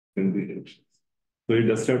in the actions. So he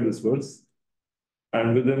described this verse.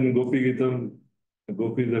 And within Gopi Gitam, the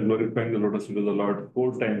gopis are glorifying the lotus feet of the Lord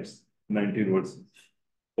 4 times, 19 verses.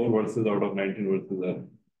 4 verses out of 19 verses are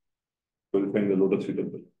glorifying the lotus feet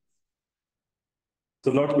of the Lord.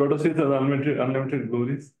 So Lord's lotus feet are unlimited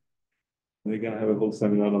glories. We can have a whole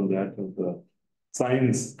seminar on that, of the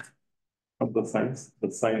signs of the signs,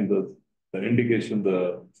 the sign, the indication,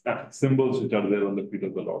 the symbols which are there on the feet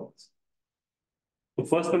of the Lord. The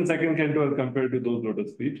first and second canto are compared to those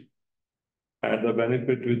lotus feet, and the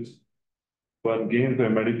benefit which one gains by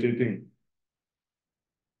meditating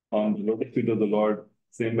on the lotus feet of the Lord,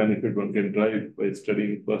 same benefit one can derive by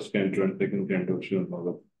studying first canto and second canto of Srimad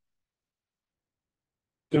Bhagavatam.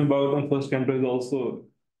 Srimad Bhagavatam first canto is also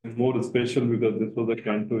more special because this was a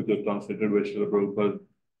canto which was translated by Srila Prabhupada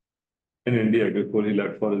in India before he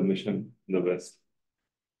left for his mission in the West.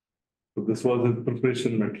 So this was his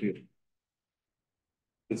preparation material.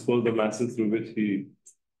 This was the message through which he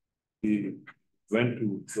went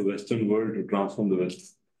to the Western world to transform the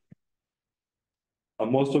West.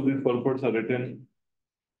 Most of these purports are written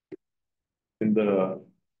in the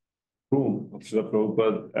room of Srila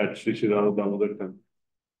Prabhupada at Sri Sri Radha Damodar Temple.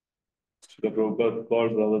 Srila Prabhupada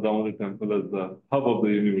called Radha Damodar Temple as the hub of the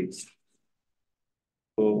universe.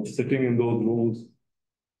 So sitting in those rooms,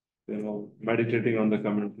 meditating on the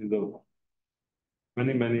commentaries of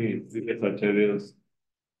many previous acharyas,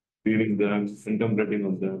 reading them, contemplating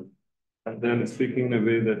on them, and then speaking in a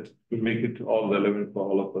way that to make it all relevant for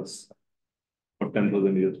all of us for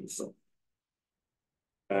 10,000 years or so.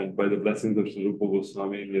 And by the blessings of Sri Rupa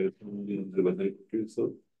Goswami and Revatipati.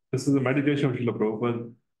 So this is a meditation of Srila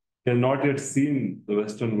Prabhupada. He has not yet seen the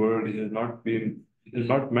Western world. He has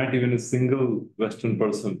not met even a single Western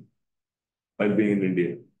person while being in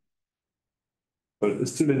India. But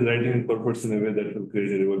still is writing in purpose in a way that will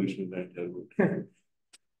create a revolution in the entire world.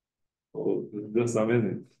 So it's just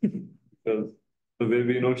amazing. Because the way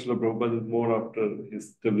we know Srila Prabhupada is more after he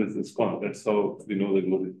established ISKCON. That's how we know the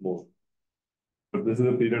glory is more. But this is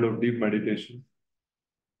a period of deep meditation.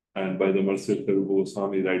 And by the mercy of Sri Rupa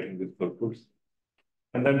Goswami writing this purpose.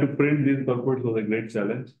 And then to print these purports was a great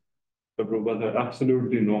challenge. The Prabhupada had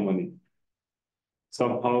absolutely no money.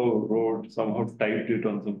 Somehow wrote, somehow typed it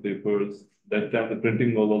on some papers. That time the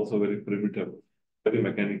printing was also very primitive, very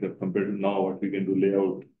mechanical compared to now what we can do,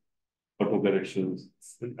 layout, auto corrections,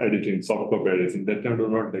 editing, soft copy editing. That time it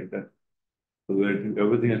was not like that. So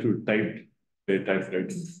everything has to be typed by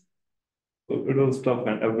typewriting. So it was tough,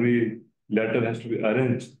 and every letter has to be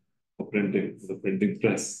arranged for printing, the printing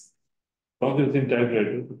press. Not just in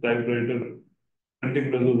typewriter, the typewriter printing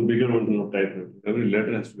press was a bigger version of typewriter. Every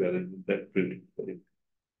letter has to be arranged in that printing.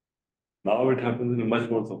 Now it happens in a much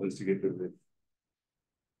more sophisticated way.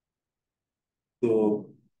 So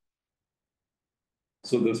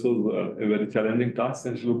this was a very challenging task,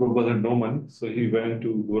 and Srila Prabhupada had no money, so he went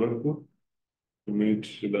to Gorakhpur to meet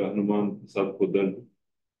Srila Hanuman Prasad Poddar.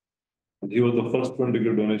 And he was the first one to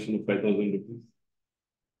give donation of 5,000 rupees.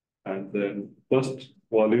 And then first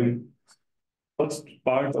volume, first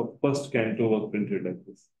part of first canto was printed like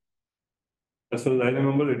this. As far as I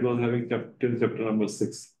remember, it was having till chapter number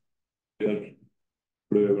 6. Here,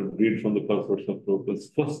 we will read from the purpose of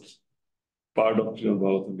Prabhupada's first part of Srimad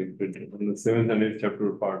Bhagavatam being printed, and the 7th and 8th chapter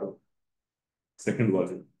were part of second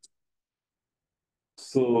volume.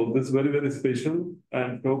 So this is very, very special,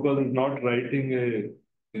 and Prabhupada is not writing a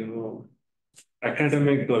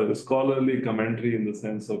academic or a scholarly commentary in the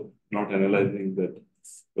sense of not analyzing that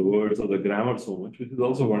the words or the grammar so much, which is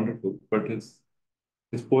also wonderful, but he's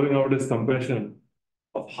pouring out his compassion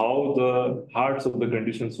of how the hearts of the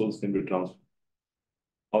conditioned souls can be transformed,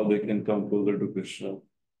 how they can come closer to Krishna,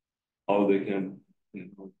 how they can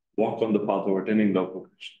walk on the path of attaining love for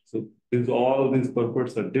Krishna. So all these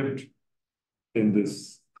purports are dipped in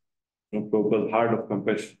this Prabhupada's heart of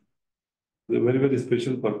compassion. It's a very, very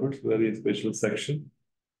special purpose, very special section.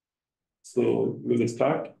 So we will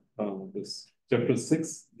start this chapter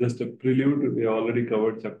 6, just a prelude. We already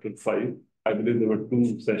covered chapter 5. I believe there were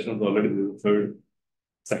 2 sessions already. This is the 3rd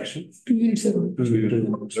section. 2 units. 2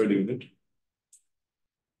 units, 3rd unit.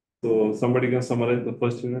 So somebody can summarize the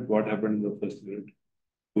first unit. What happened in the first unit?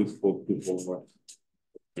 Who spoke to what?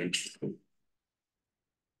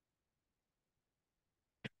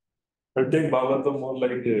 I take Bhagavatam more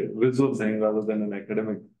like a visual thing rather than an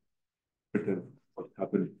academic written what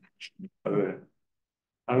happened.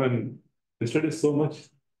 I mean, we study so much.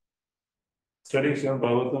 Studying Srimad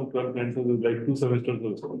Bhagavatam 12 cantos is like 2 semesters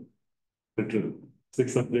or so. Literally.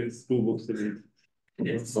 6 subjects, 2 books to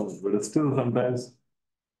read. So, but still sometimes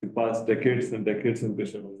we pass decades and decades in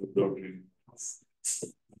Krishna without reading.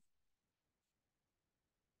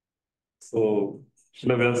 So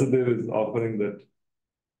Srila Vyasadeva is offering that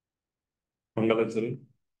Mangalacharan.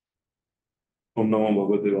 Om Namo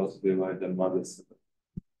Bhagavate Vasudevaya Janmadasya.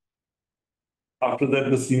 After that,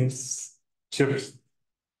 the scenes shifts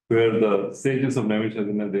where the sages of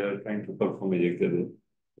Naimisharanya, they are trying to perform a yajna,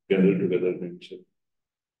 gather together in Naimisharanya.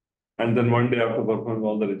 And then one day after performing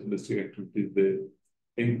all the ritualistic activities, they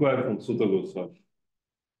inquire from Sutta Goswami.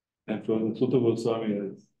 And from Sutta Goswami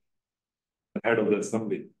is the head of the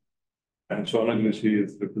assembly. And Shaunak Rishi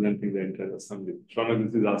is representing the entire assembly. Shaunak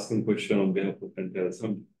Rishi is asking question on behalf of the entire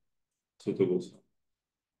assembly, Sutta Goswami.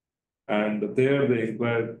 And there they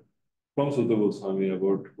inquire from Sutta Goswami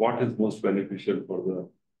about what is most beneficial for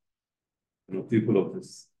the people of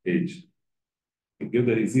this age. And give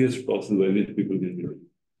the easiest process by which people can do it.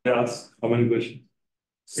 They ask how many questions?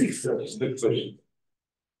 Six questions.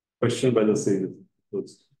 Question by the sages. So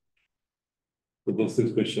those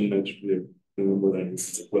 6 questions actually remember and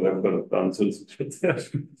whatever the answers which were there.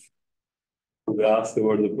 So they asked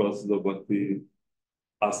about the process of bhakti,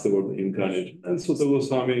 asked about the incarnation, and Sutta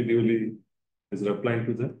Goswami duly is replying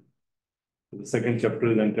to them. The second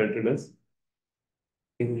chapter is entitled as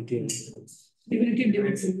Divinity and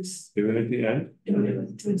Divine Service. Divinity and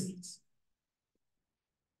Divine Service.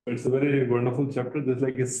 It's a very wonderful chapter. There's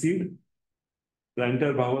like a seed. The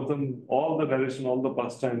entire Bhagavatam, all the narration, all the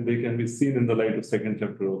pastime, they can be seen in the light of second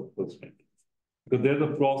chapter of first chapter. Because there the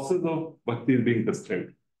process of bhakti is being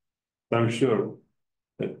described. So I'm sure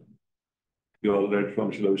that you all read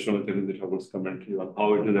from Srila Vishwanath Thakur's commentary on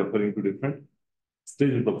how it is referring to different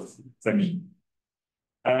stages of section.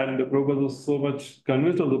 And Prabhupada was so much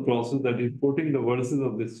convinced of the process that he's quoting the verses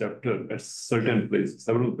of this chapter at certain places,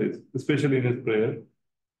 several places, especially in his prayer,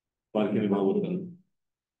 Markini Bhagavatam,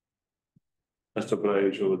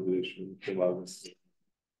 Ashtapraya, Shovadveshu, Shamavas.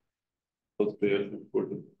 Those prayers are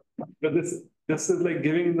important. But this is like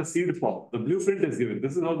giving in the seed form. The blueprint is given.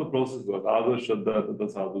 This is how the process works. Adha, Shraddha, Tata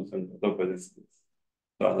Sadhus, and Tata Bhajans.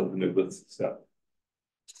 Tata Nibhas,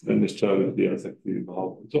 then Nishcha, Vidya, Sakti,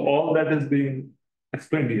 Bhav. So all that is being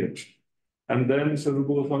explained here. And then Sri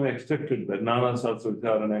Goswami extracted that Nana Shastra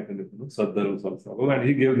Vicharana and Sadharu Samsabha. And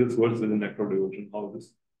he gave this verse in the Nectar of Devotion, how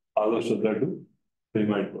this Adha Shraddha do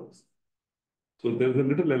might works. So there's a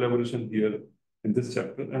little elaboration here in this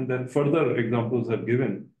chapter. And then further examples are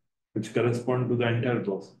given which correspond to the entire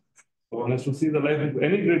process. So one has to see the life of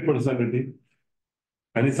any great personality,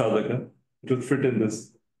 any sadhaka, it will fit in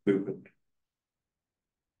this blueprint.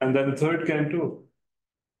 And then the third canto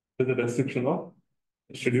is a description of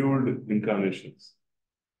scheduled incarnations.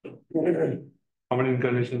 How many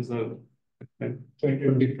incarnations are 20?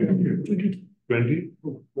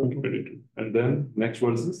 22. And then next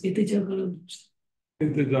verses? Intijams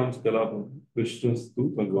Kalapam, Vishnu's to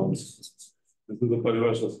Bhagwan. This is the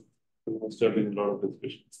Parivashas. We must have been a lot of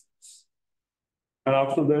discussions. And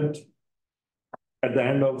after that, at the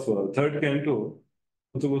end of third canto,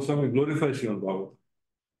 Sutta Goswami glorifies Srimad Bhagavatam.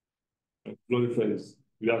 Glorifies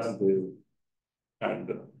Vyasadeva and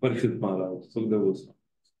Parikshit Maharaj, Sukadeva Goswami.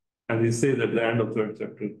 And he says at the end of third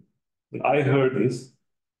chapter, that I heard this,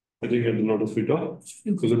 sitting at the lotus feet of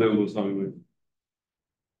Sukadeva Goswami.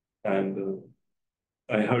 And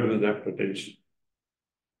I heard with rapt attention.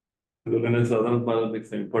 When Sadhana Maharaj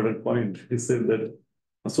makes an important point, he said that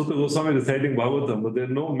Sutta Goswami reciting Bhagavatam, but there's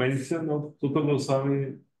no mention of Sutta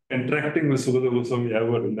Goswami interacting with Sukadeva Goswami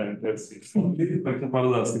ever in the entire scene. Only Parikshit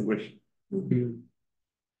Maharaj asking questions. Sukadeva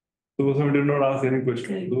Goswami did not ask any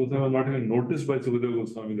question. Sukadeva Goswami was not even noticed by Sukadeva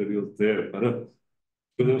Goswami that he was there. Because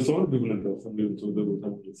there were so many people in the assembly when Sukadeva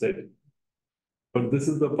Goswami recited. But this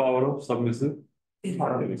is the power of submissive.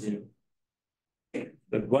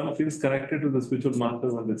 That one feels connected to the spiritual master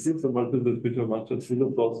and receives the word to the spiritual master through the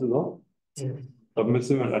process of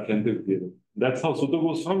submissive and attentive hearing. That's how Sutta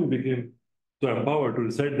Goswami became so empowered to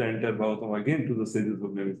recite the entire Bhagavatam again to the sages of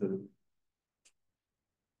Naimisharanya.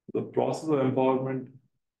 The process of empowerment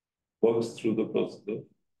works through the process of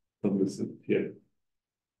submissive hearing.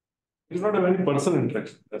 You do not have any personal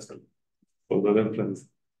interaction. That's all. For the reference.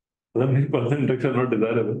 Any personal interaction is not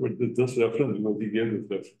desirable, but it's just reference because he gave this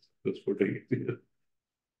reference. Just putting it here.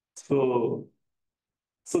 So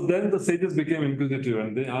then the sages became inquisitive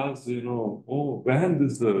and they asked, when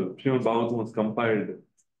this Srimad Bhagavatam was compiled,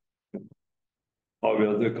 how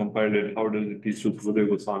Vyasa compiled it, how does it teach to Sukadeva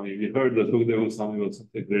Goswami? We heard that Sukadeva Goswami was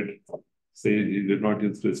such a great sage, he did not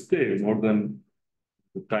use to stay more than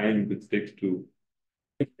the time it takes to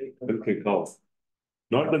milk a cow.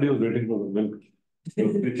 Not that he was waiting for the milk, he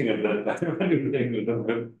was preaching at that time and he was taking the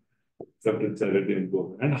milk. Accepted charity and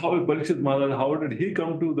go. And how Parikshit Maharaj, how did he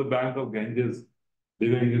come to the bank of Ganges,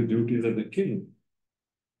 doing his duties as a king?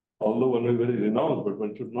 Although one will very renounce, but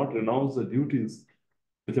one should not renounce the duties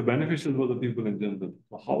which are beneficial for the people in general.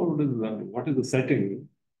 So how does what is the setting?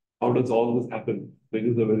 How does all this happen?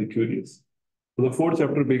 Sages are very curious. So the fourth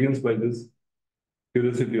chapter begins by this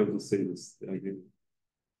curiosity of the sages. They again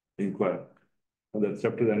inquire. And that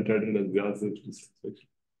chapter is entitled as Vyasa's dissatisfaction.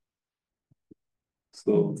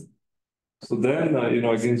 So then,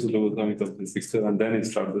 again, Srila Goswami comes in picture, and then he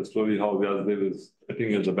starts the story how Vyasadeva is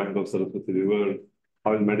sitting at the bank of Saraswati River,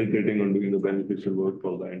 how he's meditating on doing the beneficial work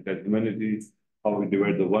for the entire humanity, how he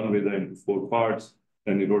divides the one Veda into 4 parts,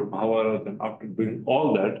 then he wrote Mahabharata, and after doing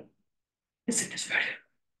all that, Is satisfied.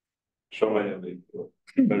 Shamaya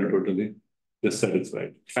very totally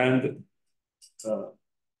dissatisfied. And,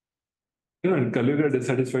 in Kali Yuga,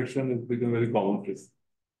 dissatisfaction has become very commonplace.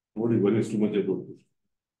 Nobody worries too much about this.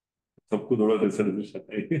 सबको थोड़ा dissatisfaction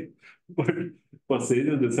है. But for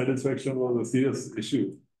sages, dissatisfaction was a serious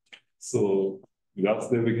issue. So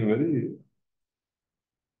Vyasadeva became very,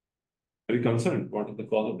 very concerned. What is the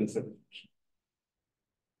cause of dissatisfaction?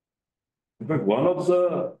 In fact, one of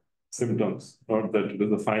the symptoms, not that it is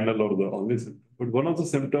the final or the only symptom, but one of the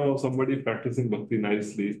symptoms of somebody practicing bhakti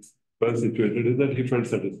nicely, well situated, is that he felt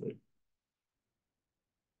satisfied.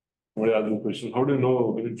 Somebody asked me a question, how do you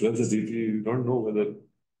know when you dress a deity, you don't know whether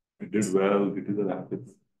it did well, it is a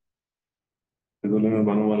happiness. As only when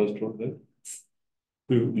Bhanu Maharaj told that.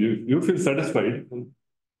 You feel satisfied,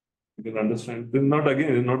 you can understand. This is not,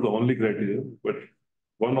 again, it's not the only criteria, but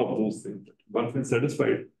one of those things. One feels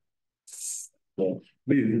satisfied. So,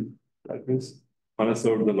 please, that means one has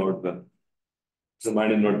served the Lord well. The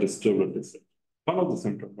mind is not disturbed or disturbed. One of the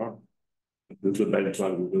symptoms, not. This is the right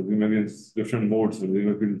one, because we may be in different modes and we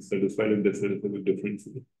may feel satisfied and dissatisfied with different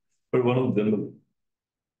things. But one of them.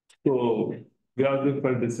 So, we are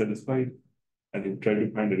felt dissatisfied. And he tried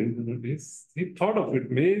to find a reason. He thought of it.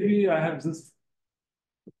 Maybe I have just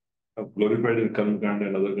glorified in Karmakanda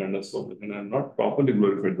and other kind of so much, and I have not properly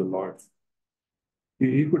glorified the Lord.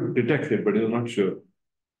 He could detect it, but he was not sure.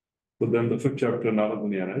 So then the 5th chapter, Narada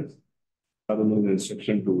Muni arrives. Narada Muni's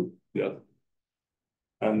instruction to Vyasa.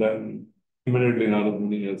 And then immediately Narada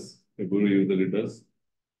Muni, as a guru usually does.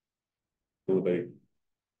 So like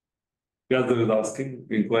Vyasa is asking,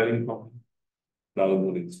 inquiring from him. Narada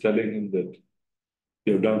Muni is telling him that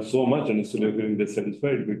you have done so much and still you're feeling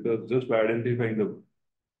dissatisfied because just by identifying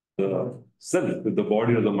the self with the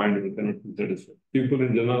body or the mind, you cannot be satisfied. People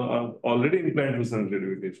in general are already inclined to sense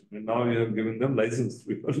gratification, and now you have given them license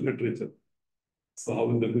to become literature. So how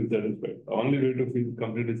will they feel satisfied? The only way to feel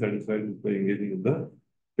completely satisfied is by engaging in the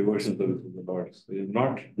devotion service of the Lord. So you have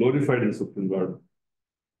not glorified the Supreme Lord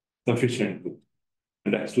sufficiently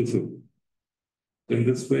and exclusively. In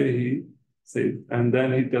this way, he says, and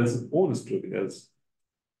then he tells his own story as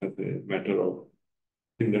a matter of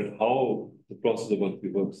thinking that how the process of bhakti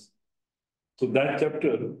works. So that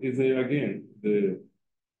chapter is in a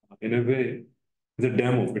way, is a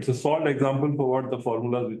demo. It's a short example for what the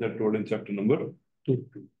formulas which are told in chapter number 2.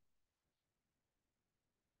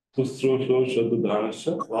 So Shraddha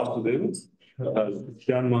Dhanasya Vasudeva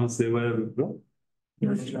Shyan Mahasevaya Vipra.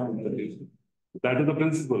 That is the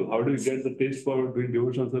principle. How do you get the taste for doing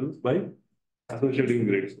devotional service? By associating with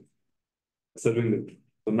great souls, serving them.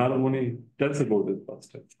 So Narada Muni tells about this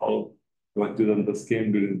past time, how Bhaktivedanta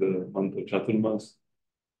came during the month of Chaturmas,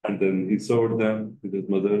 and then he served them with his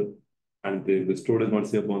mother, and they bestowed his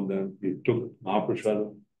mercy upon them. He took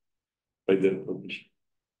Mahaprasada by their permission.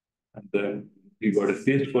 And then he got a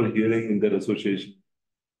taste for hearing in their association.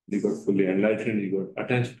 He got fully enlightened, he got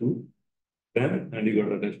attached to them, and he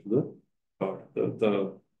got attached to the God.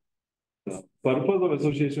 The purpose of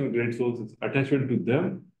association with great souls is attachment to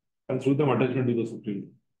them, and through them attachment to the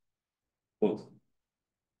Supreme Lord.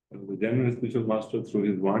 The genuine spiritual master, through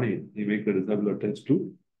his Vani, he makes the disciple attached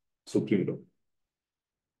to Supreme Lord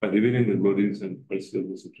by revealing the glories and mercy of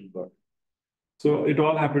the Supreme Lord. So it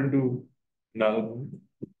all happened to Narada,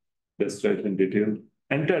 described in detail.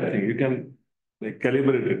 Entire thing, you can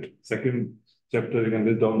calibrate it. 2nd chapter, you can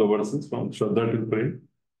list down the verses from Shraddha to Prem.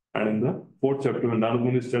 And in the 4th chapter, when Narada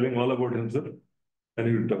Muni is telling all about himself, then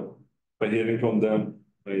he will talk. By hearing from them,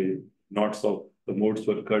 by knots of the modes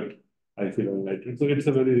were cut, I feel enlightened. So it's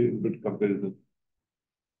a very good comparison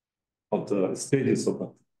of the stages of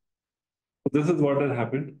Bhakti. So this is what has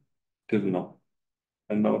happened till now.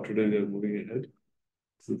 And now today we are moving ahead.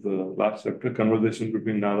 This is the last chapter, conversation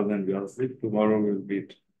between Narada and Vyasa. Tomorrow we'll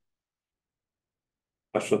meet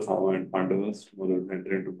Ashwatthama and Pandavas. Tomorrow we'll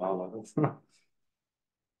enter into Mahabharata.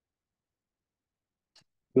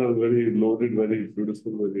 They are very loaded, very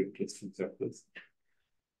beautiful, very interesting chapters.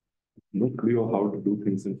 No clue how to do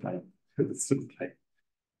things in time. It's still time.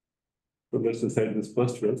 So let's recite this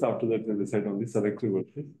first verse. After that, we'll recite only selective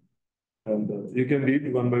verses. And you can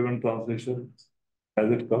read one by one translation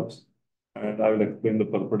as it comes. And I will explain the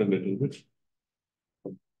purport a little bit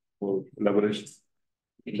for elaboration.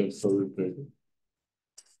 That's how we pray.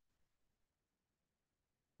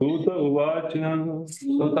 Sut uvacha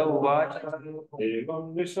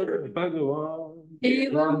evam nishad bhagavan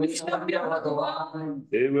Evam Vishnavya Bhagavan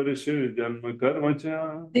devarshi janma karmacha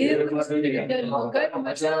Devasya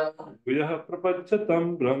Karmacha vyah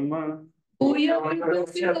prapachatam brahma Puya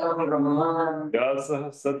Vipasyam Brahma vyasah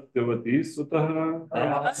satyavati sutah.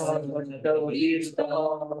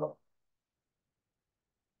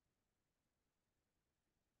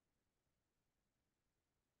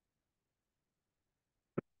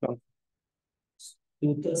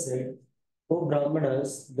 Suta said, O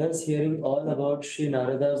Brahmanas, thus hearing all about Sri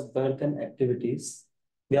Narada's birth and activities,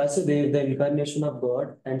 Vyasadeva, the incarnation of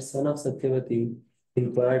God and son of Satyavati,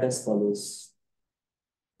 inquired as follows.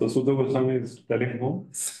 So Sutta Goswami is telling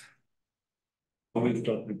whom? Whom is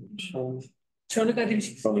talking? Shaunaka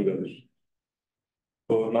Rishi. Swami Ganesh.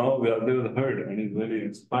 So now Vyasadeva has heard and is very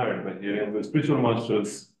inspired by hearing the spiritual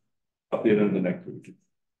master's appearance and activities.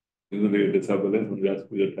 Usually it happens when Vyasa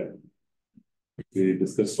Puja time. We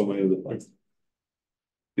discuss so many of the points.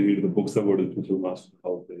 We read the books about the spiritual master,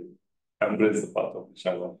 how they embrace the path of the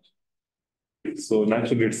Shaiva. So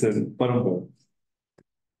naturally it's a parampara.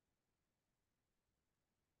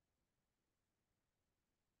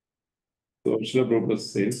 So Srila Prabhupada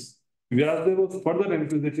says, Vyasadeva was further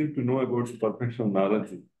inquisitive to know about the perfection of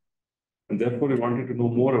Naradaji, and therefore he wanted to know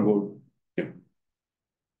more about him.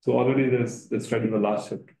 So already there's read in the last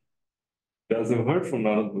chapter. Vyasadeva heard from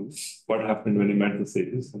Narada what happened when he met the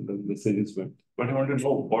sages, and then the sages went. But he wanted to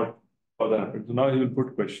know what happened. So now he will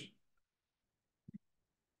put question.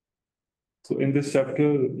 So in this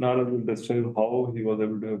chapter, Narada will describe how he was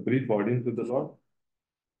able to have a brief audience with the Lord,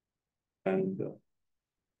 and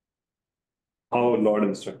how Lord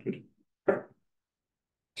instructed him.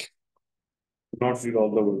 Not read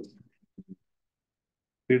all the words.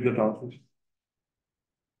 Read the translation.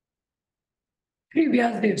 Sri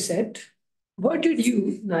Vyasadeva said, what did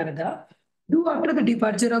you, Narada, do after the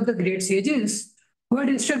departure of the great sages who had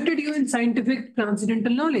instructed you in scientific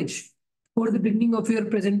transcendental knowledge for the beginning of your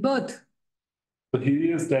present birth? So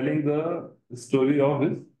he is telling the story of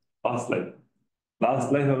his past life.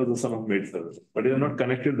 Last life, I was the son of maid servant, but he has not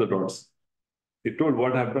connected the dots. He told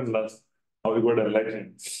what happened last, how he got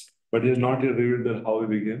enlightened, but he has not yet revealed that how he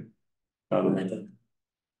became Narada.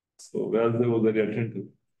 So Vyasadeva was very attentive.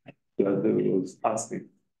 Vyasadeva was asking.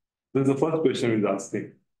 This is the first question he's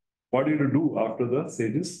asking. What did you do after the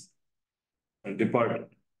sages departed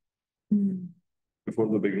before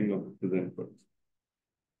the beginning of his birth?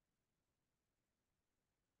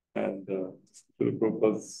 And Srila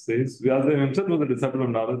Prabhupada says, Vyasadeva himself was a disciple of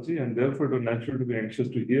Naradaji, and therefore it was natural to be anxious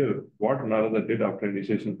to hear what Narada did after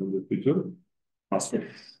initiation from the spiritual master.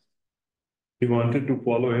 He wanted to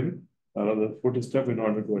follow in Narada's footstep in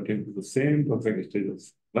order to attain to the same perfect stage of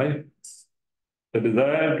life. The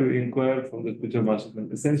desire to inquire from the spiritual master is an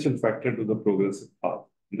essential factor to the progressive path.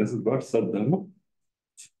 And this is what Sadharma.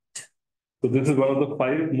 So this is one of the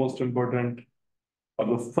five most important, or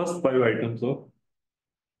the first five items of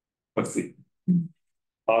Bhakti.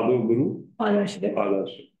 Ado Guru,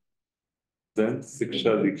 Adasha. Then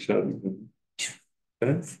Siksha, Diksha,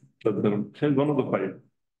 then Sadharma. And one of the five.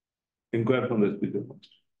 Inquire from the spiritual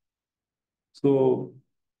master. So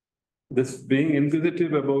this being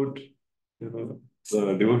inquisitive about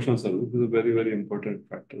the devotional service is a very, very important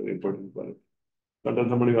factor, important part. Sometimes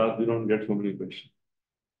somebody asks, we don't get so many questions.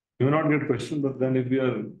 You may not get questions, but then if we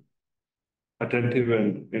are attentive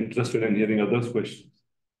and interested in hearing others' questions,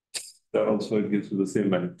 that also gives you the same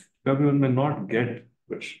benefit. Everyone may not get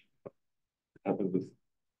questions. It happens with.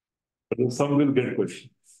 But then some will get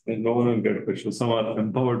questions, and no one will get questions. Some are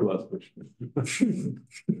empowered to ask questions.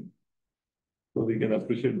 So we can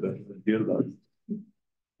appreciate that and hear that.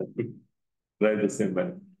 Drive the same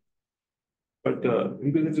benefit. But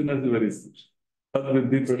inquisitiveness is very essential.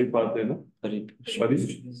 Tad-vidhi pradipatena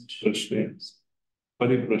pariprashne.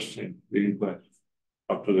 Pariprashne, we inquire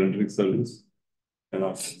after entering service and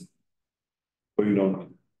after going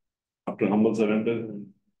down. After humble surrender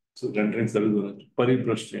and so entering service,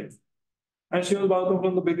 pariprashne. And Srimad Bhagavatam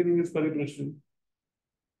from the beginning is pariprashne.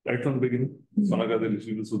 Right from the beginning. Sanakadari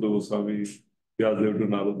Srila Sutta Goswami, Vyasadeva to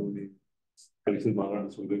Narada Muni, Parikshit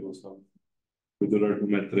Maharaj Sutta Goswami, Vidura to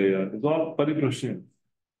Maitreya. It's all pariprashne.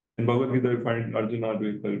 In Bhagavad Gita, you find Arjuna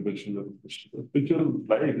doing pariprashne. Spiritual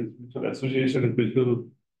life, spiritual association, spiritual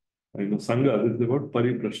Sangha, this is about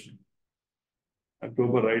pariprashne. And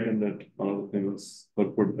Prabhupada write in that one of the famous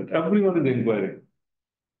purport that everyone is inquiring.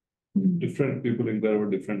 Different people inquire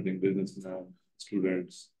about different things, businessmen,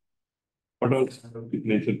 students, what else kind of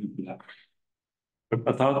nature people have. But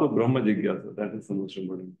Athato Brahma Jigyasa, that is the most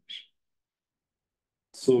important question.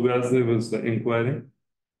 So Vyasadeva was inquiring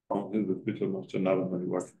from his spiritual master Narada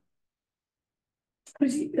what.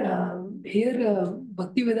 Here,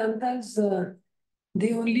 Bhakti Vedantas,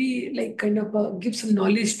 they only like kind of give some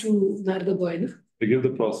knowledge to Narada boy, no? They give the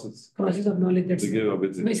process. Process of knowledge. That's They give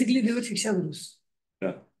Abhijit. basically they were Shiksha Gurus.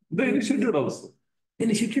 Yeah. They initiated also. They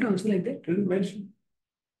initiated also like that. It is mentioned.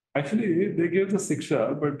 Actually, they gave the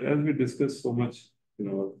Siksha, but as we discussed so much,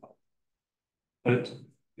 that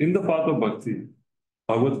in the path of Bhakti,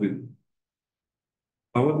 Bhagavad Gita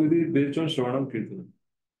is based on Shravanam Kirtanam.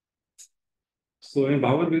 So in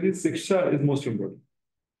Bhagavad Gita, Siksha is most important.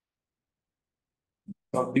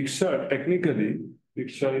 Now, Diksha, technically,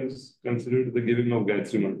 Diksha is considered the giving of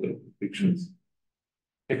Gayatri Mantra. Dikshas.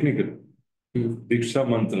 Technically. Diksha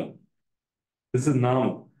Mantra. This is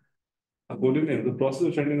Nam. A holy name. The process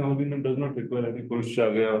of chanting the holy name does not require any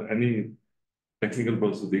Purushagya or any technical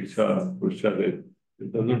process. Diksha, Purushagya.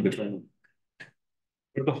 It does not depend.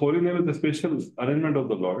 But the holy name is a special arrangement of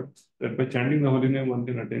the Lord that by chanting the holy name, one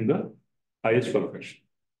can attain the highest perfection.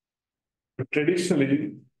 But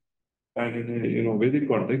traditionally, and in a Vedic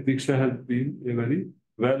context, Diksha has been a very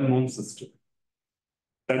well-known system.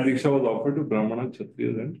 That Diksha was offered to Brahmana,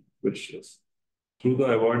 Kshatriyas, and Vaishyas through the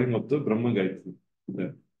avoiding of the Brahma Gayatri.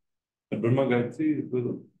 The Brahma Gayatri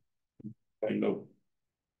will kind of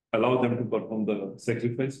allow them to perform the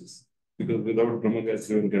sacrifices, because without Brahma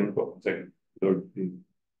Gayatri, one cannot perform sacrifices.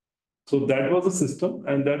 So that was the system,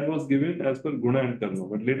 and that was given as per Guna and Karma.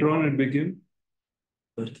 But later on, it became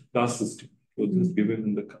caste system. It was just given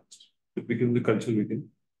in the caste. It became the culture we can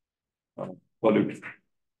follow it.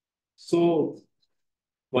 So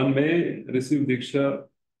one may receive Diksha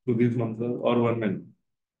through these mantras, or one may not.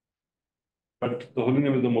 But the holy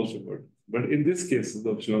name is the most important. But in this case,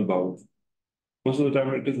 the Srimad Bhagavatam, most of the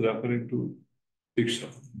time it is referring to Diksha.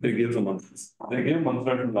 They gave the mantras. They gave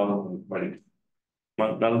mantra to Narada.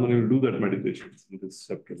 Narada will do that meditation in this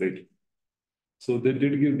chapter later. So they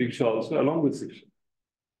did give Diksha also along with Siksha.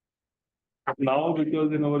 Now,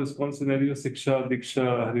 because in our response scenario, Siksha, Diksha,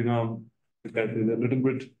 Harinam, is a little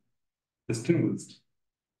bit distinguished.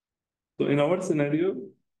 So in our scenario,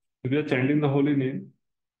 we are chanting the holy name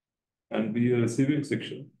and we are receiving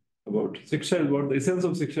Siksha. Siksha is what the essence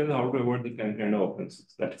of Siksha is how to avoid the kind of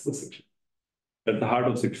offenses. That is the Siksha. At the heart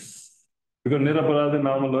of Siksha. Because Niraparada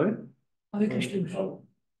Namaloy. Hare Krishna.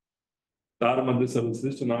 Tar Madhya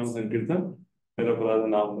Sarvasrishta Nama Sankirtan. Niraparada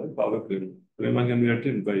Namaloy. Pavak Prema. Prema can be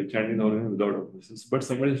attained by chanting the holy name without offenses. But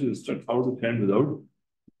somebody should instruct how to chant without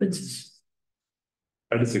offenses.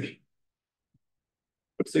 That is Siksha.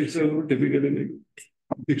 But Siksha is typically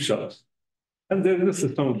Dikshas. And there is a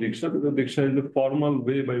system of Diksha, because Diksha is the formal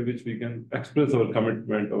way by which we can express our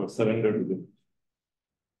commitment or surrender to them.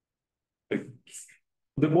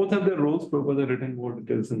 They both have their roles. Prabhupada has written more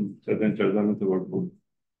details in Chaitanya about both.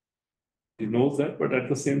 He knows that, but at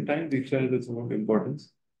the same time, Diksha has its own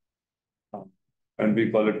importance. And we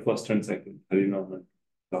call it first and second, Harinam and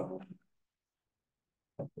Dhamma.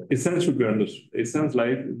 Essence should be understood. Essence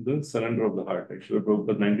lies in the surrender of the heart. Actually,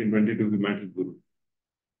 Prabhupada 1922, we met his Guru.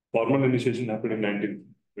 Formal initiation happened in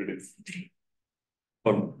 1933.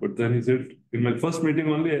 But then he said, in my first meeting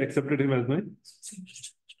only, I accepted him as my.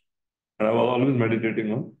 And I was always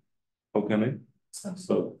meditating on how can I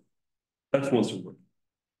serve. That's most important.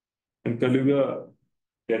 In Kali Yuga,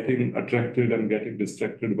 getting attracted and getting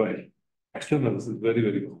distracted by externals is very,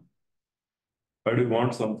 very common. Why do you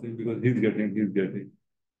want something? Because he's getting.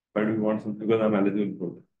 Why do you want something? Because I'm eligible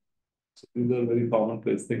for it. So these are very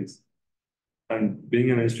commonplace things. And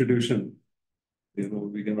being an institution,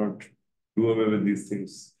 we cannot do away with these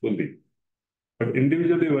things fully. But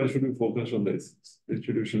individually, one should be focused on the essence.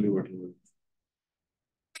 Institutionally, whatever.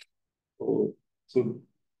 So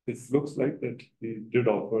it looks like that he did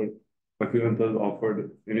offer, Bhaktivedanta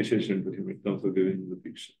offered initiation to him in terms of giving him the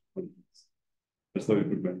picture. That's how he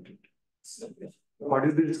could meditate. What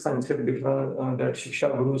is this concept that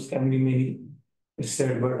Shiksha Gurus can be many? It's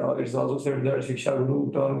said, but it's also said that Shiksha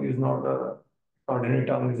Guru term is not a ordinary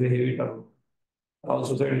term, it's a heavy term.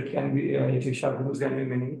 Also said it can be, Shiksha Gurus can be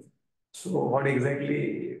many. So what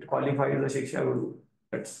exactly qualifies a Shiksha Guru?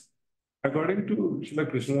 That's according to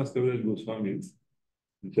Srila Krishnadas Kaviraj Goswami,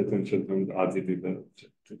 Chaitanya Charitamrita Adi Lila,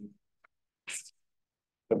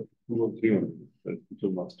 2 or 3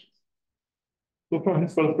 spiritual masters. So from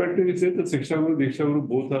his perspective, he says that Shiksha Guru, Diksha Guru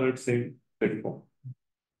both are at the same platform.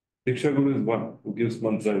 Diksha Guru is one who gives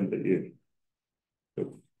mantra in the ear.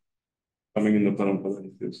 coming in the parampara, he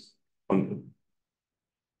gives mantra.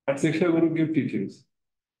 And Shiksha Guru give teachings.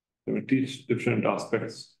 They will teach different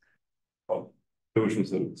aspects of devotional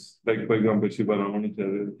service. Like, for example, Shiva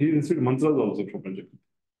Ramanacharya, he received mantras also from Panchakoti.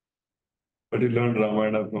 But he learned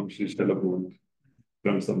Ramayana from Sri Shalapur,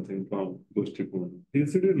 learned something from Goshti. He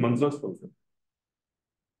received mantras from them.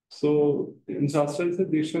 So in Shastra, it says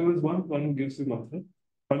Diksha is one who gives you mantra.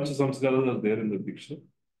 Pancha samskaras are there in the Diksha.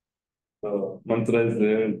 The mantra is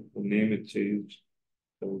there, the name is changed,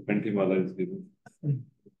 the Kantimala is given,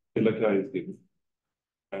 Tilaka is given,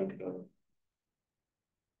 and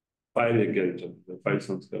five yajna, the five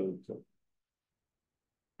samskaras.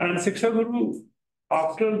 And Shiksha Guru,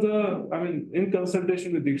 after in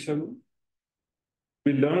consultation with Diksha Guru,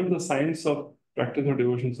 we learned the science of practice of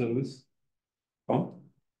devotion service from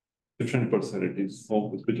different personalities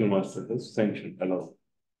of the spiritual master has sanctioned, allowed.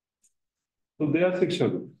 So they are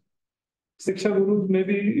Shiksha Gurus. Shiksha Gurus may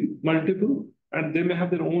be multiple and they may have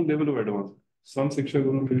their own level of advancement. Some Shiksha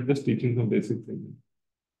Guru will be just teaching some basic things.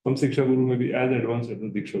 Some Shiksha Guru may be as advanced as the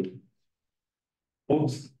Diksha Guru.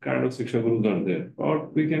 Both kind of Shiksha Gurus are there. Or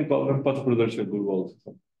we can call them Path Pradarshak Guru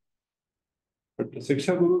also. But the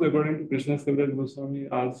Shiksha Gurus, according to Krishna Kaviraj Goswami,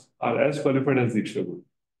 are as qualified as Diksha Guru.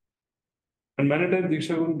 And many times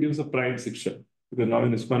Diksha Guru gives a prime Shiksha. Because now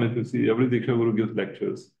in ISKCON, if you see, every Diksha Guru gives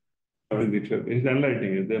lectures. Every Diksha, he's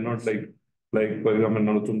enlightening it. They're not like for example,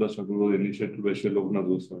 Narottam Das Thakur was initiated by Sri Loknath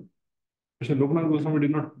Goswami. Sri Loknath Goswami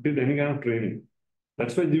did any kind of training.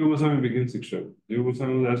 That's why Jiva Goswami became Shiksha. Jiva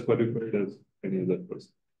Goswami was as qualified as any other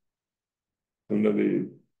person. Similarly,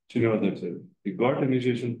 Srinivasacharya, he got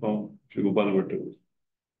initiation from Sri Gopal Bhatta.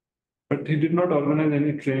 But he did not organize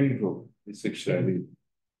any training program, his Shiksha.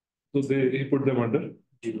 So he put them under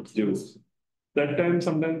Jiva. That time,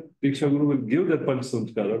 sometimes Diksha Guru will give that Panch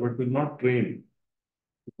Samskara, but will not train,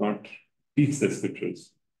 not teach the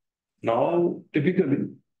scriptures. Now,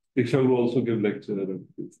 typically, Diksha Guru also give lecture,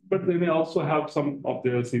 but they may also have some of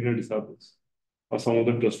their senior disciples or some of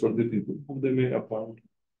the trustworthy people whom they may appoint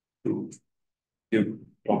to give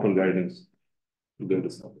proper guidance to their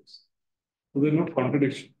disciples. So there's no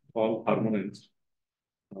contradiction, all harmonized.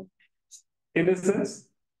 In a sense,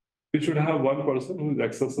 we should have one person who is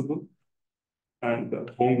accessible and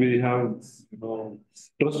whom we have,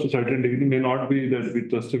 trust to a certain degree. May not be that we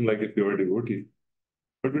trust him like a pure devotee,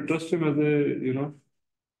 but we trust him as a,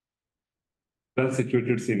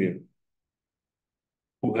 well-situated senior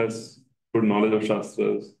who has good knowledge of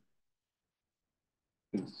Shastras.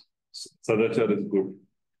 His Sadachar is good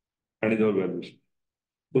and is our well-wisher.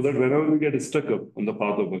 So that whenever we get stuck up on the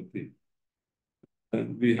path of Bhakti,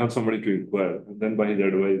 and we have somebody to inquire, and then by his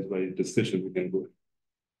advice, by his discussion, we can go.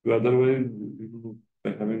 Otherwise,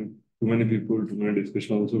 by having too many people, too many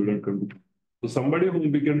discussions also, we don't come to. So somebody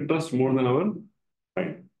whom we can trust more than our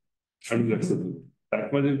mind and is accessible.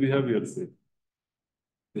 That much if we have, we are safe.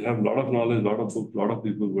 We have a lot of knowledge, a lot of books, a lot of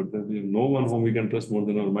people, but then we have no one whom we can trust more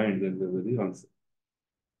than our mind, then we are very unsafe.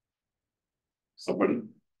 Somebody.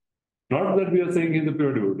 Not that we are saying he's a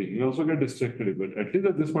pure devotee. He also get distracted, but at least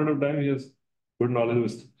at this point of time, he has good knowledge of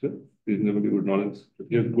scripture, reasonably good knowledge.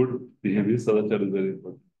 He has good behavior. Sadachar is very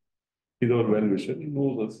important. He's our well-wisher. He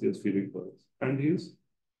knows us. He has feeling for us. And he is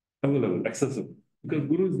available, accessible. Because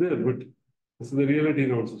Guru is there, but this is the reality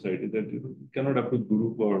in our society that you cannot approach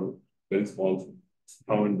Guru for very small things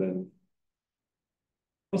now and then.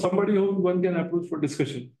 So somebody who one can approach for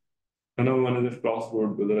discussion. Whenever one is at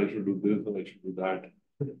crossroad, whether I should do this or I should do that.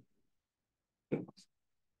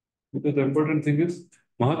 Because the important thing is,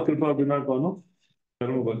 Mahat Kripa Bina Kono,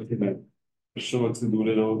 Karma Bhakti Nai. Krishna Bhakti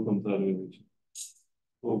Dure Raho Samsara Mein.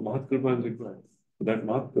 So Mahat Kripa is required. So that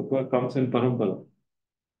Mahat Kripa comes in Parampara.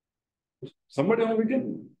 Somebody whom we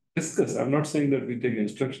can discuss. I'm not saying that we take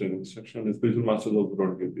instruction. Instruction, the spiritual masters also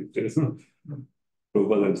don't give these days.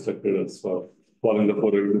 Prabhupada instructed us for following the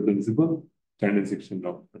four evidence principle, standing 16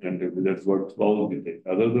 now, attentively. That's what all we take.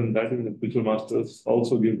 Other than that, even the spiritual masters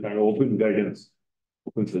also give kind of open guidance,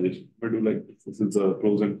 open suggestion. You may do like this. This is the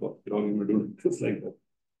pros and cons. You may do just like that.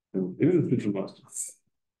 Even the spiritual masters.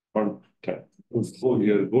 Not that. Go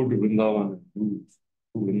here, go to Vrindavan and do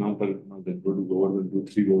Vrindavan Parikrama, then go to Govardhan, do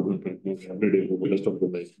 3 Govardhan Parikramas every day for the rest of the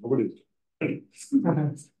life. Nobody is doing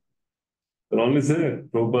it. They'll only say,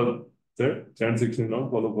 Prabhupada said, chant 16 now,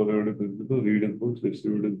 follow four evidence principles, read his books,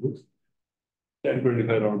 distribute his books,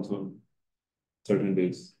 10-25 rounds on certain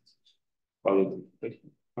days. Follow the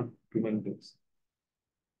not too many days.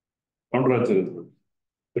 Counteracture is good.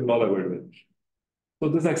 It's all about it. So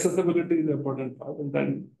this accessibility is an important part, and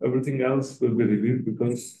then everything else will be revealed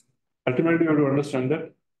because ultimately you have to understand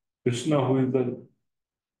that Krishna, who is the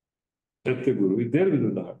Chaitya Guru, is there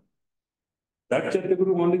within the heart. That Chaitya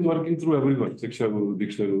Guru one is working through everyone. Shiksha Guru,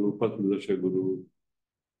 Diksha Guru, Patadarsha Guru,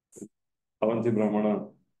 Avanti Brahmana.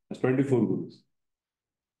 There's 24 Gurus.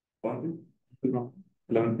 11th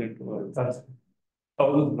and 12th.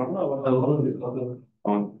 Brahmana,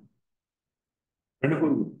 24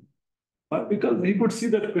 Gurus. But because he could see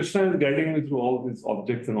that Krishna is guiding me through all these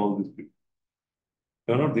objects and all these people.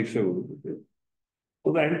 They are not Diksha Guru.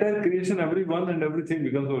 So the entire creation, everyone and everything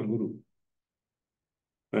becomes our Guru.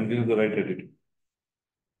 When we have the right attitude.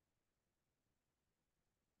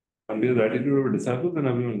 When we have the attitude of a disciple, then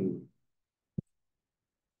everyone is Guru.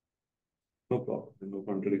 No problem, no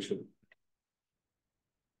contradiction.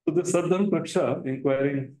 So the Sadhana Raksha,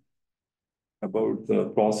 inquiring about the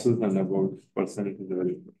process and about personality is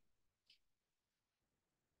very important.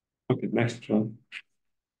 Okay, next one.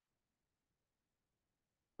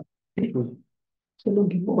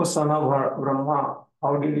 O son of Brahma,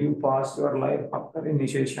 how did you pass your life after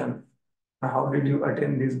initiation? How did you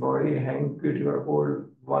attain this body and quit your old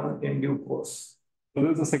one in due course? So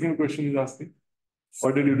there's the second question he's asking.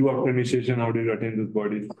 What did you do after initiation? How did you attain this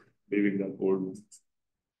body? Leaving that old one.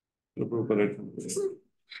 The proper answer.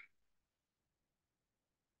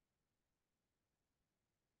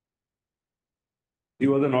 He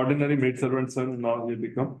was an ordinary maidservant son, and now he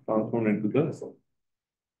become transformed into the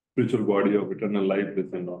spiritual body of eternal life,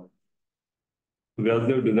 this and all.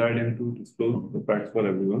 Vyasdev desired him to disclose the facts for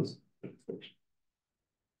everyone's satisfaction.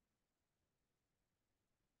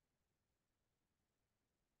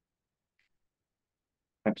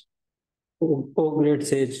 Next. O great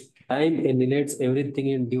sage, time annihilates everything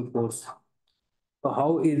in due course. So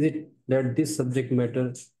how is it that this subject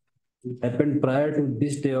matter happened prior to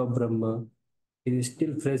this day of Brahma is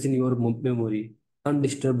still fresh in your memory,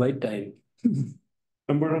 undisturbed by time?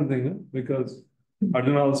 Important thing, huh? Because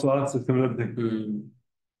Arjuna also asked a similar thing.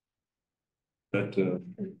 That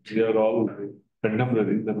we are all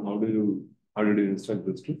contemporaries, then how did you instruct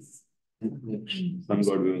this to some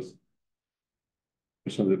God viewers?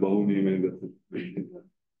 Krishna the Bahuni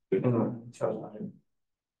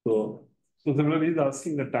So similarly, he's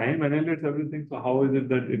asking the time annihilates everything. So how is it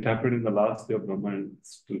that it happened in the last day of Brahma and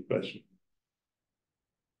it's still fresh?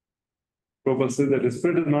 Prabhupada says that the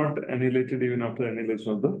spirit is not annihilated even after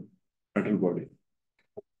annihilation of the material body.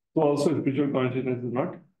 So also spiritual consciousness is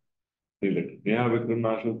not related.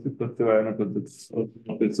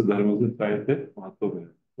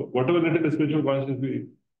 Whatever little spiritual consciousness we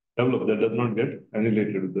develop, that does not get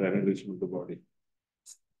annihilated with the annihilation of the body.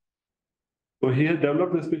 So he has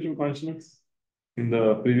developed the spiritual consciousness in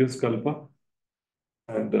the previous kalpa,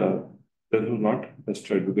 and that was not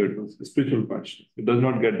destroyed because it was spiritual consciousness. It does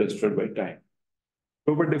not get destroyed by time.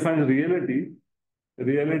 Prabhupada defines reality.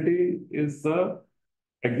 Reality is the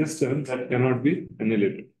existence that cannot be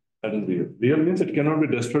annihilated. That is real. Real means it cannot be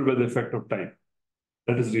destroyed by the effect of time.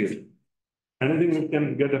 That is real. Anything that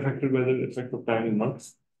can get affected by the effect of time is not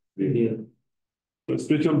real. So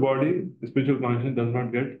spiritual body, the spiritual consciousness does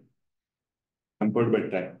not get hampered by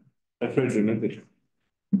time. That's why it remains it.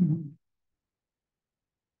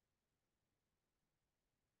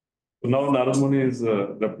 So now Narad Muni is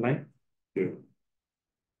replying. Here.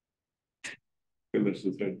 Okay, let's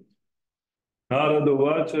just read. Narad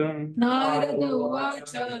Uvacha. Narada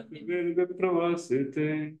Uvacha.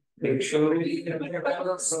 Vipravasite.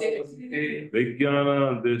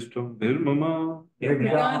 Vijnana Dishtam Bhirmama.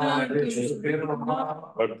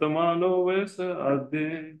 Vartamano Vesa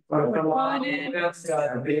Adye.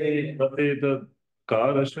 Tateta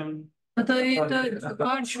Karasham.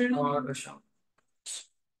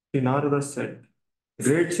 Narada said,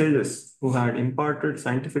 great sages who had imparted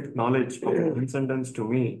scientific knowledge of transcendence to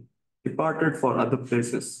me departed for other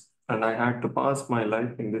places, and I had to pass my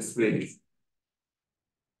life in this way.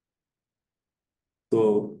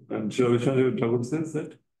 So, and Sri Vishnu Thakur says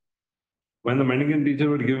that when the Medican teacher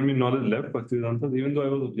had given me knowledge left, Bhaktivedanta, even though I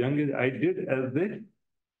was of young age, I did as they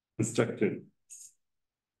instructed.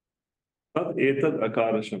 Tad etad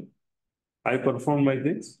akarasham. I performed my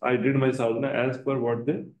things, I did my sadhana as per what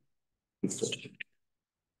they instructed.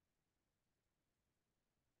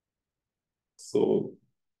 So,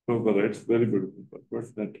 Prabhupada writes very beautiful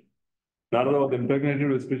purpose that Narada was impregnated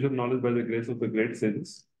with spiritual knowledge by the grace of the great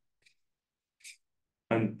sages.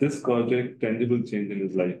 And this caused a tangible change in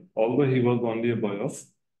his life, although he was only a boy of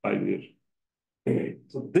 5 years.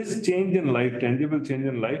 So this change in life, tangible change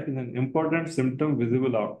in life, is an important symptom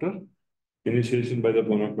visible after initiation by the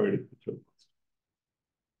bona fide spiritual master.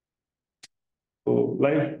 So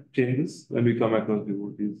life changes when we come across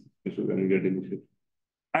devotees, especially when we get initiated.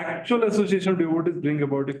 Actual association of devotees bring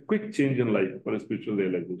about a quick change in life for a spiritual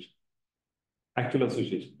realization. Actual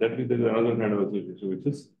association. That means there is another kind of association, which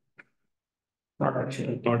is Not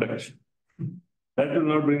actually. not action. That will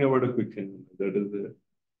not bring about a quick change. That is a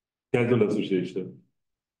casual association,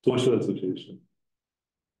 social association.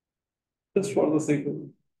 Just for the sake of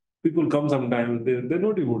people come sometimes, they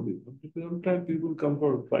know devotees. Sometimes people come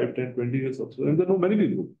for 5, 10, 20 years or so, and they know many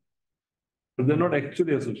people. But they're not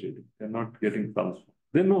actually associated. They're not getting transformed.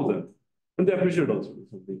 They know them. And they appreciate also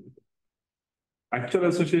something. Actual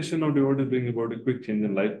association of devotees bring about a quick change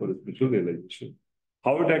in life for a spiritual realization.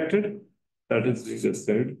 How it acted, that is being just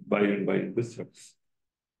said by and by in this chapter.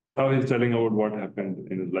 Now he's telling about what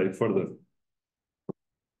happened in his life further.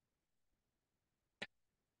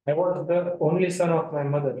 I was the only son of my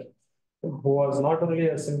mother, who was not only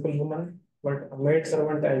a simple woman, but a maid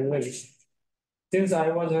servant as well. Since I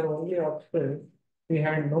was her only offspring, she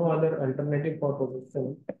had no other alternative for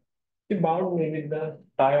protection. She bound me with the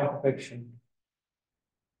tie of affection.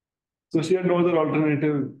 So she had no other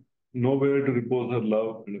alternative, nowhere to repose her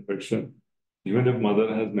love and affection. Even if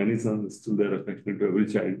mother has many sons, still they're affectionate to every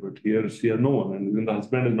child. But here she has no one, and even the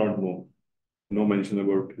husband is not known. No mention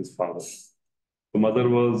about his father. The mother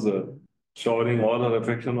was showering all her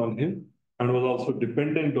affection on him and was also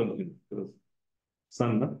dependent on him. Because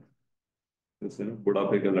son, na? Yes,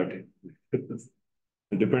 budhape ka lathi.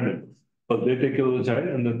 Dependent. But they take care of the child,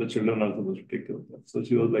 and then the children are supposed to take care of them. So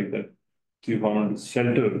she was like that. She found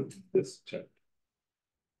shelter this child.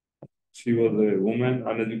 She was a woman,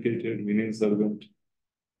 uneducated, meaning servant.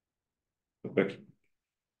 Affection.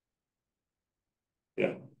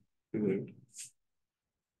 Yeah.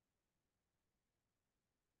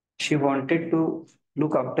 She wanted to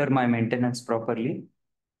look after my maintenance properly,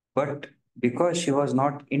 but because she was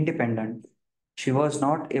not independent, she was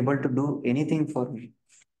not able to do anything for me.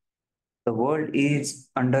 The world is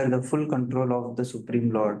under the full control of the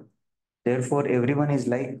Supreme Lord. Therefore, everyone is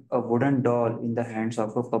like a wooden doll in the hands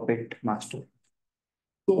of a puppet master.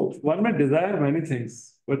 So one may desire many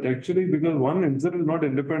things, but actually, because one himself is not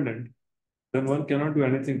independent, then one cannot do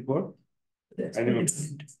anything for anyone.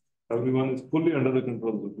 Everyone is fully under the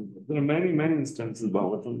control of the people. There are many, many instances.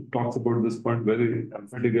 Bhagavatam talks about this point very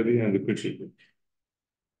emphatically and repeatedly.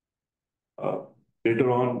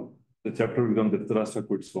 Later on, the chapter becomes Dhritarashtra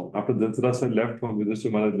quits home. After Dhritarashtra left home,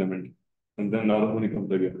 Yudhishthira Maharaj lamented. And then Narada Muni comes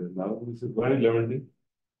again. Narada Muni says, why are you lamenting?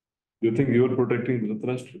 You think you are protecting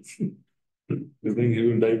Dhritarashtra? You think he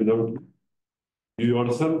will die without you? You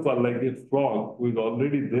yourself are like a frog who is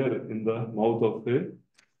already there in the mouth of a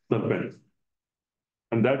serpent.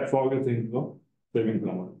 And that frog is thinking of saving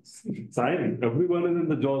someone. Sign. Everyone is in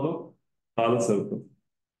the jaws of Kala serpent.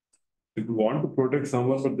 People want to protect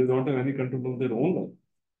someone, but they don't have any control of their own life.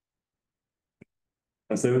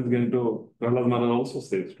 And seventh canto, Prahlad Maharaj also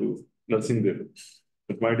says to Narsimha,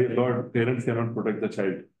 that my dear Lord, parents cannot protect the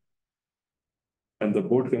child. And the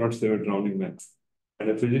boat cannot save a drowning man. And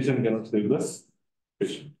a physician cannot save the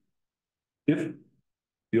patient. If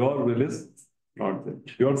your will is not there,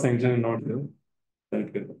 your sanction is not there, then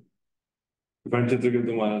it cannot. If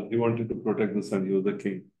Chitraketu Maharaj, he wanted to protect the sun, he was the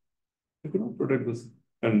king. He could not protect the sun.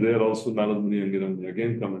 And there also Narad Muni and Giranji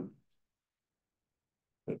again comment.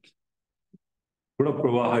 Buddha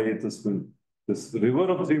Pravaha Etasmin. This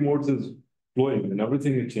river of three modes is flowing and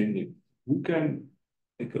everything is changing. Who can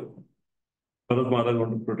take up? Bharat Maharaj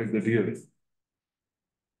wanted to protect the deer.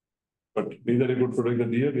 But neither he could protect the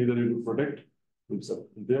deer, neither he could protect himself.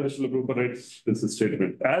 There Srila Prabhupada writes this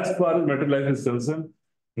statement. As far as matter life is concerned,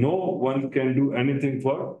 no one can do anything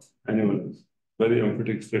for anyone else. Very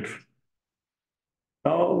emphatic statement.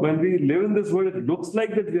 Now, when we live in this world, it looks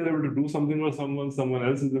like that we are able to do something for someone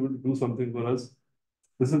else is able to do something for us.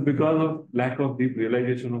 This is because of lack of deep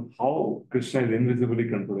realization of how Krishna is invisibly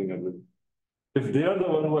controlling everything. If they are the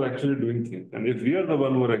one who are actually doing things, and if we are the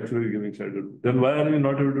one who are actually giving shelter, then why are we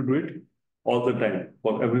not able to do it all the time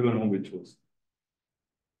for everyone whom we chose?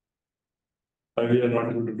 Why we are not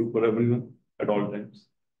able to do for everyone at all times?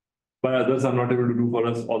 Why others are not able to do for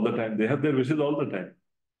us all the time? They have their wishes all the time.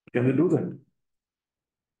 Can they do that?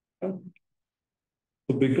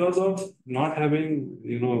 So because of not having,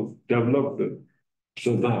 developed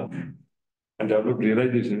Shraddha and developed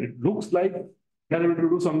realization, it looks like they are able to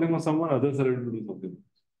do something for someone, others are able to do something.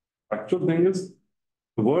 Actual thing is,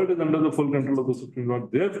 the world is under the full control of the Supreme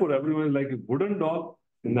Lord. Therefore, everyone is like a wooden doll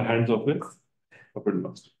in the hands of a puppet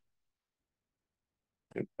master.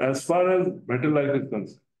 As far as mental life is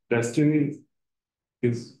concerned, destiny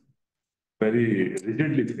is very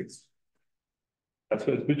rigidly fixed. As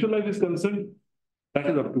far as spiritual life is concerned, that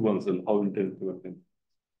is up to oneself, how intense one can.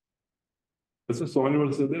 This is so many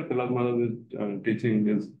verses there. Prahlad Maharaj is teaching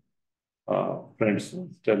his friends,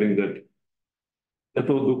 telling that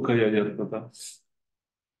Yato dukkha yatata.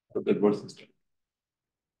 So that verse is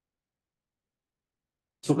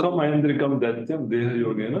Sukham ayandrikam datyam deha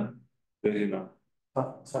yogena dehina.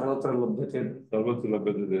 Sarvatra labhyate. Sarvatra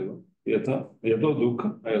labhyate deva. Yatha yato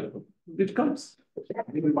dukkha ayatma. It comes.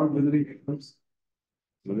 Even not withering, it comes.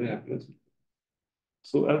 Very happiness.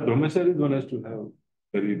 So as brahmacharis, one has to have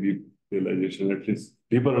very deep realization, at least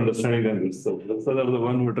deeper understanding than this. So that's are the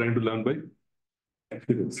one who are trying to learn by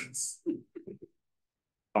experiences.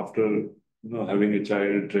 After having a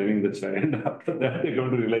child, training the child, after that they come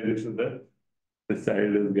to realization that the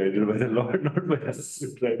child is guided by the Lord, not by us.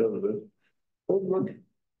 We tried our best.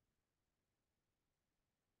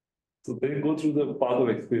 So they go through the path of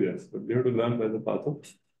experience, but we have to learn by the path of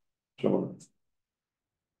Shravana.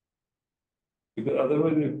 Because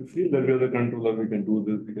otherwise, if we feel that we are the controller, we can do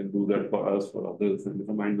this, we can do that for us, for others, and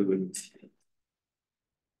the mind will win.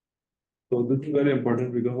 So this is very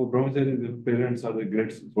important because for brahmacharis, the parents are the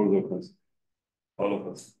great source of us, all of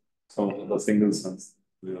us. Some of us are single sons,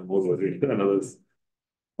 we are more worried than others.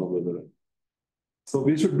 So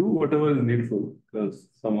we should do whatever is needful, because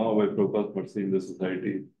somehow by Prabhupada's mercy in the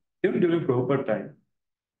society, even during Prabhupada time,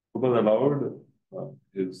 Prabhupada allowed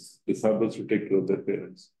his disciples to take care of their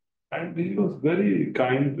parents. And he was very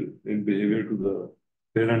kind in behavior to the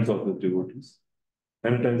parents of the devotees.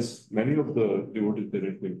 Many times, many of the devotees'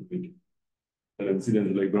 parents came to meet. There are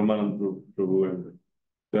incidents like Brahmanand Prabhu and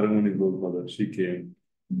Karamuni Prabhupada, she came.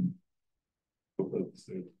 Prabhupada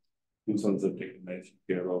said, two sons are taken nice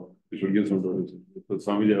care of. We should give some donation. So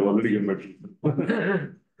Swamiji, I've already given material.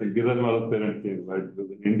 And Giriraj parent came, right? It was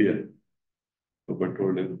in India. Prabhupada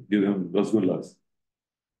told him, give him rasgullas.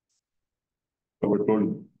 Prabhupada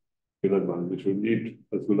told Giriraj, we should eat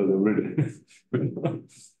rasgullas every day.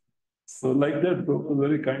 So like that, Prabhupada was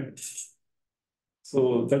very kind.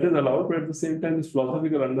 So that is allowed, but at the same time, this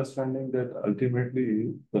philosophical understanding that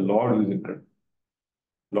ultimately the Lord is in control.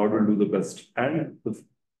 Lord will do the best. And the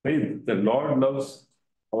faith that Lord loves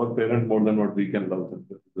our parent more than what we can love them.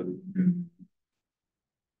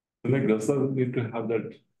 So like Grasas need to have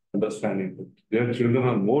that understanding that their children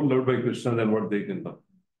are more loved by Krishna than what they can love.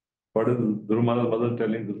 What is Guru Maharaj's mother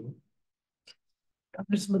telling Guru?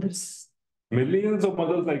 Mothers. Millions of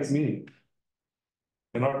mothers like me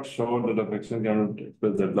cannot show that affection, cannot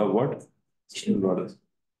express that love. What? Brothers.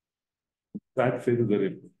 That faith is very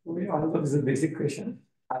important. We also, this is a basic question.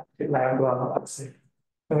 I have to ask it.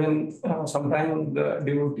 I mean, sometimes the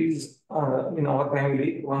devotees in our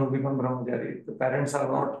family, one who become brahmachari, the parents are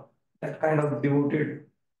not that kind of devoted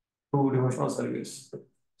to devotional service.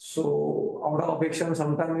 So, out of affection,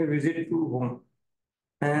 sometimes we visit to home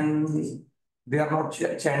and they are not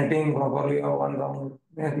chanting properly, or one round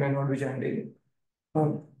may not be chanting.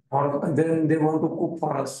 Or then they want to cook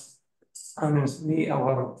for us. I mean, me,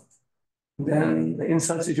 our. Then in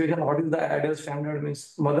such situation, what is the ideal standard?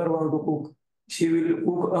 Means mother want to cook, she will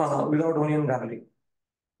cook without onion garlic.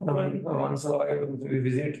 Once a while we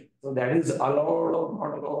visit, so that is allowed or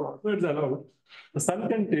not allowed? So it's allowed. The son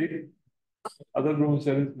can take, other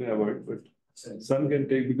brahmacharis may avoid, but son can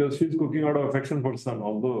take because she's cooking out of affection for son,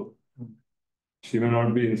 although she may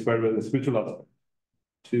not be inspired by the spiritual aspect.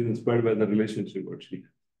 She's inspired by the relationship what she has.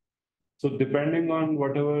 So depending on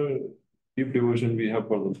whatever deep devotion we have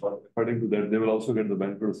for them, according to that, they will also get the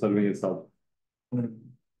benefit of serving a sadhu.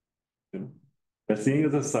 They're seeing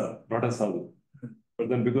as a son, not a sadhu. But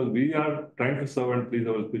then because we are trying to serve and please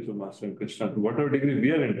our spiritual master and Krishna, to whatever degree we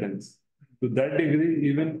are intense, to that degree,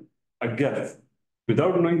 even a guest,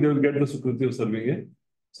 without knowing, they will get the sukriti of serving a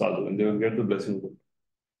sadhu and they will get the blessing of God.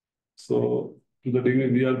 So, to the degree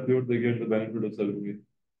we are pure, they get the benefit of serving a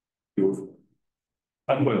pure.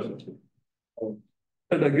 Unconsciously.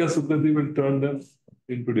 And I guess sukriti will turn them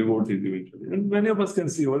into devotees eventually. And many of us can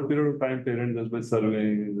see over a period of time, parents just by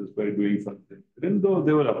serving, just by doing something. Even though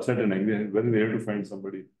they were upset and angry, very rare to find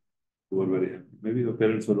somebody who were very happy. Maybe the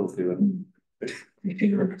parents were okay.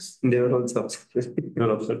 They were also upset. They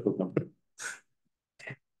were upset for something.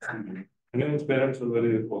 And his parents were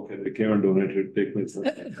very okay. They came and donated, take my son.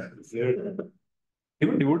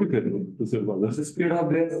 Even devotee parents to serve others. The speed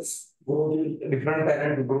of their go different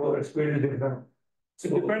parents grow, speed is different. It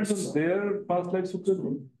depends on their past life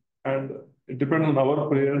sukriti, and it depends on our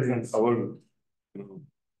prayers and our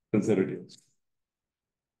sincerity.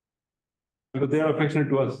 Because they are affectionate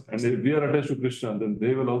to us, and if we are attached to Krishna, then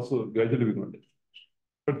they will also gradually become attached.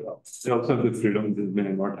 But they also have the freedom. This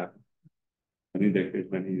may not happen many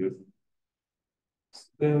decades, many years.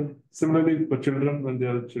 Similarly, for children, when they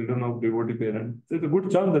are children of devotee parents, there's a good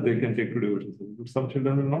chance that they can take to devotion. But some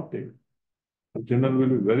children will not take. Some children will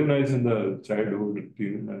be very nice in the childhood,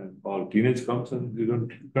 or teenage comes and you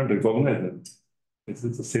can't recognize them. It's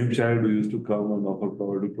the same child who used to come and offer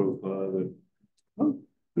power to Prabhupada.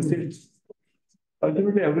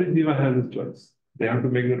 Ultimately, every jiva has a choice. They have to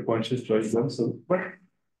make that conscious choice themselves. But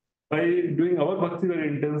by doing our bhakti very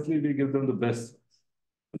intensely, we give them the best.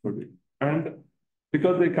 And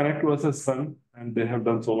because they connect to us as son and they have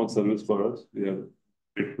done so much service for us, we are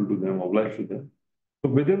grateful to them, obliged to them.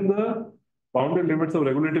 So within the bounded limits of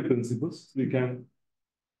regulative principles, we can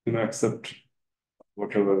accept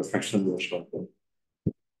whatever affection they are shown for.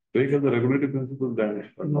 Break of the regulative principles,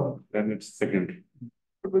 then it's secondary.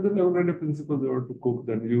 But with the regulative principles, they want to cook,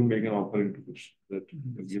 then you make an offering to Krishna. That you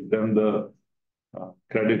give them the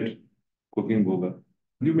credit, cooking bhoga.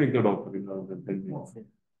 You make that offering rather than telling me.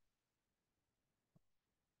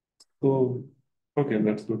 So, okay,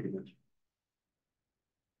 let's go to that.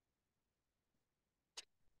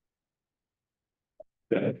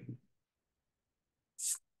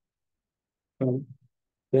 Yeah.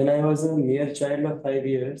 When I was a mere child of 5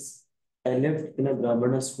 years, I lived in a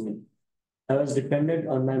Brahmana school. I was dependent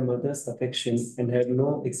on my mother's affection and had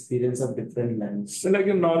no experience of different lands. So like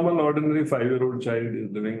a normal, ordinary 5-year-old child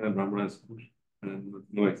is living in a Brahmana school and with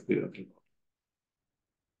no experience.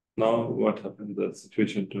 Now, what happened? The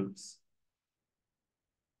situation turns.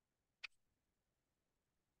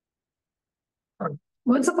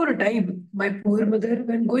 Once upon a time, my poor mother,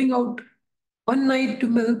 when going out one night to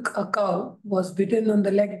milk a cow, was bitten on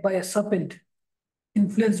the leg by a serpent,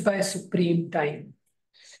 influenced by supreme time.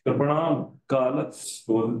 Karpanam Kala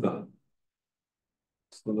Shodhita.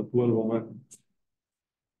 So the poor woman,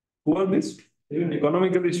 poor means even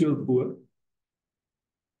economically she was poor,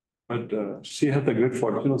 but she had the great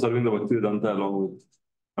fortune of serving the Bhakti Vedanta along with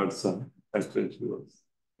her son. Actually, she was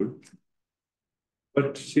good.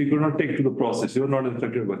 But she could not take to the process. She was not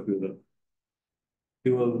instructed Bhakti Vedanta.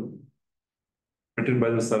 She was bitten by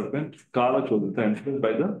the serpent, Kala Chodhita, influenced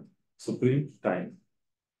by the supreme time.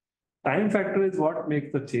 Time factor is what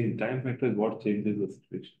makes the change. Time factor is what changes the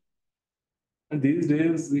situation. And these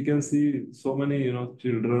days, we can see so many,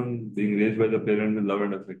 children being raised by the parent with love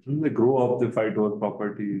and affection. They grow up, they fight over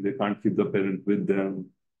property, they can't keep the parent with them,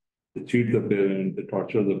 they cheat the parent, they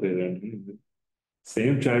torture the parent.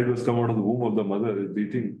 Same child who's come out of the womb of the mother is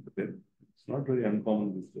beating the parent. It's not very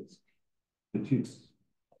uncommon these days. They cheat.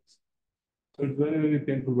 So it's very, very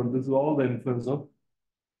painful, but this is all the influence of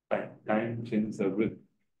time. Time changes everything.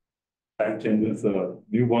 Time changes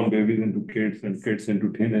newborn babies into kids and kids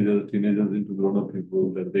into teenagers, teenagers into grown-up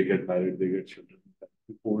people, then they get married, they get children,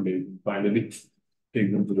 old age, and finally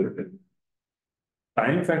take them to their parents.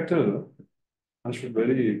 Time factor, I should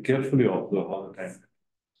very carefully observe all the time.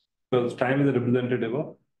 Because time is a representative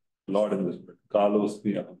of Lord in this world. Kalos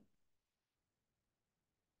Piyam.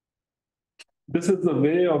 This is the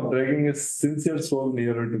way of dragging a sincere soul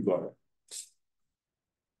nearer to God.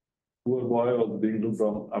 Poor boy was being looked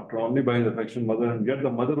after only by his affectionate mother, and yet the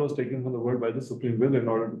mother was taken from the world by the supreme will in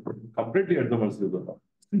order to put him completely at the mercy of the Lord.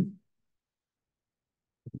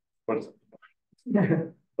 But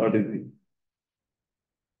not easy.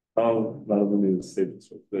 Now, Narada is saying this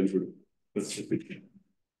was very good. Let's repeat it.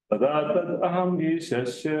 Tada aham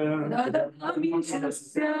ishasya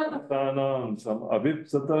bhaktanam sam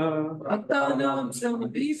avipsata Bhaktanam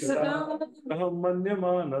samabhipsata aham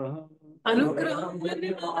manyamana anugraham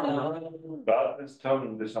manyamana Pratishtham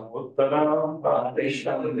dishamuttaram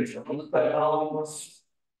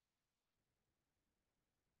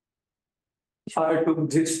I took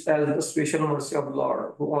this as the special mercy of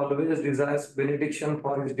Lord, who always desires benediction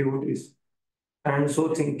for his devotees. And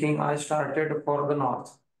so thinking, I started for the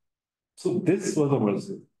north. So this was a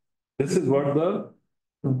mercy. This is what the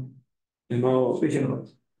Special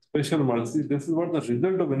mercy. special mercy. This is what the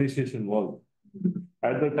result of initiation was.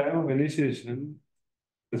 At the time of initiation,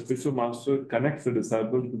 the spiritual master connects the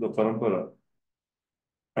disciple to the parampara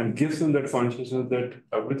and gives him that consciousness that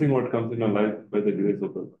everything what comes in our life by the grace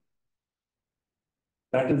of God.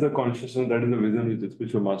 That is the consciousness, that is the vision which the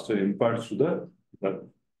spiritual master imparts to the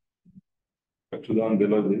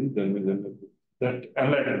that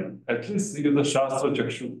enlightenment. At least it is the Shastra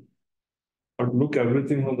Chakshu. But look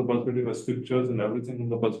everything from the perspective of scriptures and everything from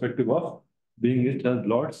the perspective of being it as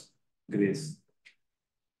Lord's grace.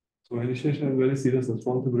 So initiation is a very serious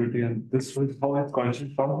responsibility, and this is how his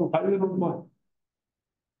conscience comes to 5-year-old boy.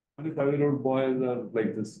 Only 5-year-old boys are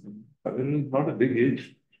like this. 5-year-old is not a big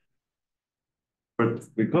age. But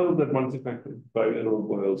because of that mercy factor, 5-year-old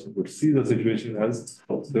boy also could see the situation as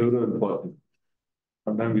several for him.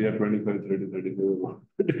 Sometimes we are 25, 30, 35.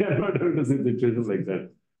 We are not able to see situations like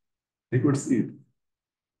that. He could see it.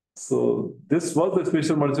 So this was the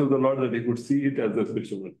special mercy of the Lord, that he could see it as the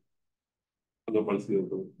special mercy. The mercy of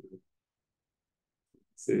the Lord.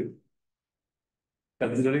 Say,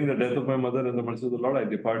 considering the death of my mother and the mercy of the Lord, I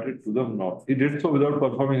departed to the north. He did so without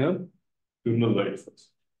performing a funeral rites also.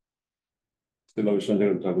 Still,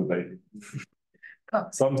 Vishnu Thakur died.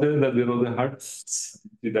 Some say that there was a hut.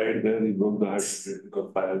 He died there. He broke the hut. It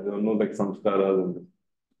got fire. There were no like samskaras and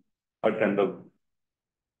hut end up.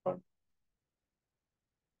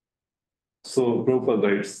 So Prabhupada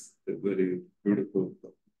writes a very beautiful.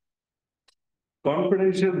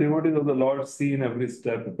 Confidential devotees of the Lord see in every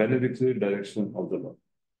step a beneficiary direction of the Lord.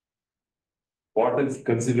 What is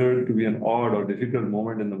considered to be an odd or difficult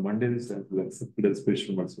moment in the mundane sense is accepted as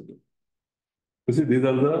spiritual mercy. You see, these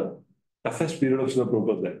are the toughest period of Srila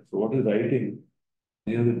Prabhupada's life. So what he's writing,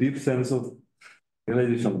 he has a deep sense of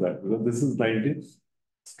realization of that. Because this is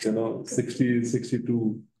 60,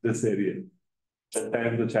 62, this area. At that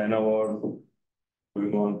time, the China war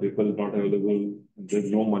going on, people not available,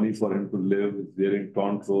 there's no money for him to live, he's wearing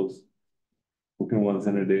torn clothes, cooking once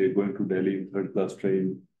in a day, going to Delhi, third class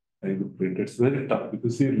train, trying to print. It's very tough. If you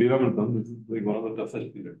see Leela, this is like one of the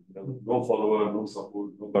toughest periods. No follower, no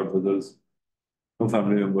support, no God brothers, no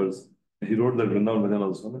family members. He wrote that Vrindavan Bhajan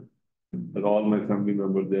also, that all my family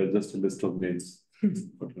members, they are just a list of names.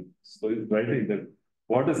 So he's writing that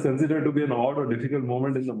what is considered to be an odd or difficult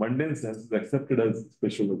moment in the mundane sense is accepted as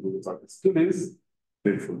special to the artist. Still he is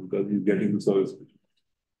grateful because he's getting to serve special.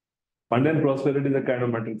 Mundane prosperity is a kind of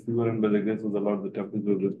material fever, and by the grace of the Lord, the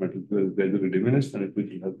temperature of this material fever is gradually diminished, and it will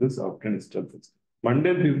have this often its temperature.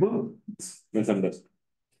 Mundane people misunderstood.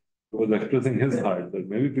 He was expressing his heart that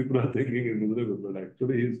maybe people are thinking he's miserable, but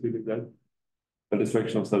actually he is feeling that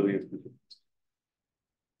satisfaction of serving his people.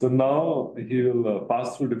 So now he will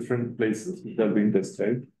pass through different places which are being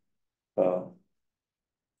described. You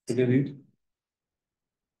can read.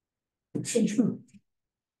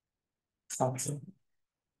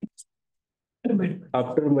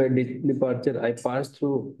 After my departure, I passed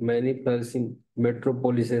through many flourishing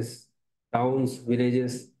metropolises, towns,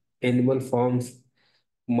 villages, animal farms,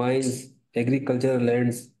 mines, agricultural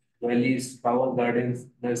lands, valleys, flower gardens,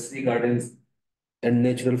 nursery gardens, and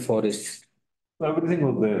natural forests. So everything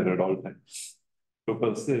was there at all times.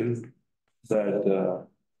 Prabhupada says that,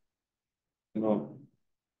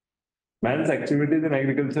 man's activities in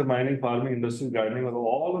agriculture, mining, farming, industry, gardening are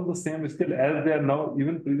all on the same scale as they are now,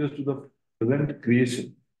 even previous to the present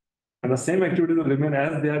creation. And the same activities will remain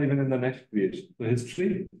as they are even in the next creation. So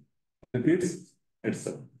history repeats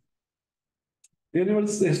itself. The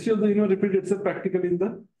universe, history of the universe repeats itself practically in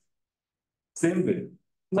the same way.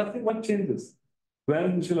 Nothing much changes.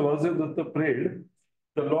 When Srila Vasudeva prayed,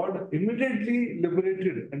 the Lord immediately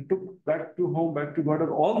liberated and took back to home, back to God,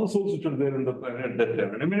 all the souls which were there in the planet at that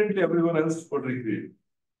time. And immediately everyone else got recreated.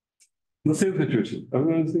 The same situation.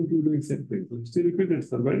 Everyone seems to be doing the same thing. So history repeats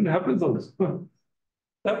itself. But it happens also.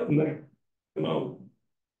 Happens like,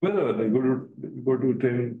 wherever they go to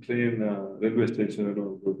train, railway station,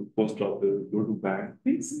 go to post office, go to bank,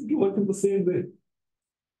 things seem to work in the same way.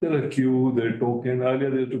 There are queue, there are token. Earlier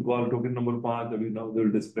they used to call token number 5, now they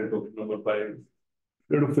will display token number 5.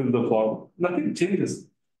 You have to fill the form. Nothing changes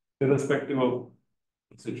irrespective of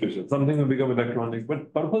the situation. Something will become electronic,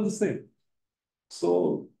 but purpose is the same.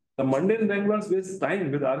 So the mundane Bengalars waste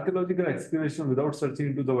time with archaeological excavation without searching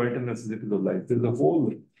into the vital necessities of life. There is a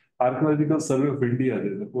whole Archaeological Survey of India,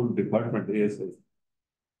 there is a whole department, ASI.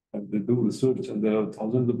 And they do research, and there are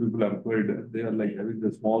thousands of people employed. They are like having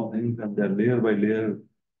the small things, and they are layer by layer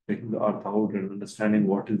taking the earth out and understanding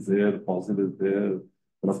what is there, fossil is there,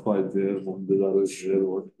 Rappa is there, Mondizaro is there,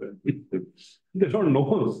 what they don't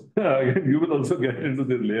know. You will also get into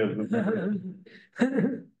these layers.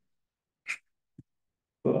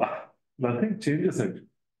 So, nothing changes it.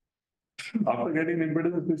 After getting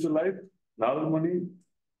embedded in the spiritual life, Narada Muni,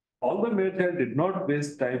 although Maychild did not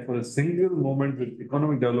waste time for a single moment with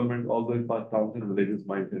economic development, although he passed thousands of villages,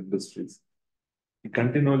 mines, and industries, he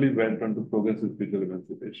continually went on to progress with spiritual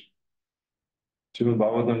emancipation. Srimad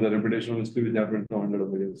Bhagavatam, the reputation of history which happened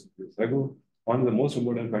 200 millions of years ago, one of the most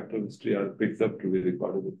important factors of history are picked up to be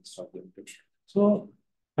recorded in this translation. So,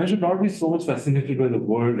 I should not be so much fascinated by the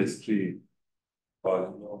world history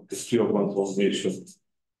or history of one's own nation,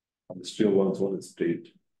 or history of one's own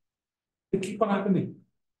state. They keep on happening.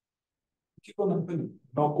 Keep on happening.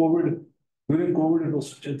 Now, during COVID, it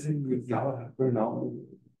was such a thing. It never happened now.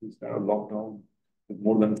 This kind of lockdown,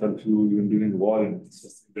 more than curfew, even during war, it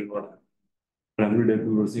did not happen. And every day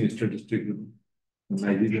we were seeing statistics.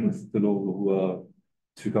 Nigeria में कितने लोग हुआ,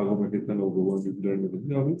 Chicago में कितने लोग हुआ, New Zealand में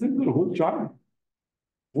कितने, everything, the whole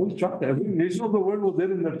chart, every nation of the world was there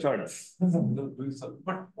in that chart.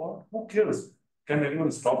 But who cares? Can anyone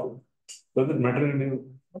stop it? Does it matter anymore?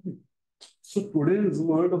 So today's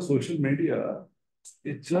world of social media,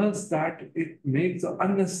 it's just that it makes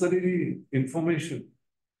unnecessary information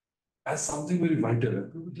as something very vital.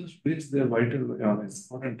 People just waste their vital,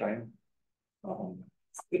 important time.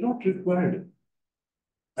 They're not required.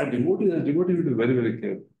 And devotee will be very, very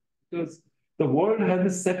careful because the world has a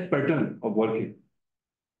set pattern of working.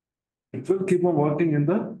 It will keep on working in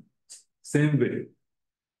the same way.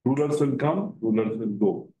 Rulers will come, rulers will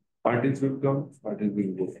go. Parties will come, parties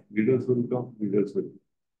will go. Leaders will come, leaders will go.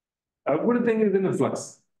 Everything is in a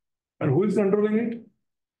flux. And who is controlling it?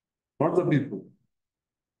 Not the people.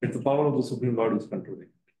 It's the power of the Supreme Lord who is controlling it.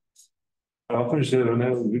 I often share when I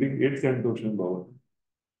was reading 8th canto of Srimad Bhagavatam,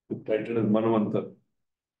 the title is Manvanta.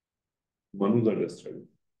 Manus are destroyed.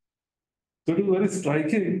 So it was very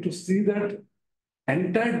striking to see that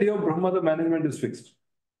entire day of Brahma, the management is fixed.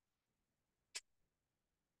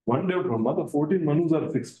 One day of Brahma, the 14 Manus are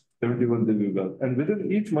fixed, 71 Devyugas. And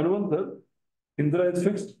within each Manvanta, Indra is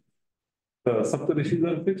fixed, the Saptarishis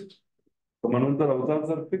are fixed, the Manvantar avatars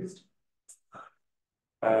are fixed,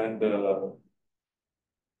 and the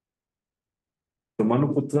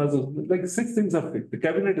Manuputras, like 6 things are fixed. The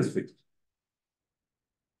cabinet is fixed.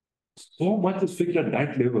 So much is fixed at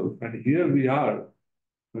that level. And here we are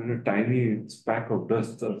in a tiny speck of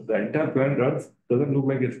dust. The entire planet Earth doesn't look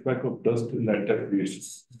like a speck of dust in the entire creation.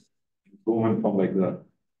 Go and from like the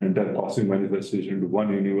entire cosmic manifestation to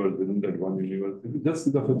one universe within that one universe. If you just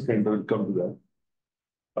see the fifth kind will come to that.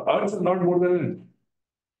 The Earth is not more than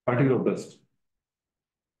a particle of dust.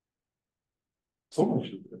 So much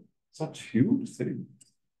is there. Such huge thing.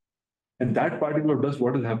 And that particle of dust,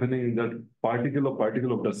 what is happening in that particle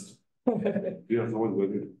of dust? We are so much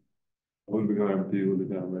worried. Will become empty, will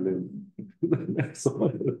become MLA. So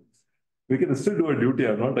much. We can still do a duty.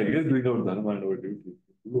 I'm not against doing our dharma and our duty.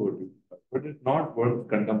 Do our duty. But it's not worth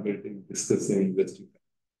contemplating, discussing, investing.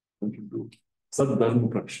 We can do Sadharma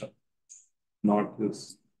Praksha, not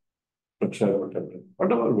this Praksha, whatever.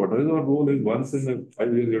 Whatever our goal is, once in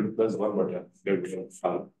 5 years, you have to plus one button.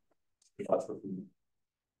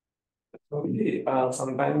 So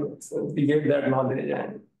sometimes we get that knowledge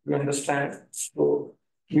and we understand. So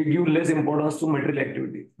we give less importance to material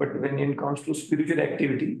activity. But when it comes to spiritual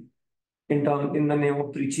activity, in the name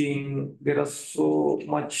of preaching, there is so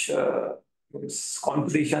much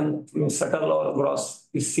competition, subtle or gross,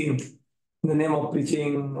 is seen in the name of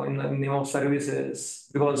preaching, in the name of services,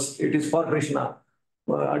 because it is for Krishna.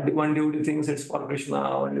 One devotee thinks it's for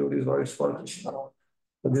Krishna, one devotee is it's for Krishna.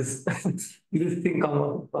 So this this thing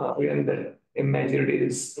come up when the immaturity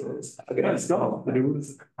is against God.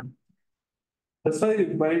 That's why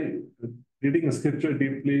by reading scripture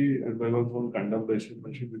deeply and by one's own contemplation,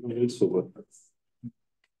 one should become very sober.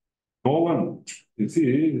 No one, you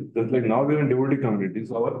see, that's like now we're in devotee community,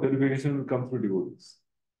 so our purification will come through devotees.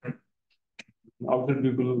 Outside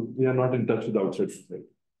people, we are not in touch with outside society.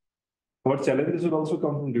 Our challenges will also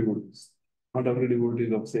come from devotees. Not every devotee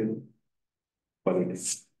is of same quality.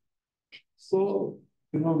 So,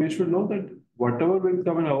 we should know that whatever will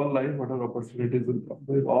come in our life, whatever opportunities will come,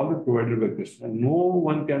 they will all be provided by Krishna. And no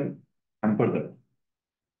one can hamper that.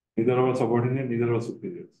 Neither our subordinate, neither our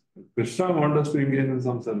superiors. If Krishna wants us to engage in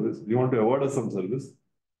some service, we want to award us some service,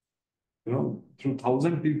 through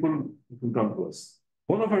 1,000 people, it will come to us.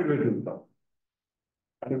 Bona fide way it will come.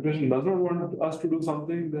 And if Krishna does not want us to do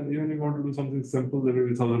something, then even if we want to do something simple, there will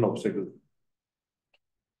be 1,000 obstacles.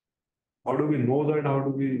 How do we know that? How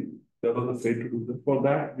do we develop the faith to do that? For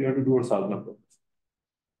that, we have to do our sadhana.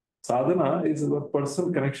 Sadhana is our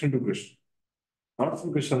personal connection to Krishna. Not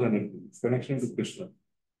from Krishna's energy, it's connection to Krishna.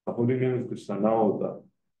 The holy name is Krishna, now Avatar.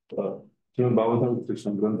 Srimad Bhagavatam is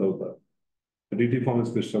Krishna, Granth Avatar. The deity form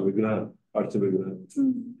is Krishna, Vigraha, Archa Vigraha.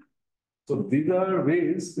 So these are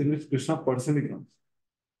ways in which Krishna personally comes.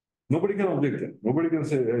 Nobody can object that. Nobody can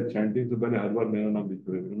say, hey, chanting to Bani Harbar Mera Naam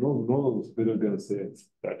Bhikure. No spirit can say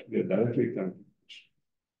that. We are directly chanting.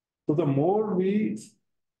 So the more we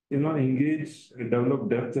engage and develop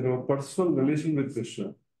depth in our personal relation with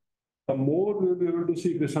Krishna, the more we will be able to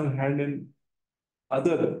see Krishna's hand in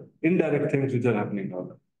other indirect things which are happening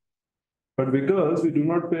now. But because we do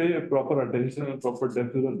not pay proper attention and proper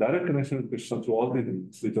depth to the direct connection with Krishna through all the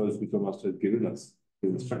things which our spiritual master has given us, he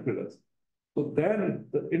instructed us. So then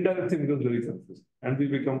the indirect thing becomes very confusing. And we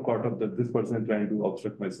become caught up that this person is trying to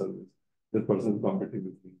obstruct my service. This person is competing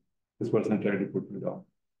with me. This person is trying to put me down.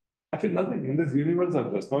 Actually, nothing in this universe are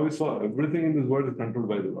just. Now we saw everything in this world is controlled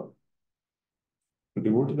by the Lord. The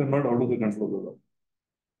devotees are not out of the control of the Lord.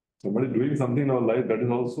 Somebody doing something in our life, that is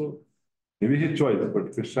also maybe his choice,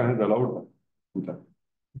 but Krishna has allowed that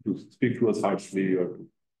to speak to us harshly or to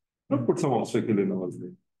not put some obstacle in our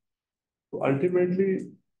way. So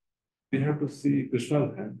ultimately, we have to see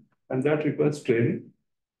Krishna's hand, and that requires training.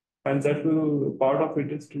 And that will, part of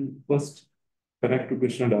it is to first connect to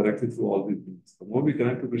Krishna directly through all these things. The more we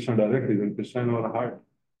connect to Krishna directly, then Krishna in our heart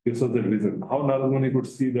gives us that vision. How Narada Muni could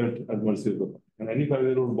see that as mercy of the Lord. And any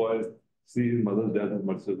 5-year-old boy see his mother's death as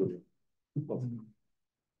mercy of the Lord. Impossible.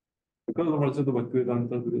 Because of mercy of the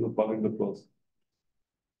Bhaktivedanta, because of following the process.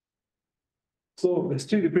 So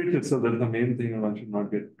history repeats itself. That's the main thing, and one should not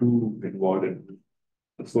get too involved in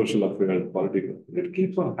the social affairs, political. It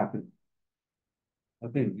keeps on happening.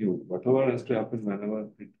 Nothing new. Whatever has to happen whenever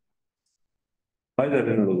it. By the end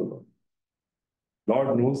of the Lord.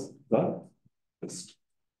 Lord knows the best.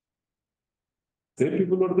 Same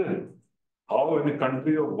people were there. How in a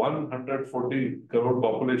country of 140 crore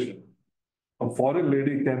population, a foreign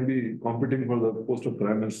lady can be competing for the post of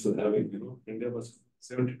prime minister, having, India was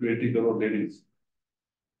 70 to 80 crore ladies.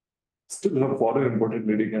 Still, a foreign imported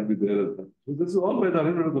lady can be there as well. So this is all by the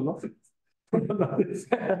hand of the Lord.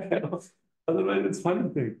 Otherwise, it's funny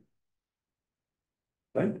thing.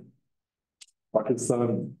 Right?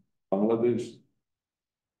 Pakistan, Bangladesh,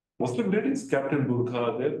 Muslim ladies kept in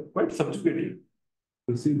burqa, they're quite subjugated.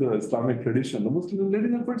 You see the Islamic tradition, the Muslim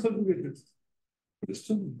ladies are quite subjugated. But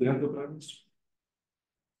still, they are the prime minister.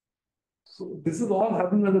 So this is all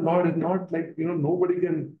happening when the Lord is not like, nobody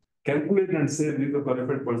can calculate and say, this is a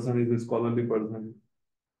qualified person, he's a scholarly person.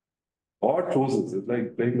 Lord chooses. It's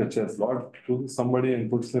like playing the chess. Lord chooses somebody and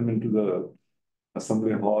puts them into the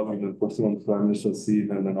assembly hall and then puts him on the prime minister's seat,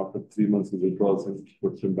 and then after 3 months he withdraws and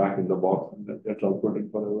puts him back in the box, and then they're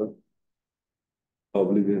transported forever.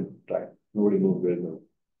 Oblivion, right? Nobody knows where they are.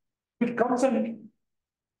 It comes and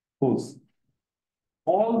goes.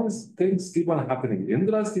 All these things keep on happening.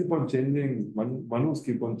 Indras keep on changing, Manus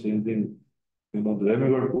keep on changing, the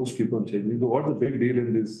demigod posts keep on changing. So what's the big deal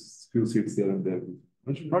in these few seats here and there?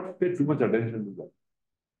 One should not pay too much attention to that.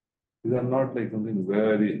 These are not like something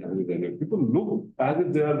very heavy. People look as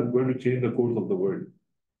if they are going to change the course of the world.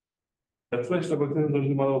 That's why Srila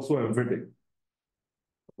Bhakti was so emphatic.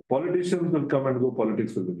 Politicians will come and go,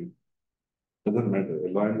 politics will remain. Doesn't matter. A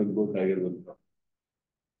lion will go, tiger will come.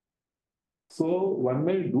 So one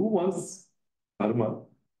may do one's dharma,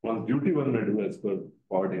 one's duty one may do as per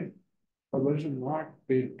ordained. But one should not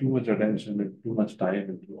pay too much attention and too much time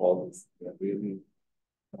into all this. They are really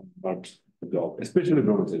not the job, especially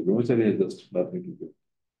brahmachari. Brahmachari has just nothing to do.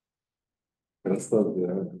 Grasthas, they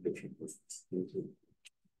have a different business.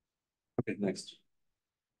 Okay, next.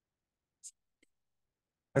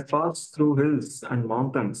 I passed through hills and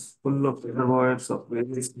mountains full of reservoirs of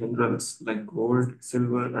various minerals like gold,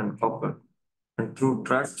 silver, and copper, and through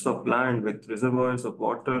tracts of land with reservoirs of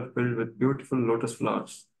water filled with beautiful lotus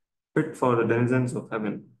flowers, fit for the denizens of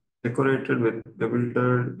heaven, decorated with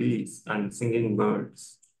bewildered bees and singing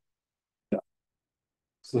birds.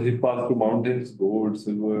 So he passed through mountains, gold,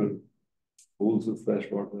 silver, pools with fresh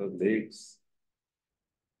water, lakes,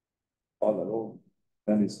 all around.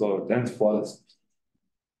 Then he saw a dense forest,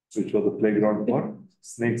 which was the playground for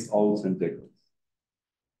snakes, owls, and jackals.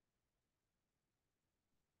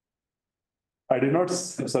 I did not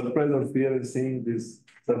surprise or fear in seeing this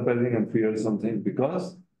surprising and fearsome thing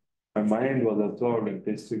because my mind was absorbed in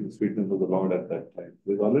tasting the sweetness of the Lord at that time.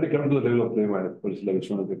 We've already come to the level of prema as per Srila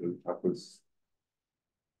Vishwanath Thakur's.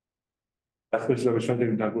 As per Srila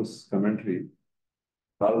Vishwanath Thakur's commentary,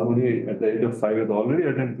 Narada Muni at the age of 5 has already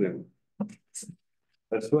attained prema.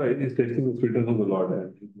 That's why he's tasting the sweetness of the Lord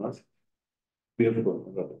and he's not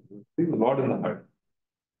fearful. Seeing the Lord in the heart.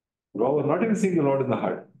 Rav was not even seeing the Lord in the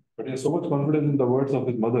heart, but he has so much confidence in the words of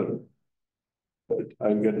his mother that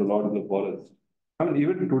I'll get the Lord in the forest. I mean,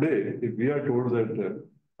 even today, if we are told that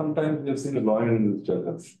sometimes we have seen a lion in this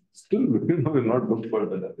church, still we'll not look for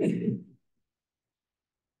that.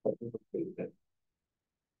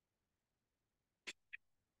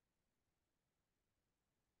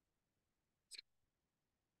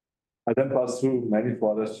 I then passed through many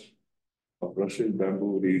forests of brushing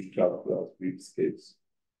bamboo, reed, sharp grass, reeds, caves.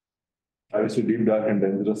 I reached a deep, dark, and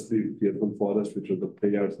dangerously fearful forest, which was the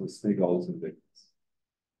playards of snake, owls, and jackals.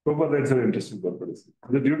 Prabhupada writes an interesting purpose.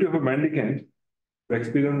 The duty of a mendicant to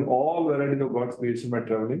experience all varieties of God's creation by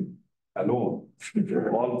traveling alone,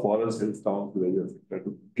 all forests, hills, towns, villages,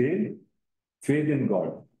 to gain faith in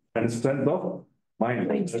God and strength of mind,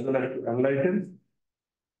 enlighten,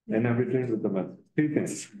 inhabitant with the message. 3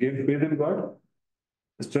 things: gain faith in God,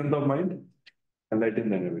 strength of mind,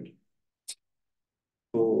 enlighten, inhabitant.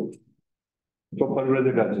 So,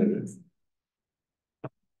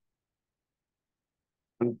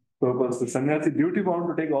 purpose, the sannyasi duty bound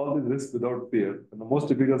to take all these risks without fear. And the most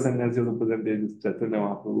typical sannyasi of the present age is Chaitanya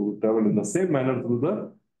Mahaprabhu, who traveled in the same manner through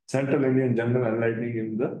the central Indian jungle, enlightening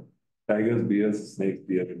in the tigers, bears, snakes,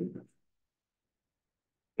 deer.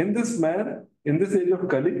 In this age of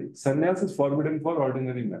Kali, sannyas is forbidden for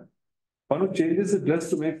ordinary man. One who changes his dress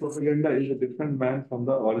to make propaganda is a different man from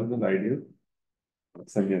the original ideal of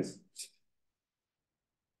sannyas.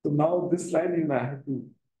 So now this line I have to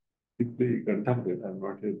deeply contemplate. I have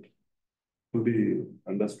not yet fully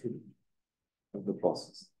understood the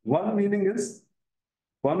process. One meaning is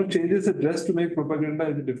one who changes his dress to make propaganda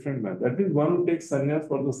is a different man. That means one who takes sannyas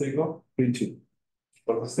for the sake of preaching,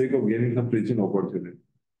 for the sake of gaining some preaching opportunity.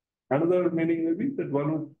 Another meaning may be that one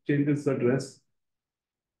who changes the dress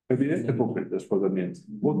may be a hypocrite, just for the names.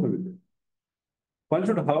 Both may be there. One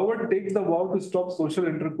should, however, take the vow to stop social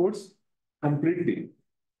intercourse completely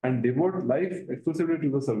and devote life exclusively to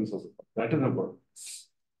the service of the God. That is important.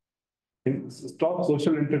 Stop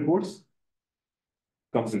social intercourse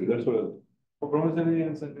completely. That's what for brahmachari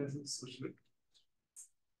and sannyasi is social intercourse.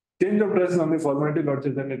 Change of dress is only formality. Lord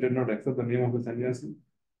Chaitanya did not accept the name of a sannyasi.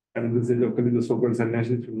 And in this age of Kali, the so-called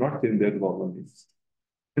sannyasis should not change their formal names.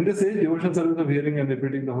 In this age, devotional service of hearing and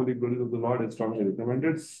repeating the holy glories of the Lord is strongly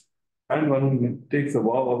recommended. And one who takes a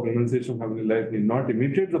vow of renunciation from family life need not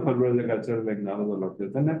imitate the Parvarajak Acharya like Narada or Lord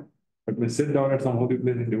Chaitanya, but may sit down at some holy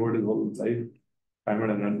place and devote his whole life, time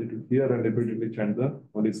and energy to hear and repeatedly chant the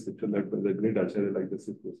holy scripture led by the great Acharya like the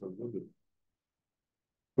Sikh Goswami.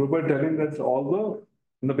 Prabhupada telling that although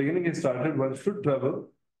in the beginning he started, one should travel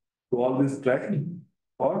to all these tracks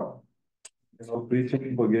for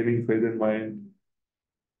preaching, for gaining faith in mind,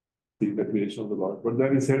 seek the creation of the Lord. But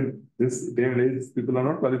then he said, this day and age, people are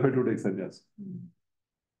not qualified to take sannyas.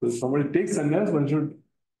 So if somebody takes sannyas, one should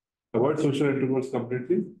avoid social intercourse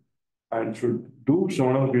completely and should do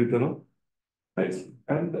Shravana Kirtana nicely.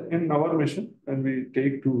 And in our mission, when we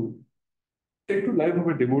take to life of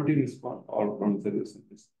a devotee response or from service.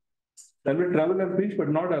 Then we travel and preach, but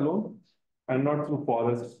not alone and not through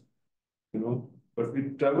forests, but we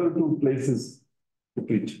travel to places to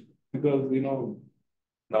preach. Because,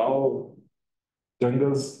 now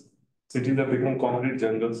jungles, cities have become concrete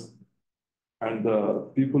jungles. And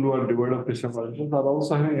the people who are devoid of Krishna consciousness are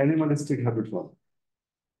also having animalistic habits now.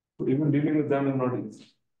 So even dealing with them is not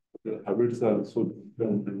easy. The habits are so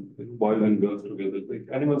different, boys and girls together, like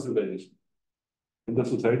animal civilization. In the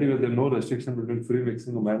society where there is no restriction between free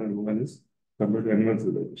mixing of man and woman is compared to animal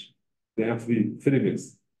civilization. They have free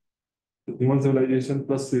mix. The human civilization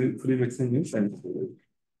plus free mixing means animal civilization.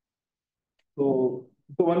 So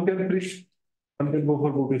one can preach, one can go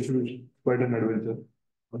for book distribution, quite an adventure.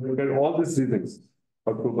 One will get all these three things.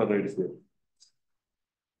 October writes here.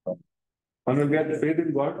 One will get faith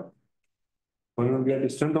in God, one will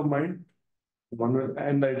get strength of mind, one will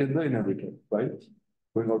enlighten the inhabitant, right?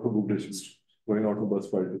 Going out to book distribution, going out to bus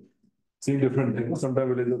party, seeing different things.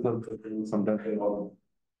 Sometimes villages are sometimes they are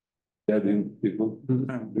gathering people,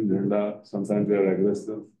 sometimes they are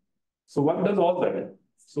aggressive. So one does all that.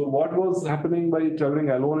 So what was happening by traveling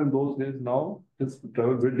alone in those days now is to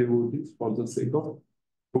travel with devotees for the sake of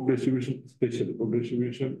book distribution, especially. Book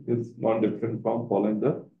distribution is not different from following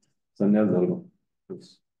the sannyas dharma.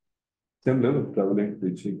 It's same level of traveling,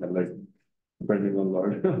 preaching, and like depending on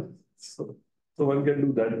Lord. so one can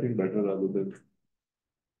do that thing better rather than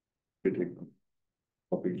getting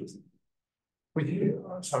copying to something.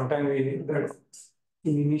 Sometimes we hear that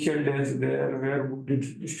in initial days there were book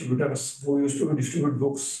distributors who used to distribute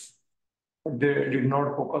books. They did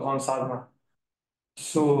not focus on sadhana.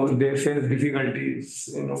 So they faced difficulties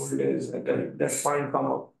in old days. That point come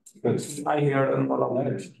up. I heard on all of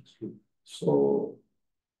that. So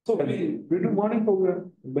we do morning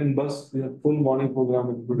program. In bus, we have full morning program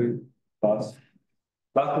including class.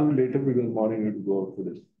 Class will be later because morning we have to go out for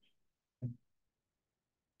this.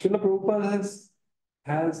 Srila Prabhupada has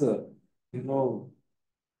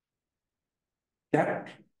kept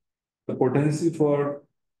the potency for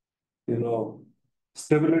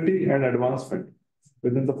stability and advancement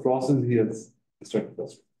within the process he has instructed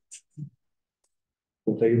us.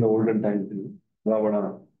 So like in the olden times,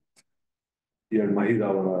 Ravana, he had Mahi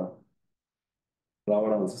Ravana.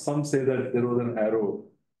 So some say that there was an arrow.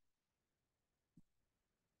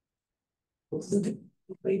 What's that?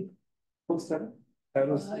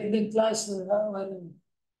 Arrows. In the class, There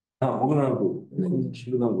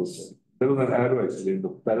was an arrow actually in the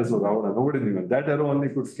palace of Ravana. Nobody knew it. That arrow only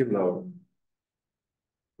could kill Ravana.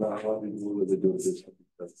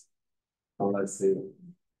 How I say it.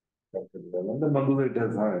 And the Mandula it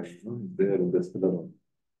has high, there in this pillar.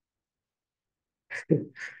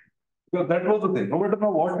 Because that was the thing. No matter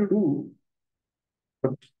now what you do,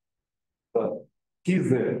 but the key is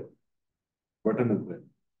there, button is there.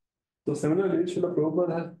 So similarly, Srila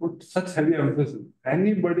Prabhupada has put such heavy emphasis.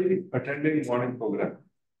 Anybody attending morning program,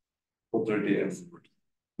 4:30 a.m.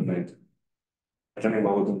 tonight, attending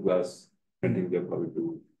Bhagavatam class, attending their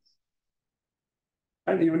Bhagavatam.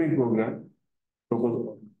 And evening program,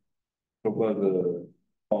 proper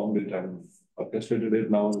formed it and orchestrated it.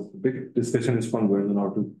 Now big discussion is going on how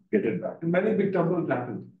to get it back. And many big temples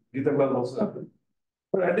happen. Gita class also happened.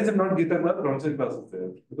 But at least not Gita class, Ramsey class is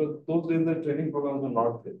there. Because those days the training programs were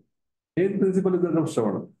not there. Main principle is that of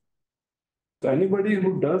Shravana. So anybody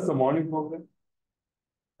who does the morning program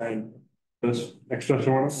and does extra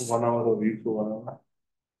Shravana, 1 hour a week for 1 hour,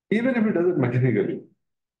 even if he does it mechanically,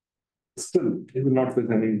 still he will not face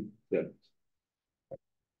any challenge.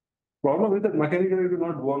 Problem is that mechanically it will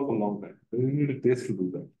not go on for a long time. You need a taste to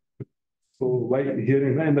do that. So by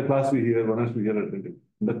hearing, in the class we hear, one has to hear attentively.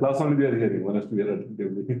 In the class only we are hearing, one has to hear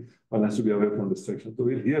attentively, one has to be away from distraction. So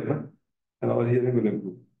we'll hear, no? And our hearing will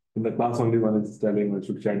improve. In the class only one is telling, one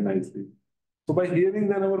should chant nicely. So by hearing,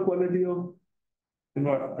 then our quality of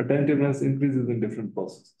attentiveness increases in different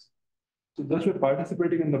processes. So just by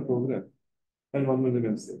participating in the program, and one will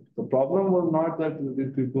remain safe. The problem was not that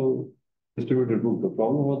these people distributed books. The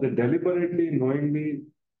problem was they deliberately, knowingly,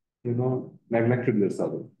 neglected their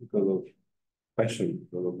sadhana because of passion,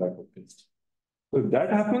 because of lack of taste. So if that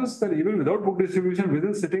happens, then even without book distribution,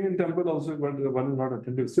 within sitting in temple also, when one is not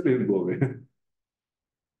attentive, still he will go away.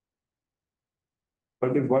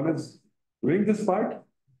 But if one is doing this part,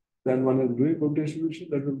 then one is doing book distribution,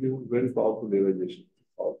 that will give very powerful realization.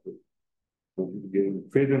 Powerful. So giving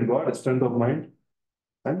faith in God, strength of mind,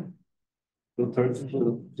 and the third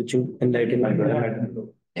Teaching enlightenment.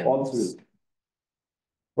 all three.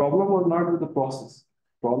 Problem was not with the process.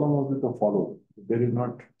 Problem was with the follower. They did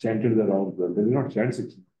not chanted their own well. They did not chant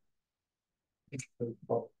 16.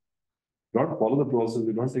 Don't follow the process.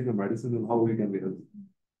 We don't take the medicine, and how we can be healthy.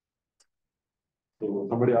 So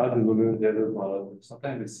somebody asked the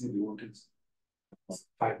sometimes we see devotees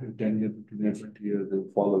 5 to 10 years, 15 years, 20 years, they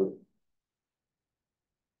follow it.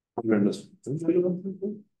 You understand?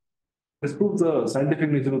 This proves the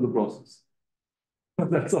scientific nature of the process.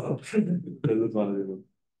 That's all. That's all.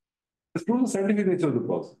 This proves the scientific nature of the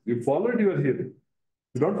process. You follow it, you are hearing.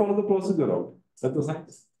 You don't follow the process, you're out. That's the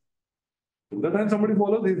science. By the time somebody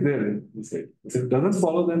follows, he's there inside. If it doesn't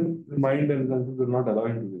follow, then the mind and senses will not allow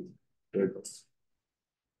him to do it. Right?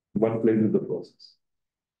 One plays with the process.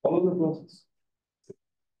 Follow the process.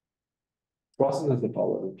 Process has the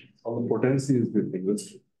power. All the potency is with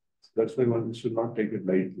linguistics. That's why one should not take it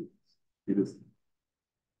lightly. Seriously.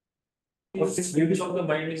 Unit of the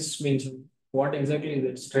mind is mentioned. What exactly is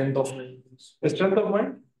it? Strength of mind. The strength of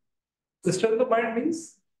mind? The strength of mind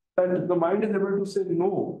means that the mind is able to say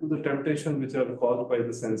no to the temptation which are caused by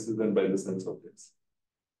the senses and by the sense objects.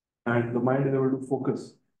 And the mind is able to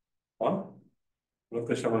focus on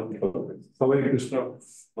Krishna. Savai Krishna.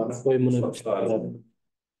 Mind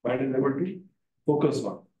is able to focus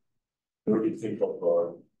on. Able to think of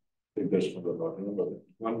God, think Krishna of God.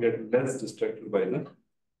 One gets less distracted by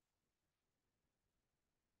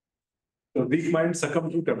the weak mind succumb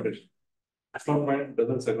to temptation. Strong mind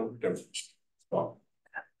doesn't succumb to temptation. Strong.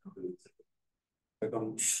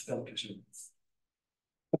 Succumb to temptation.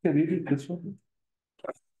 Okay, read it this one.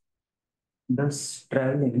 Thus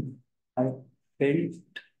traveling, I felt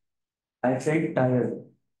tired,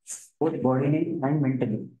 both bodily and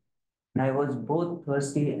mentally, and I was both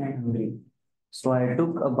thirsty and hungry. So I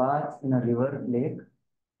took a bath in a river lake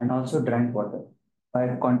and also drank water.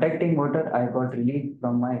 By contacting water, I got relief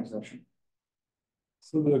from my exhaustion.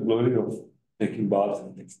 So the glory of taking baths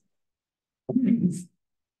and things.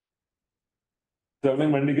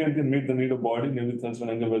 Traveling mendicant can meet the need of body, maybe thirst and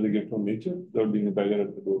hunger by the gift from nature, without being a beggar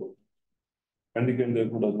at the door. Mendicant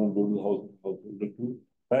therefore does not go to the house to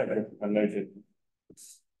beg enlightened.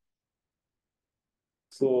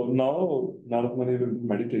 So now Narad Muni will do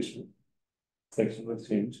meditation. Section will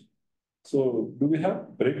change. So do we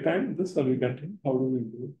have break time in this or we continue? How do we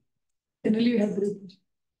do it? Generally, we have break.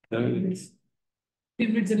 Generally. 3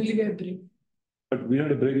 minutes, generally, we have break. But we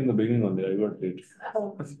had a break in the beginning only. I got late.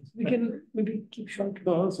 We can maybe keep short.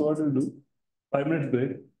 So what we'll do? 5 minutes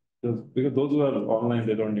break. Because those who are online,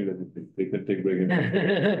 they don't need anything. They can take break.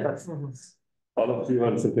 All of you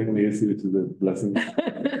are sitting in the AC, which is a blessing.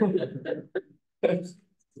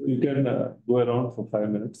 You can go around for 5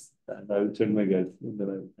 minutes and I will check my guys and then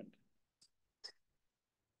I will.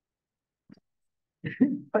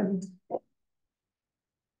 Fine.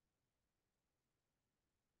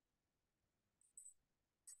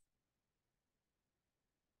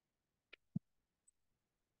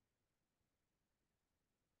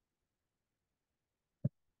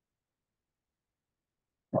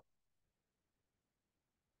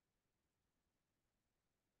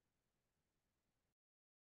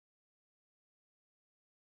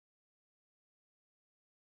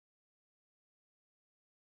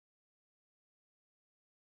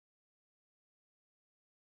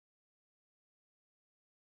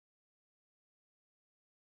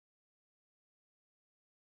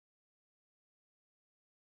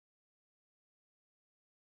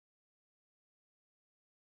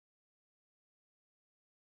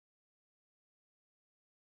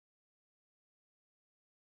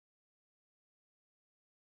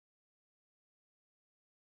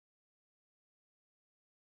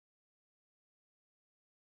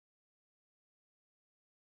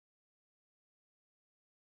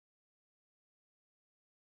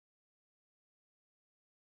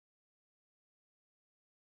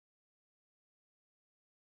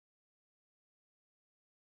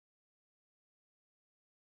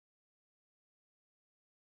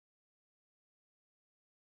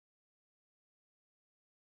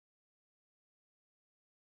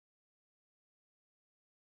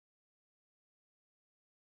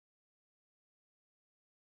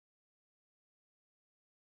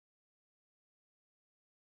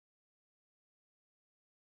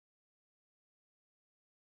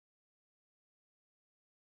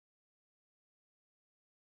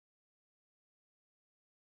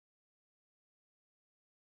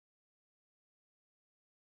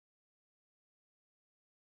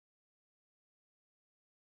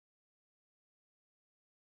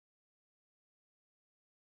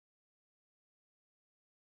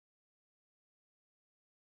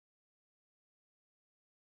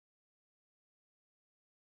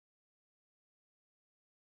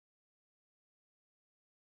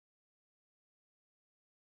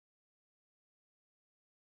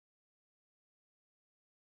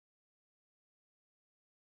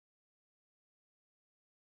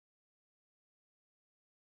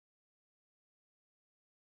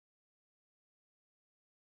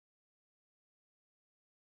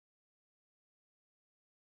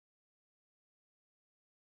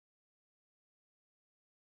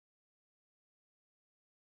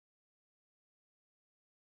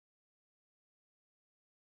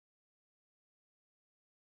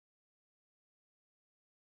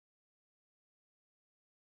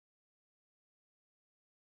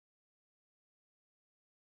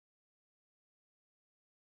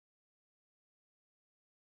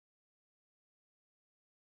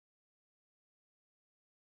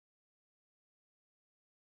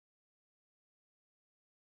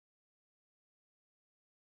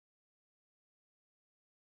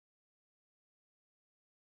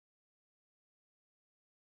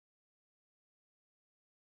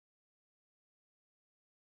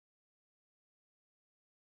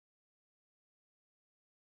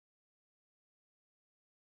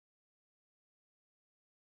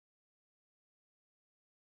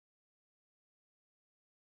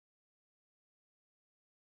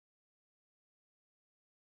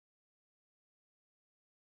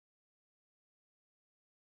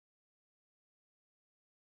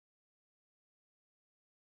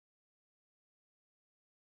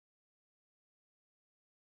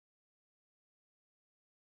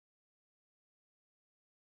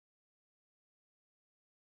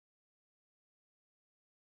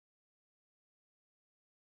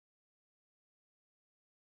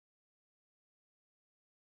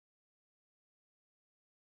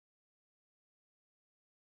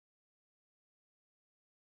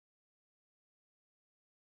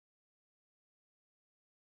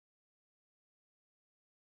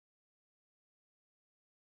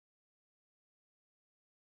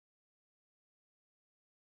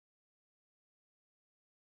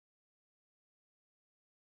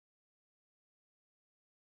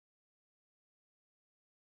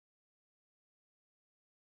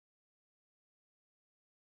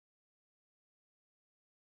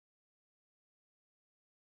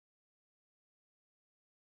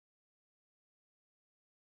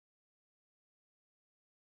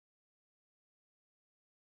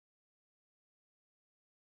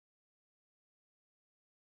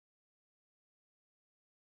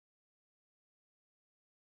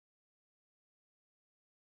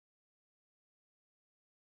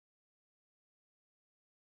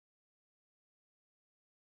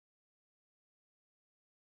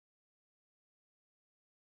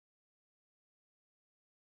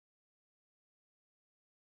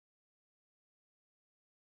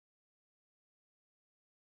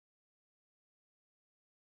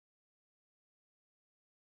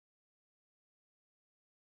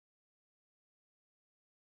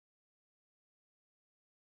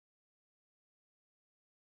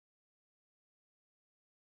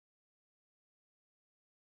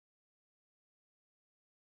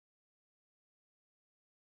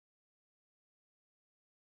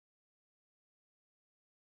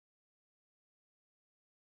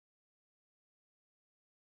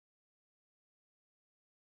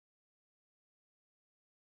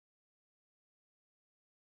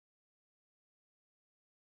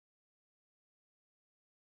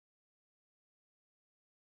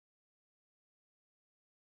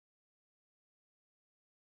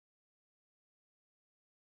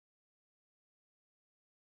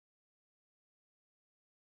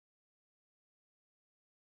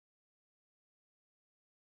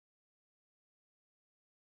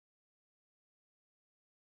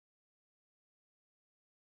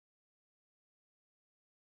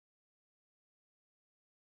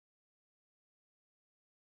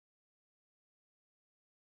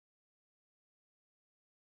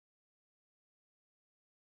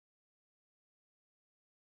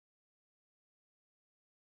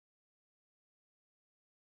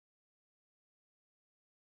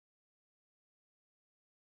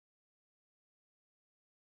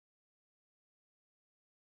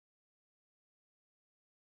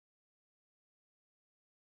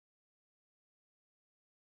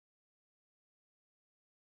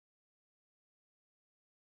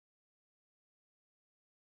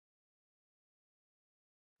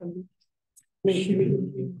 So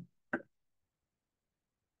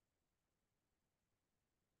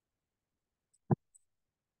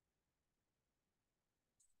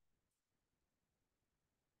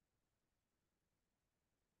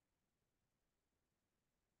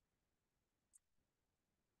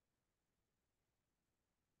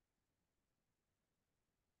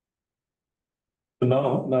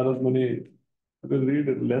now, Narad Muni, I will read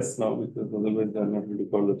it less now because otherwise I'm not going to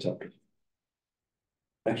cover the chapter.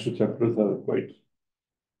 Actual chapters are quite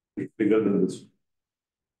bigger than this.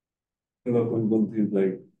 Kunti is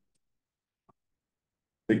like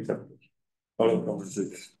big chapter. All of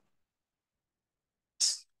conversation.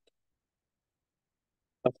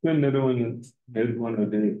 Asmin Nirvan is one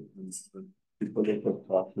of the people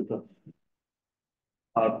of Africa.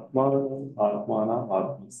 Atma, Atmana,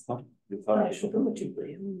 Atmastha. In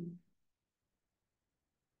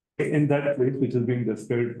that place, which is being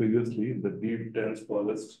described previously, the deep, dense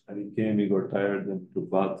forest, and he came, he got tired, then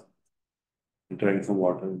took bath, and drank some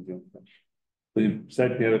water. And so he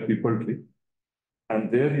sat near a peepal tree,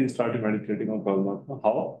 and there he started meditating on Paramatma.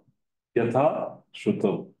 How? Yatha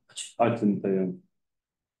Shrutam, Achintayam.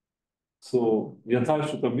 So, Yatha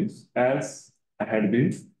Shrutam means as I had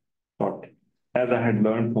been taught, as I had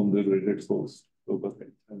learned from the related source,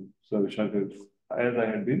 and so as I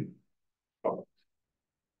had been taught.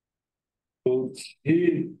 So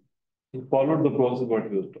he followed the process what he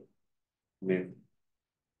was taught.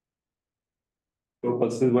 So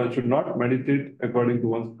first one should not meditate according to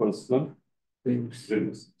one's personal whims.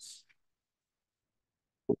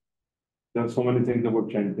 There are so many things about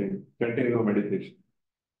chanting. Chanting is a meditation.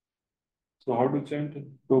 So how to chant?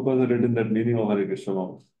 Prabhupada has written that meaning of Hare Krishna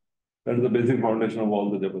Maha. That is the basic foundation of all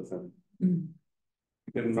the japas. You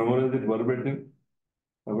can memorize it verbatim.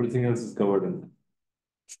 Everything else is covered in that.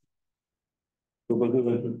 So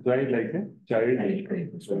Prabhupada should try like a child.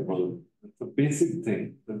 It's the basic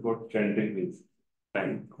thing. That's what chanting is.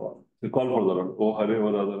 Time call. The call for the Lord. Oh Hare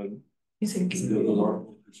or Radharani. He's The Lord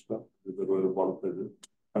of Krishna, the Lord of all present.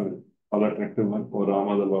 I mean, all attractive one. Oh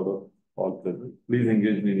Rama, the Lord of all present. Please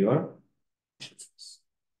engage me in your.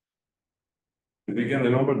 If we can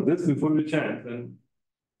remember this before we chant, then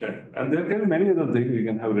chant. And there can be many other things. We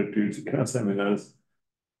can have retreats, we can have seminars,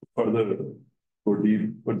 further go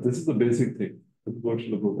deep. But this is the basic thing. This is what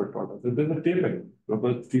Srila Prabhupada taught us. There's a taping.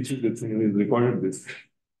 Prabhupada teaches this thing and he's recorded this.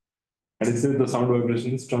 And he says the sound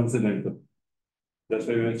vibration is transcendental. That's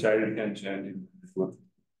why even a child can chant in this one.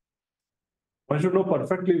 One should know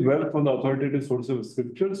perfectly well from the authoritative source of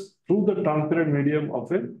scriptures through the transparent medium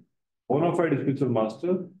of a bona fide spiritual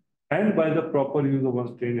master and by the proper use of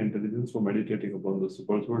one's trained intelligence for meditating upon the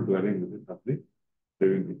supersoul dwelling within the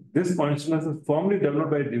living being. This consciousness is firmly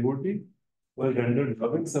developed by a devotee who has rendered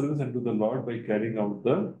loving service unto the Lord by carrying out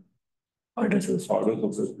the orders of the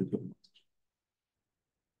spiritual master.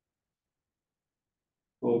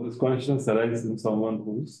 So this consciousness arises in someone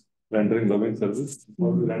who's rendering loving service. How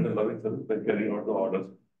we render loving service by carrying out the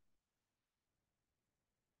orders.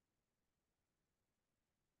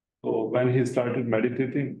 So when he started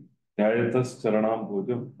meditating, Dhyayatas Charanam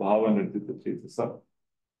Bhojam Bhava Nirdita Chetasa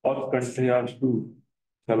or Kanthayashtu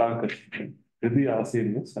Chalakati Hridi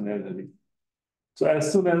Asirya Sanayajali. So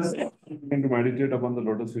as soon as he began to meditate upon the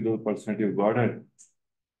lotus feet of the personality of Godhead,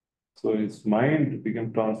 so his mind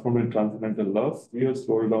became transformed in transcendental love. Tears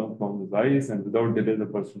rolled down from his eyes, and without delay, the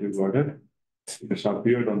personality of Godhead Krishna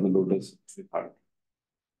appeared on the lotus of his heart.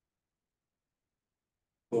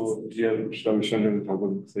 So here, Shri Vishnu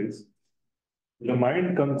Thakur says, the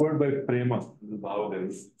mind conquered by prema, this is Bhava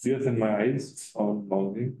level, tears in my eyes, on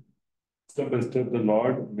longing. Step by step, the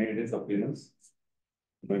Lord made his appearance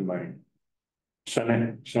in my mind.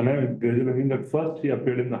 Shana gradually means that first he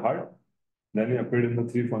appeared in the heart, then he appeared in the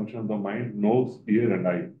three functions of the mind, nose, ear, and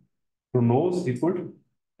eye. Through nose, he could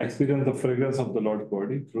experience the fragrance of the Lord's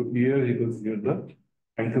body. Through ear, he could hear the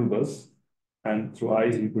ankle buzz. And through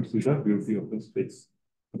eye, he could see the beauty of his face.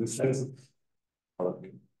 This sense of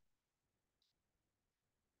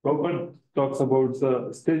Prabhupada talks about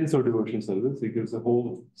the stages of devotional service. He gives a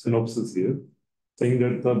whole synopsis here, saying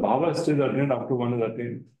that the bhava stage attained after one is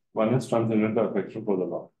attained, one is transcendental affection for the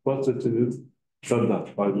Lord. First stage is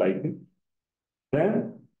shraddha, or liking.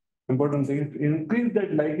 Then, important thing is to increase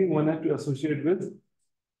that liking, one has to associate with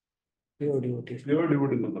pure devotees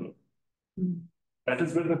of the Lord. That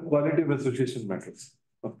is where the quality of association matters.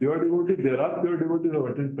 A pure devotee, there are pure devotees who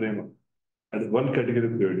attend prema. That is one category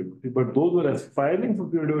of pure devotee. But those who are aspiring for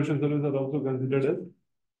pure devotion service are also considered as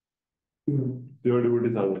pure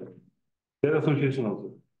devotees are there. Their association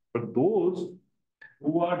also. But those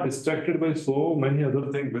who are distracted by so many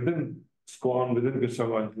other things within ISKCON, within Krishna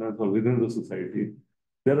consciousness, or within the society,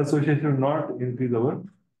 Their association will not increase our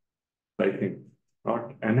liking,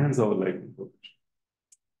 not enhance our liking for Krishna.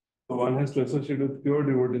 So one has to associate with pure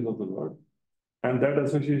devotees of the Lord, and that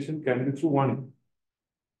association can be through one.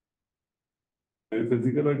 Very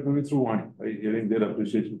physical, it can be through one, by hearing their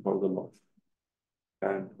appreciation for the Lord.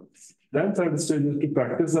 And then third stage is to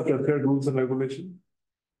practice the prescribed rules and regulations.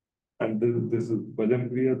 And this is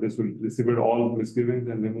Bhajan Kriya, this will dissipate all misgivings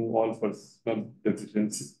and remove all personal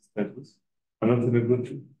deficiencies. That is another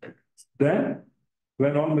thing. Then,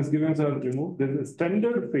 when all misgivings are removed, there is a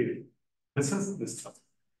standard faith. This is this stuff.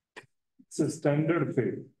 It's a standard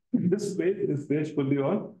faith. This faith is based fully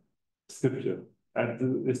on scripture. At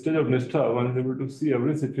the stage of Nishtha, one is able to see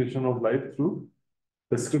every situation of life through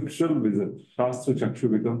the scriptural vision. Shastra Chakshu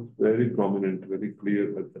becomes very prominent, very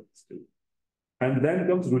clear at that stage. And then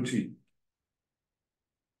comes Ruchi.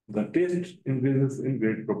 The taste increases in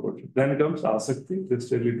great proportion. Then comes Asakti, this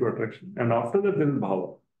stage leads to attraction. And after that, there is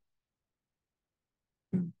Bhava.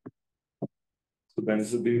 So then,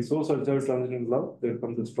 being so surged transient love, there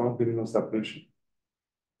comes a strong feeling of separation.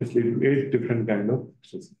 Which leads to 8 different kinds of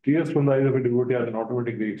tears. Tears from the eyes of a devotee are an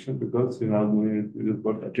automatic reaction because Srimad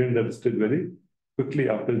got attained that stage very quickly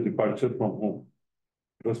after his departure from home.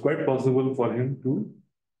 It was quite possible for him to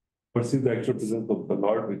perceive the actual presence of the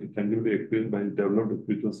Lord, which is tangibly experienced by his developed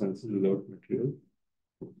spiritual senses without material.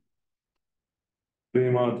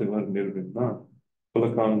 Prema Tevar Nirvinna,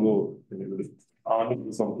 Palakango,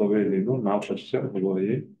 Anand Samplave, Na Pasha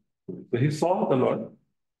Bhagavaye. So he saw the Lord.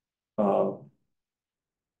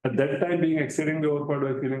 At that time, being exceedingly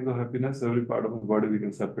overpowered by feelings of happiness, every part of my body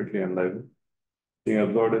became separately enlivened. Being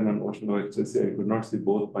absorbed in an ocean of ecstasy, I could not see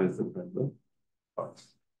both myself and the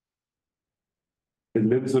parts. His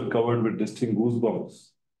limbs were covered with distinct goosebumps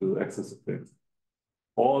to the excess of pain.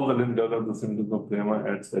 All the limbs developed the symptoms of prema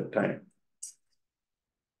at that time.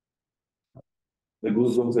 The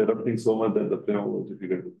goosebumps erupting so much that the prema was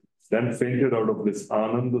difficult to. Then fainted out of this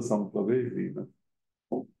Ananda Samplave.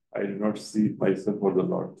 I did not see myself or the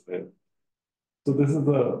Lord there. So this is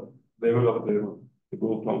the level of prema. To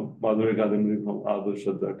go from Madhurya Kadambari, from Adar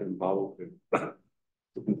Shraddha and Bhava prema.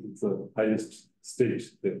 So this is the highest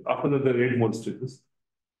stage there. After that, there are 8 more stages.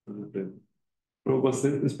 Prabhupada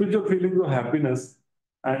says, spiritual feelings of happiness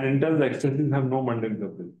and intense ecstasies have no mundane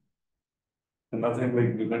comparison. And nothing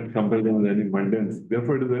like you can't compare them with any mundane.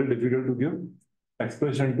 Therefore, it is very difficult to give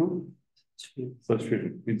expression to such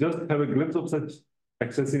feelings. We just have a glimpse of such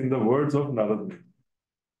ecstasy in the words of Narada.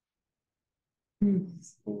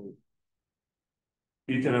 So,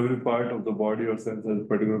 each and every part of the body or sense has a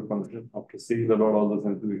particular function. After seeing the Lord, all the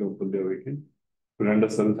senses become fully awakened to render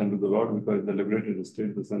service unto the Lord, because in the liberated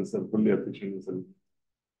state, the senses are fully efficient in service.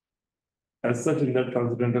 As such, in that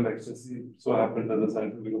transcendental ecstasy, so happened that the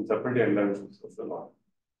senses become separately enlivened of the Lord.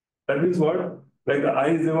 That means what? Like the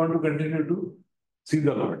eyes, they want to continue to see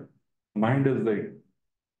the Lord. Mind is like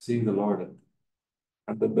seeing the Lord.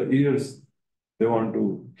 And then the ears, they want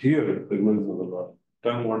to hear the glories of the Lord.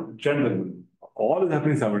 Tongue want to chant the glories. All is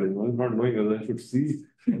happening simultaneously. One is not knowing whether I should see,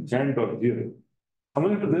 chant, or hear. How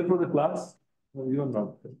many were there for the class? No, you are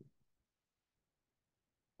not there.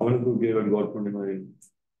 How many who gave a God Purnima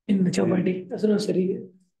in the Chapati? That's not sorry.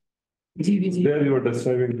 There you are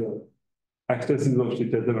describing the ecstasies of Sri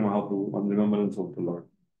Chaitanya Mahaprabhu on remembrance of the Lord.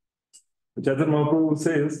 Chaitanya Mahaprabhu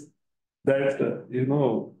says that,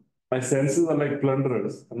 my senses are like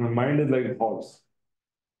plunderers and my mind is like a horse.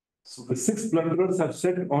 So the 6 plunderers have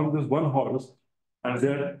set on this one horse and they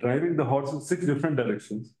are driving the horse in 6 different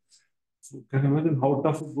directions. So can you imagine how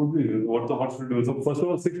tough it would be, what the horse will do? So first of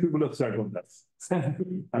all, 6 people have sat on that.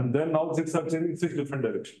 And then now 6 are changing 6 different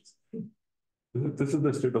directions. This is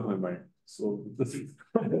the state of my mind. So this is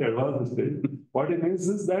advanced state. What it means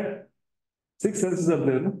is that 6 senses are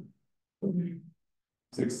there. No?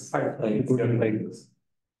 6. 5. Like this.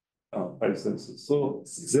 5 senses. So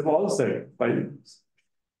they've all said 5.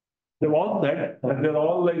 They've all said, and they're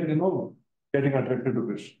all like, getting attracted to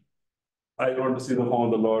Krishna. I want to see the form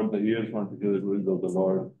of the Lord, the ears want to hear the glories of the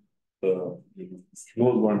Lord, the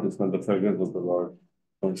nose want to smell the fragrance of the Lord,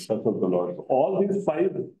 the touch of the Lord. So all these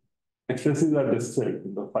 5 ecstasies are described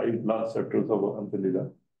in the 5 last chapters of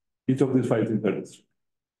Antalila. Each of these 5 things are described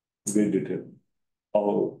in great detail.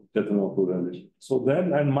 How Chaitanya Mahaprabhu realized. So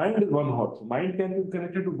then, and mind is one horse. Mind can be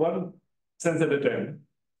connected to one sense at a time.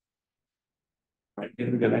 Mind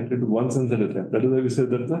can be connected to one sense at a time. That is why we say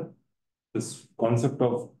that this concept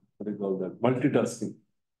of, what do you call that, multitasking.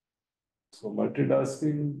 So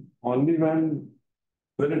multitasking only when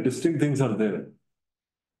very distinct things are there.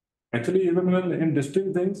 Actually, even when in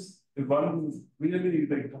distinct things, if one really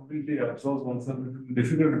completely absorbs oneself, it will be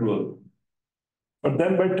difficult to do. But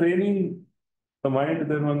then by training The mind,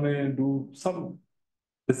 then one may do some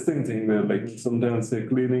distinct thing where, like sometimes say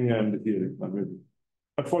cleaning and hearing, one may do.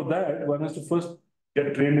 But for that, one has to first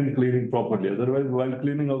get trained in cleaning properly. Otherwise, while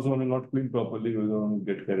cleaning, also one will not clean properly, we don't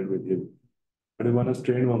get carried with hearing. But if one has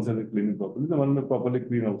trained oneself in cleaning properly, then one may properly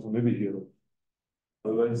clean also, maybe hear.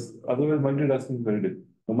 Otherwise, multitasking is very difficult.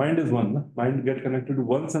 The mind is one. Na? Mind get connected to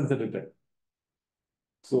one sense at a time.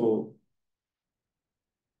 So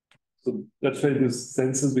that's why these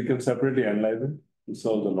senses become separately enlivened to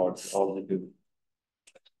serve the Lord all the time.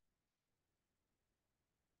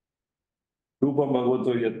 Rupam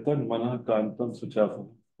Bhagavato Yattan Mana Kantam Suchafam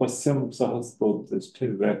Pasyam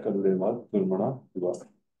Sahastotishti Vyakarlevat Kurmana Viva.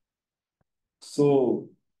 So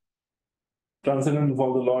transcendent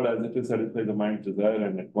for the Lord as it is satisfy the mind's desire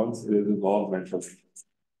and at once erases all mental.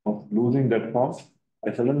 Of losing that form,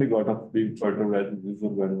 I suddenly got up being perturbed as usual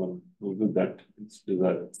when one loses that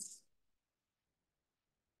desire.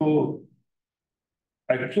 So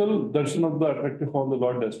actual darshan of the attractive form of the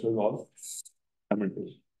Lord destroys all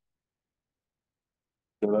lamentation.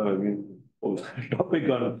 There are again topic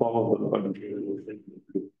on form of the Lord.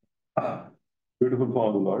 Beautiful form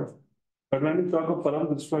of the Lord. But when we talk of Param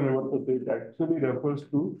Drishta Revatipati, it actually refers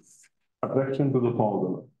to attraction to the form of the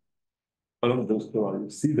Lord. Param Drishta, you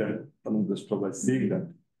see that, Param Drishta, by seeing that.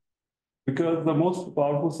 Because the most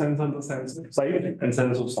powerful sense are the sense of sight and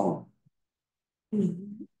sense of sound.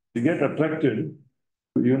 You get attracted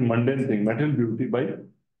to even mundane thing, material beauty by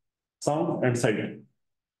sound and sight.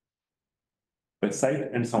 By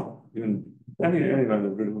sight and sound, even any kind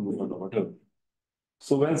of beautiful movement or whatever.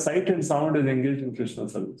 So when sight and sound is engaged in Krishna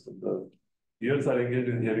service, the ears are engaged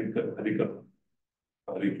in hearing Harikatha,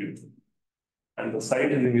 Harikirtan, and the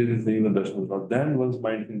sight is engaged in seeing the darshan of Lord, then one's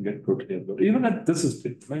mind can get totally absorbed. Even at this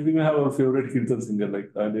stage, like we may have our favorite Kirtan singer, like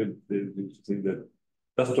earlier they used to sing that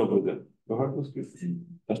Dust of Braja. You heard those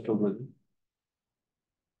Kirtan? Dust of Braja.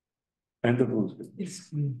 And the rules.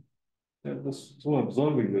 Yeah, that's so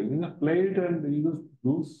absorbing. You just play it and you just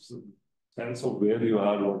lose sense of where you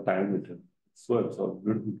are, what time it is. It's so absorbing.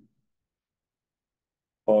 Beautiful.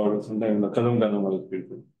 Or sometimes the Kadam Ganamala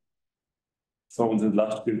Kirtan. Someone says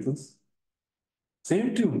last Kirtans.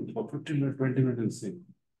 Same tune for 15 minutes, 20 minutes, same.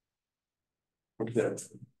 What's that?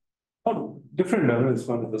 Oh, different levels,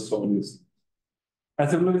 one of the songs. And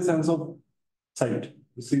similarly, sense of sight.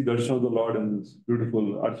 You see darshan of the Lord in this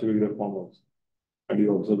beautiful Archavigra form also. And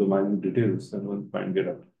you observe the minute details and one mind get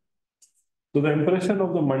up. So the impression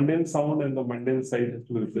of the mundane sound and the mundane sight has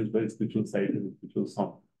to be replaced by spiritual sight and spiritual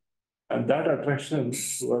sound. And that attraction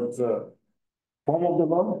towards the form of the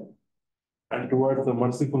Lord and towards the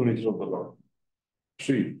merciful nature of the Lord.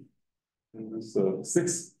 Shri. In this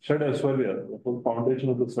six Shad Aishwarya, the whole foundation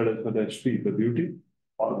of the Shad Aishwarya is Shri, the beauty.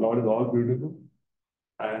 Our Lord is all beautiful.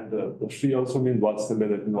 And the Shri also means Vatsalya,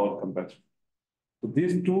 that means all compassion. So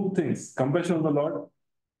these two things, compassion of the Lord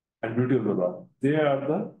and beauty of the Lord, they are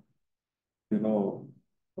the,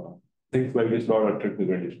 things by which Lord attracts the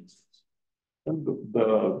conditions. And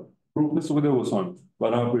the proof is Sukadeva Goswami.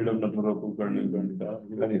 Varahapidam Natarapu Karnil Gandhika.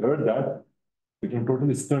 When he heard that, he became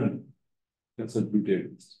totally stunned in such beauty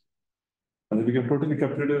exists. And he became totally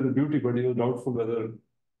captivated with the beauty, but he was doubtful whether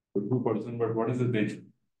a true person, but what is his nature?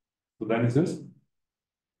 So then he says,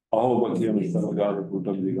 Aho Bhakti Amistanagar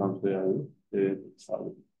Putam Jigam Sayayu.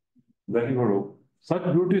 Then he got hope. Such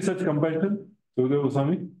beauty, such compassion, Sukadeva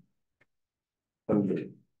Goswami.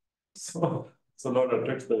 So Lord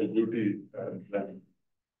attracts the beauty and then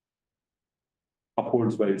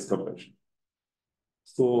upholds by his compassion.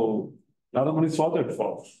 So Narada Muni saw that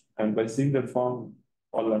form, and by seeing that form,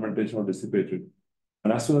 all lamentation was dissipated.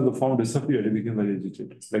 And as soon as the form disappeared, he became very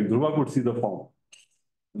agitated. Like Dhruva could see the form.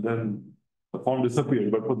 Then the form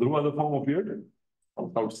disappeared, but for Dhruva, the form appeared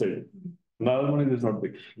outside. Narada Muni is not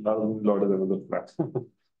big. Narada Muni Lord is another class.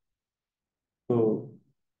 So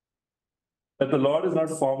that the Lord is not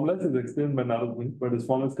formless is explained by Narada Muni, but his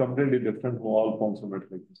form is completely different from all forms of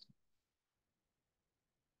material existence.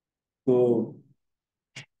 So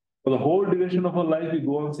for the whole duration of our life, we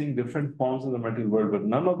go on seeing different forms in the material world, but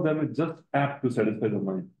none of them is just apt to satisfy the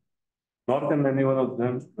mind. Nor can any one of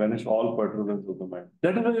them vanish all perturbance of the mind.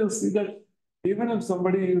 That is why you'll see that even if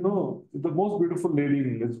somebody, is the most beautiful lady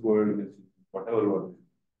in this world, whatever world,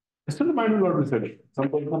 still the mind will not be satisfied. Some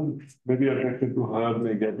person may be attracted to her,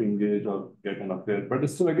 may get engaged or get an affair, but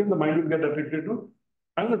still again the mind will get attracted to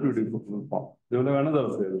another beautiful form. They will have another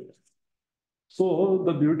affair. So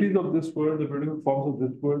the beauties of this world, the beautiful forms of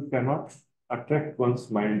this world cannot attract one's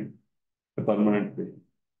mind a permanent way.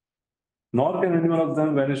 Nor can any one of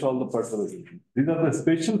them vanish all the perturbations. These are the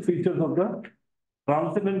special features of the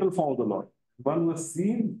transcendental form of the Lord. One was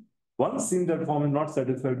seen Once seen that form is not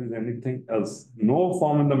satisfied with anything else. No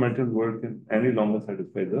form in the material world can any longer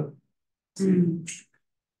satisfy the seed.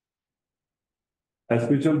 As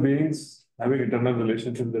spiritual beings having eternal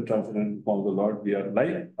relationship with the transcendental form of the Lord, we are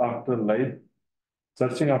life after life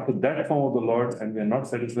searching after that form of the Lord, and we are not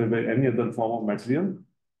satisfied by any other form of material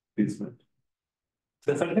appeasement.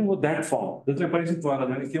 They're searching for that form. That's like Parishit Maharaj,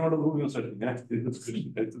 when he came out of the room, he was searching. Yes, this is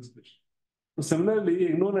Krishna, this is Krishna. So similarly,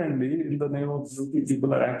 ignorantly, in the name of beauty,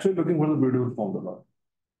 people are actually looking for the beautiful form of the Lord.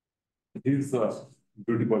 He's the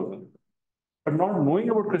beauty person. But not knowing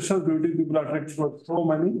about Krishna's beauty, people are attracted to so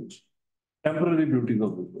many temporary beauties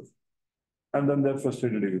of this world. And then they're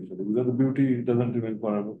frustrated eventually because the beauty doesn't remain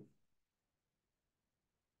forever.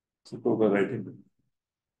 So Prabhupada writing.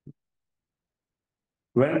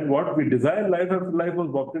 When what we desire life after life was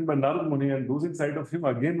walked in by Narad Muni, and losing sight of him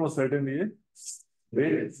again was certainly a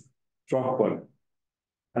great shock point.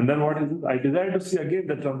 And then what is it? I desire to see again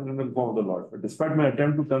the transcendental form of the Lord. But despite my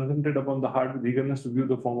attempt to concentrate upon the heart with eagerness to view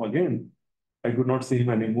the form again, I could not see him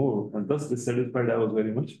anymore. And thus dissatisfied, I was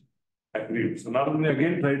very much aggrieved. So Narad Muni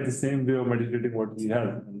again tried the same way of meditating what he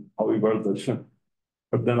had and how he got darshan.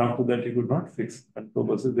 But then after that, he could not fix. And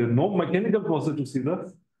Prabhupada says there is no mechanical process to see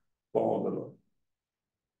the form of the Lord.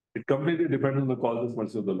 It completely depends on the causeless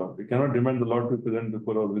mercy of the Lord. We cannot demand the Lord to present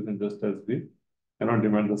before our vision just as we cannot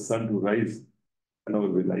demand the sun to rise whenever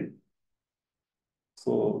we like.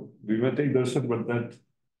 So we may take darshan, but that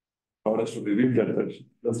God has to reveal that darshan.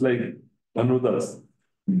 Just like Dhanudas,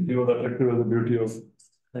 he was attracted by the beauty of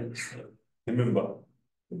Himimba.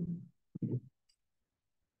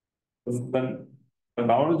 Then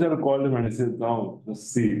Ramanuja called him and he says, now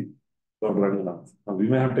just see Lord Ranganath. Now we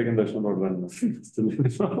may have taken darshan of Lord Ranganath. Still, we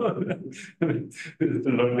still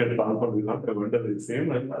don't get transformed. We not wonder the same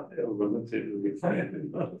Ranganath. It wasn't changed.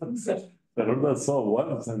 Dhanudas saw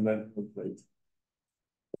once and then was like,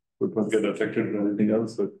 could not get affected by anything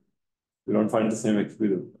else, but we don't find the same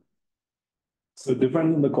experience. So it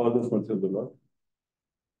depends on the causes mercy of the Lord.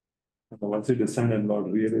 And once he descends and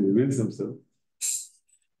Lord really reveals himself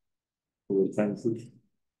to the senses,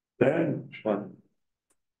 then one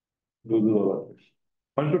loses all of it.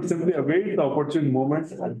 One could simply await the opportune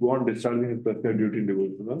moment and go on discharging his prescribed duty in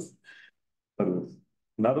devotional service.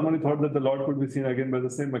 Narad Muni thought that the Lord could be seen again by the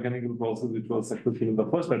same mechanical process which was successful in the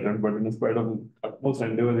first attempt, but in spite of his utmost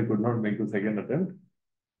endeavor, he could not make the second attempt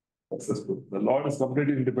successful. The Lord is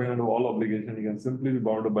completely independent of all obligation. He can simply be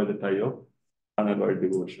bound by the tie of unalloyed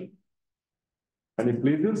devotion. And he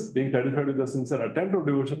pleases, being satisfied with the sincere attempt of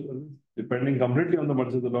devotion, depending completely on the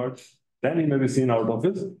mercy of the Lord, then he may be seen out of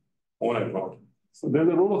his own account. So there's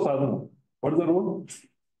a role of sadhana. What is the role?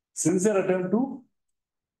 Sincere attempt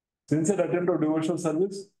of devotional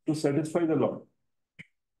service to satisfy the Lord.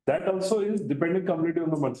 That also is depending completely on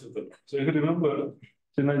the mercy of the Lord. So if you remember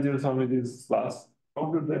Chinnaji Swamiji's class,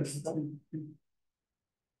 how did that?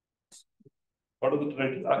 What is the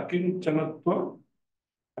title? Akin Chanatva.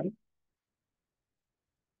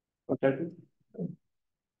 What title?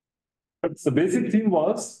 But the basic theme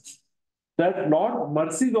was that Lord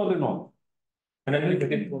mercy is all in all. Ananya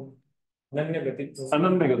Ananya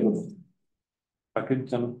Akin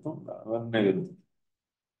Chanatva, Ananya.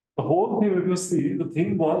 The whole thing, if you see, the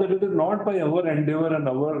thing was that it is not by our endeavor and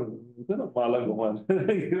our Mala Guman.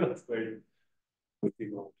 He was quite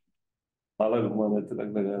looking out. Mala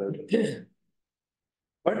Guman,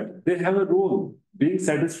 but they have a role, being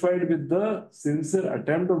satisfied with the sincere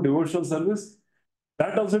attempt of devotional service.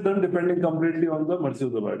 That also done depending completely on the mercy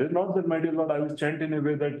of the Lord. It's not that, my dear Lord, I will chant in a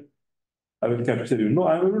way that I will capture you. No,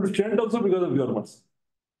 I am able to chant also because of your mercy.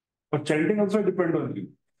 But chanting also depends on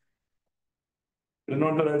you. It's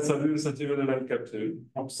not that I serve you in such a way that I will capture you.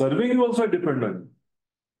 Serving you also depend on you.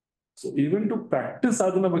 So even to practice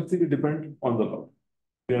sadhana bhakti, we depend on the Lord.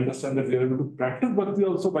 We understand that we are able to practice bhakti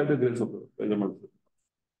also by the grace of the Lord, by the mercy.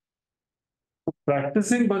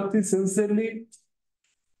 Practicing bhakti sincerely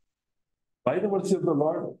by the mercy of the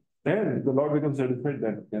Lord, then the Lord becomes satisfied,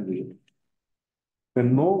 then can read it.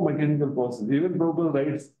 When no mechanical process, even Prabhupada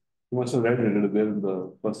writes, you must have read it there in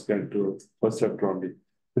the first chapter only.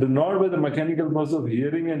 It is not by the mechanical process of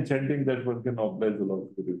hearing and chanting that one can oblige the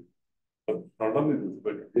Lord to do. But not only this,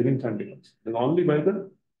 but hearing, chanting also. It is only by the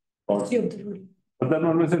Lord. But then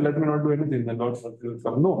one may say, let me not do anything, then Lord will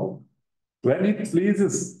come. No. When he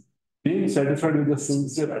pleases, being satisfied with the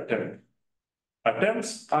sincere attempt.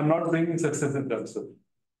 Attempts are not bringing success in themselves.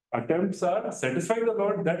 Attempts are satisfying the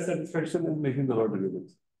Lord, that satisfaction is making the Lord reveal.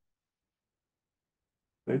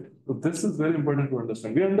 Right? So this is very important to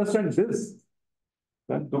understand. We understand this.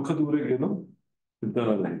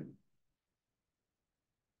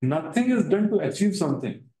 Nothing is done to achieve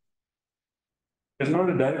something. It's not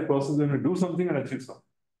a direct process when we do something and achieve something.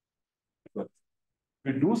 But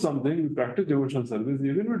we do something, we practice devotional service,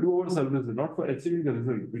 even we do our service not for achieving the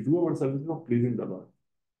result, we do our service for pleasing the Lord.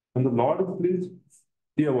 When the Lord is pleased,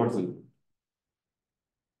 He awards it.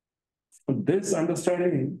 So this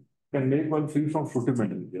understanding can make one free from fruitive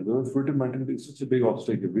mentality. Otherwise, fruitive mentality is such a big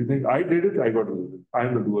obstacle. We think, I did it, I got the result. I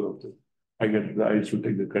am the doer of this. I should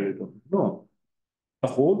take the credit of it. No. The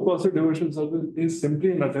whole process of devotional service is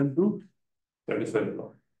simply an attempt to satisfy the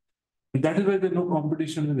Lord. And that is why there's no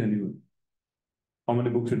competition with anyone. How many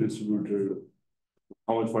books he distributed,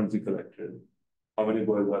 how much funds he collected, how many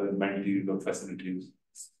boys are in mentees or facilities,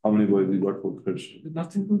 how many boys he got for Christian. There's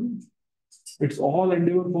nothing to do. It's all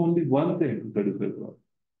endeavor for only one thing, to satisfy the Lord.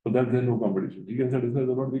 So that there's no competition. He can satisfy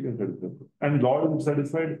the Lord, we can satisfy the Lord. And Lord is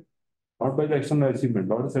satisfied not by the external achievement.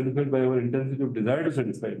 Lord is satisfied by our intensity of desire to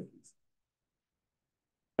satisfy Him.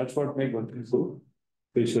 That's what makes Bhakti so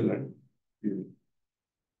special and unique.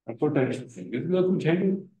 That's what tension thing. इसलिए कुछ है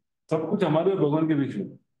नहीं, सब कुछ हमारे और भगवान के बीच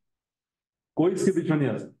में, कोई इसके बीच में नहीं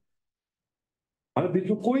आ सकता, हमारे बीच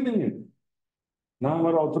में कोई नहीं है, ना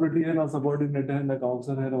हमारा ऑथोरिटी है, ना सबऑर्डिनेट है, ना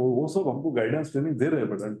काउंसलर है, ना वो सब हमको गाइडेंस ट्रेनिंग दे रहे हैं,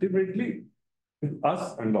 but ultimately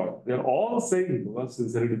us and Lord, they are all saying, बस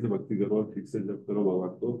sincerity से भक्ति करो, ठीक से जप करो भगवान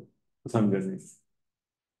को, पसंद करने.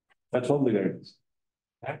 That's all the guidance.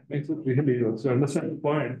 That makes it really, once you understand the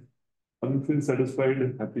point, one feels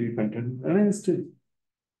satisfied, happy, content, and instant.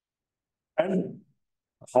 And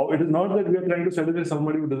how it is not that we are trying to satisfy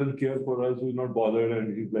somebody who doesn't care for us, who is not bothered,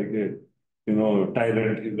 and he's like a,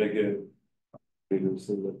 tyrant, he's like a, they will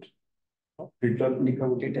say that,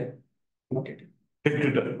 dictator.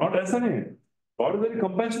 Not ऐसा नहीं है. God is very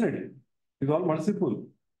compassionate. He's all merciful.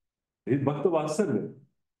 He's Bhakta Vatsalya.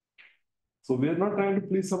 So we are not trying to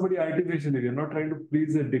please somebody artificially. We are not trying to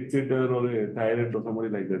please a dictator or a tyrant or somebody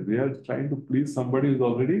like that. We are trying to please somebody who is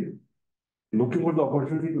already looking for the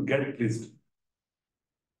opportunity to get pleased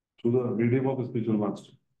through the medium of a spiritual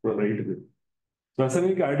master, for the right way. So ऐसा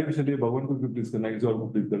नहीं कि artificially भगवान को क्यों please करना है, किसी और को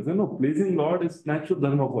please करते हैं. No, pleasing Lord is natural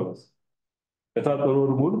dharma for us. यथा तरोर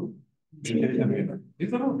मूल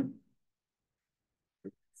is the root.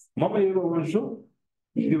 Mama eva vansho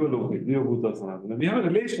divaloke divabhuta sanatana. We have a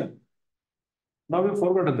relation. Now we have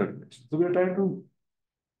forgotten that relation. So we are trying to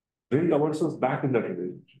bring ourselves back in that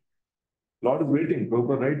relationship. Lord is waiting.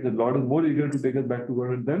 Prabhupada writes that Lord is more eager to take us back to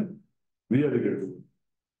God than we are eager to.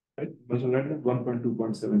 Right? Must have read that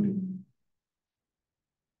 1.2.17.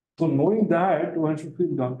 So knowing that, one should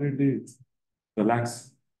feel completely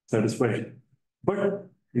relaxed, satisfied, but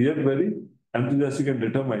yet very enthusiastic and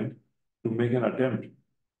determined to make an attempt.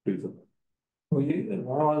 What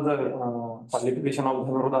was the qualification of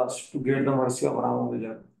Dhanurdas to get the mercy of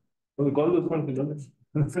Ramanuja? So we call this one Siddhartha.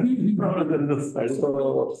 So,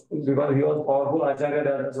 because he was powerful Acharya,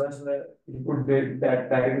 that's why he could get that,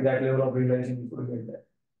 carry that level of realization, he could get that.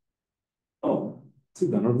 Oh, see,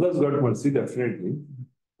 Dhanurdas got mercy, definitely.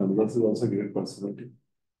 Dhanurdas is also a great personality.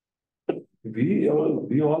 We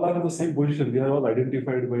all are in the same position. We are all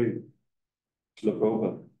identified by Srila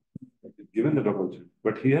Prabhupada, given that opportunity.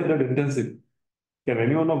 But he has that intensity. Can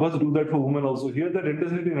any one of us do that for women also? He has that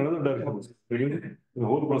intensity in another direction. The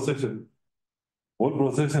whole procession,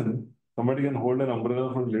 somebody can hold an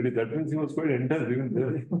umbrella for a lady. That means he was quite intense even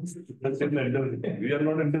there. That's the intensity. We are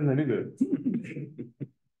not intense anywhere.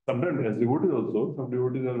 Sometimes as devotees also, some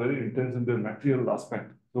devotees are very intense in their material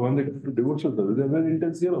aspect. So when they come to devotional service, they are very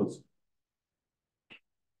intense here also.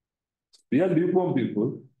 We are lukewarm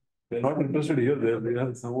people. They are not interested here. They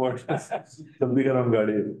are somewhat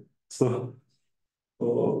So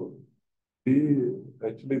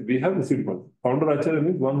we have the seed one. Founder Acharya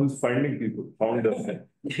means one who is finding people. Founder.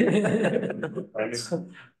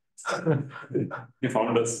 He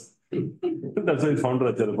found us. That's why he's founder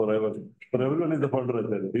Acharya forever. For everyone is the founder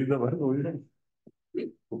Acharya. He's the one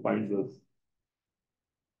who finds us.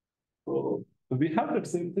 So we have that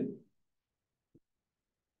same thing.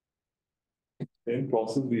 Same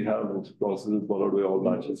process we have, which process is followed by all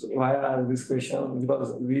branches. Why I ask this question?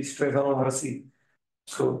 Because we stress on mercy.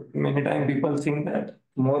 So many times people think that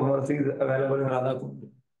more mercy is available in Radha Kund.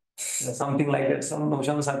 Something like that. Some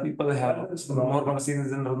notions that people have. More mercy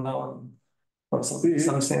is in Vrindavan. Or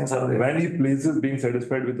some sense are there. When he pleases being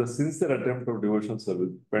satisfied with a sincere attempt of devotional service,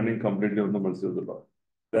 depending completely on the mercy of the Lord,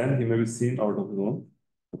 then he may be seen out of his own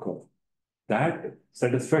accord. That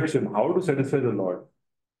satisfaction, how to satisfy the Lord,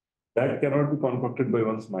 that cannot be concocted by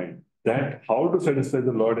one's mind. That how to satisfy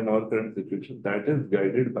the Lord in our current situation, that is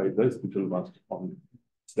guided by the spiritual master only.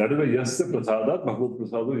 That is why yasya prasadat bhagavad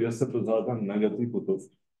prasado yasya prasadat nagati puto.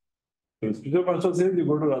 The spiritual master says you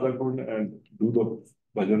go to Radha Kund and do the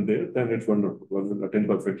bhajan there, then it's wonderful. One will attain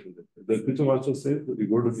perfection there. The spiritual master says, you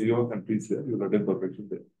go to New York and preach there, you will attain perfection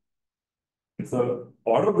there. It's a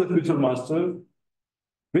order of the spiritual master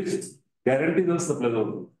which guarantees us the pleasure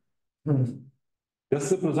of God.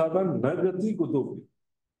 Yasya prasadam na jati kutopi.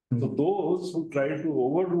 So those who try to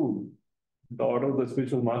overrule the order of the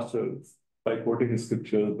spiritual master by quoting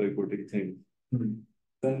scriptures, by quoting things,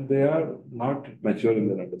 then they are not mature in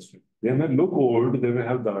their understanding. They may look old, they may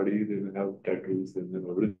have dadi, they may have tattoos, they may have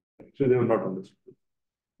everything. Actually, they have not understood.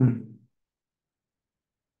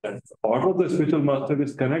 That's the order of the spiritual master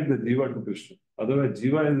is connect the jiva to Krishna. Otherwise,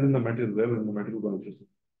 jiva is in the material realm, in the material consciousness.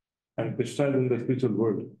 And Krishna is in the spiritual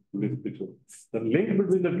world, with spiritual. The link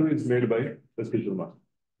between the two is made by the spiritual master.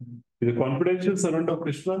 He is a confidential servant of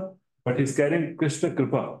Krishna, but he is carrying Krishna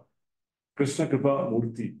Kripa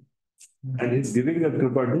Murti. And he is giving that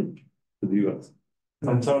Kripa to the jivas.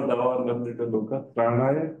 Samsara Davar Nandita Loka,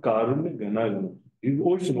 Pranaya Karunya Gana. He is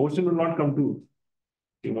ocean. Ocean will not come to,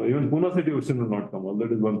 even Pune city ocean will not come, although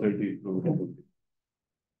it is 130 kilometers.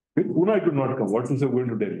 With Pune it will not come. What is going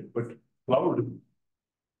to Delhi? But cloud,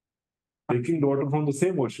 taking the water from the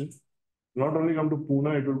same ocean, not only come to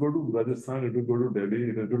Pune, it will go to Rajasthan, it will go to Delhi,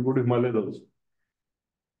 it will go to Himalayas also.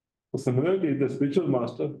 So similarly, the spiritual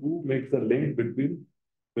master who makes the link between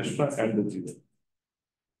Krishna and the Jiva.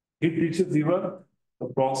 He teaches Jiva the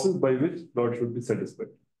process by which Lord should be satisfied.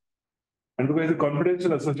 And because he is a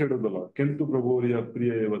confidential associate of the Lord, Kintu Prabhuriya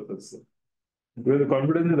Priya Eva Tasya. Because the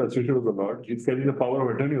confidential associate of the Lord, he is carrying the power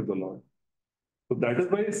of attorney of the Lord. So that is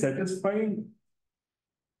why satisfying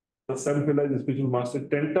the self-realized spiritual master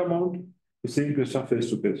tantamount to seeing Krishna face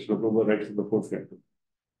to face. Srila Prabhupada writes in the fourth canto.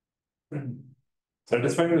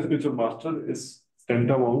 Satisfying the spiritual master is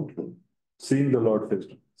tantamount to seeing the Lord face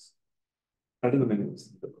to face. That is the meaning of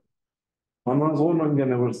seeing the Lord. On one's own, one can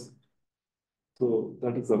never see. So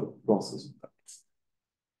that is the process of that.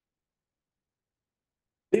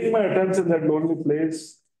 Taking my attempts in that lonely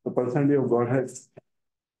place, the personality of Godhead is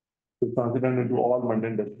transcendent into all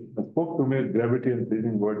mundane destiny. I spoke to me with gravity and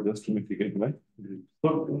pleasing words just to mitigate my grief.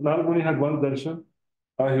 So Narad Muni had one darshan.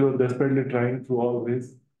 He was desperately trying through all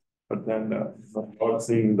ways, but then God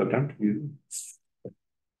seeing the attempt.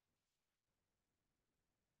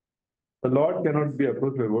 The Lord cannot be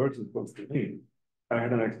approached by words, is supposed to me. I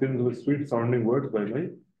had an experience with sweet sounding words by my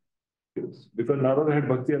ears. Because Narada had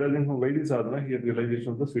bhakti arising from Vaidhi sadhana, he had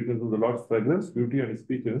realization of the sweetness of the Lord's fragrance, beauty, and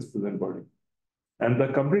speech in his present body. And the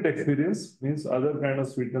complete experience means other kind of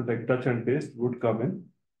sweetness like touch and taste would come in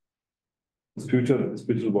his future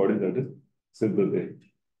spiritual body, that is Siddha.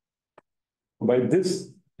 By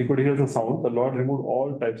this, he could hear the sound. The Lord removed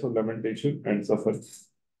all types of lamentation and suffering,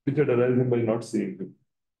 which had arisen by not seeing him.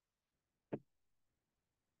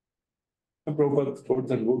 Prabhupada quotes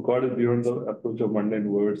that God is beyond the approach of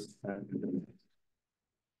mundane words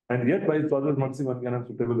and yet by his Father's mercy one can have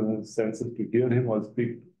suitable senses to hear him or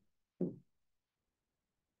speak.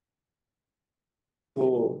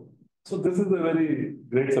 So this is a very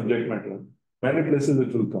great subject matter. Many places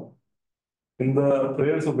it will come. In the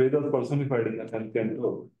prayers of Vedas personified in the 10th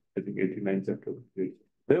canto, I think 89th chapter,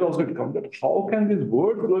 there also it comes that how can this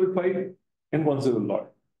word glorify inconceivable Lord?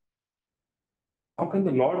 How can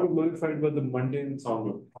the Lord be glorified by the mundane sound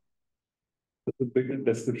of it? That's a big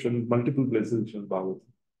description, multiple places in Bhagavatam.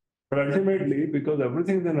 But ultimately, because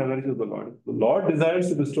everything is an energy of the Lord desires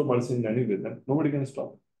to bestow mercy in any way, then nobody can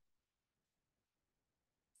stop.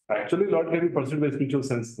 Actually, Lord can be pursued by spiritual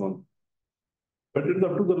senses only. But it's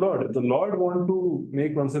up to the Lord. If the Lord wants to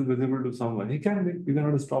make oneself visible to someone, he can make, you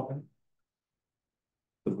cannot stop him.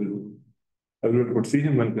 Everyone could see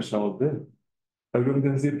him when Krishna was there. Everyone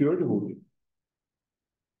can see pure devotee.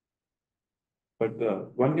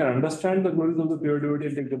 But one can understand the glories of the pure devotee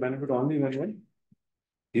and take the benefit only when one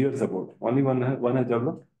hears about it. Only one has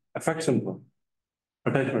developed affection for him,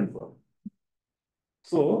 attachment for him.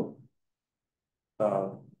 So,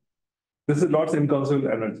 this is Lord's inconceivable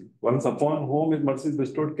energy. Once upon whom his mercy is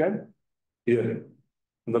bestowed can hear him.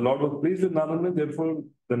 And the Lord was pleased with Narada, therefore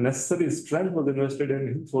the necessary strength was invested in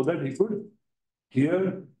him so that he could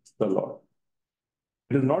hear the Lord.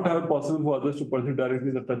 It is not however possible for others to perceive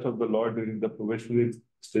directly the touch of the Lord during the probationary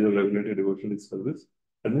stage of regulated devotional service.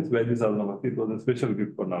 That means Vaidhi sadhana bhakti, it was a special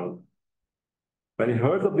gift for Narada. When he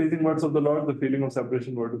heard the pleasing words of the Lord, the feeling of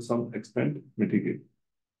separation were to some extent mitigated.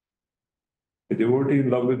 A devotee in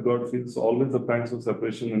love with God feels always the pangs of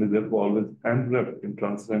separation and is therefore always enwrapped in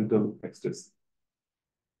transcendental ecstasy.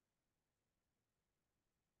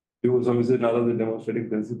 You also visit Narada demonstrating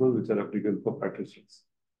principles which are applicable for practitioners.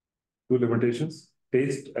 Two limitations: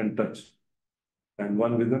 taste and touch, and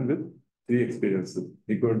one vision with three experiences.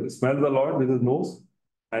 He could smell the Lord with his nose,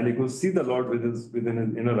 and he could see the Lord within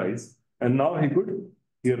his inner eyes, and now he could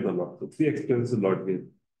hear the Lord. So three experiences Lord gave.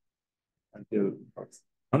 And here,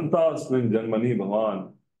 Antasmin Janmani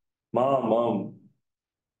Bhavan, Ma Mam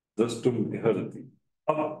Dastum Iharati.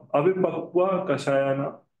 Avipakwa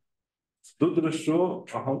Kashayana Dudrasho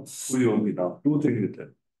Aham Uyogina. Two things it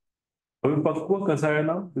said. Avipakwa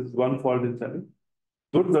Kashayana, this is one fault in telling.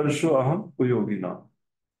 Dudrasho Aham Uyogina.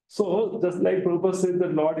 So, just like Prabhupada said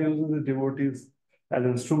that Lord uses the devotees as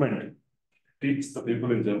an instrument, teach the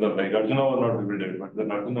people in general, like Arjuna was not evident, but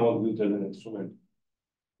then Arjuna was used as an instrument,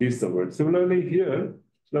 teach the word. Similarly, here,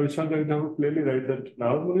 Sri Vishwanath Thakur clearly writes that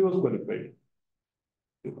Narad Muni was qualified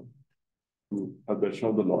to have darshan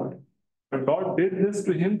of the Lord. But Lord did this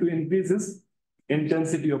to him to increase his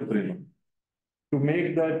intensity of prema, to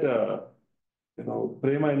make that,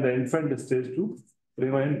 prema in the infant stage to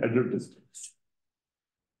prema in adult stage.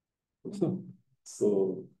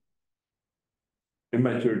 So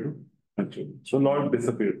immature to mature. So Lord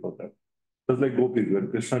disappeared for that. Just like gopis, when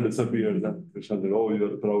Krishna disappeared, then Krishna said, "Oh, you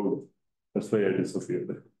are proud. That's why I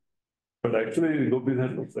disappeared." But actually, gopis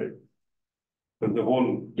had no pride. But the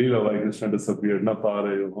whole Leela why Krishna disappeared, na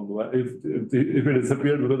if he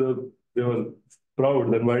disappeared because they were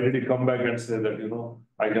proud, then why did he come back and say that,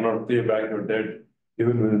 I cannot pay back your debt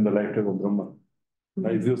even within the lifetime of Brahma?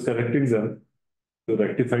 If he was correcting them, to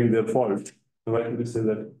rectifying their fault, so why did he say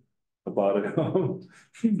that? So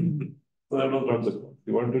that was not the point.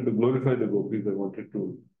 He wanted to glorify the gopis. He wanted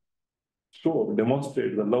to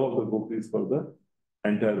demonstrate the love of the gopis for the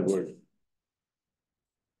entire world.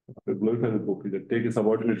 To glorify the gopis, and take a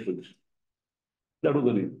subordinate position. That was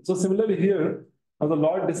the reason. So similarly here, now the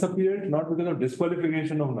Lord disappeared not because of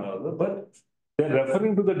disqualification of Narada, but they're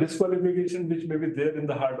referring to the disqualification which may be there in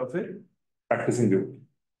the heart of a practicing devotee.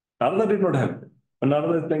 Narada did not have it. But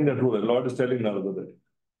Narada is playing that role. The Lord is telling Narada that.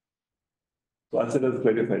 So Acharya has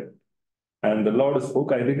clarified. And the Lord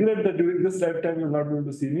spoke, I regret that during this lifetime you will not be able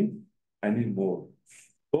to see me anymore.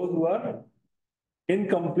 Those who are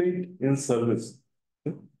incomplete in service.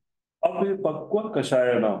 Avipakwa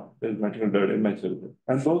Kashayana is material dirt, immature.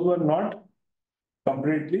 And those who are not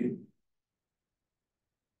completely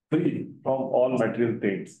free from all material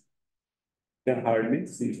things can hardly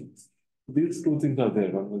see him. These two things are there.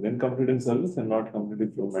 One was incomplete in service and not completely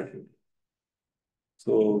from material.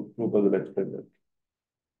 So, Prabhupada will explain that.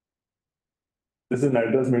 This is an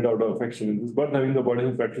address made out of affection. In this birth, having the body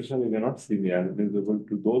of practitioner, you cannot see me. I am visible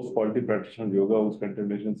to those faulty practitioners, yoga, whose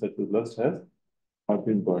contamination such as lust has not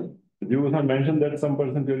been burned. The Jews have mentioned that some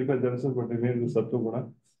person purifies themselves but remains with Sattva Guna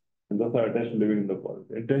and thus are attached to living in the forest.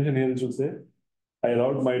 The intention here is to say, I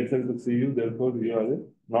allowed myself to see you, therefore you are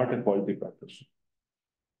not a faulty practitioner.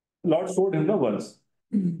 Lord showed him the once.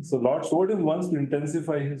 So Lord showed him once to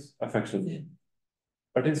intensify his affection. Yeah.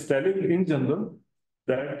 But he's telling in general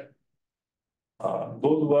that those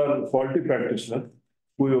who are faulty practitioners,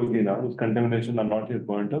 Kuyogina, whose contamination are not yet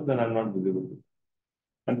burnt up, then are not visible.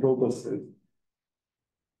 And Prabhupada says,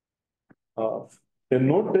 there's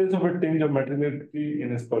no trace of a tinge of materiality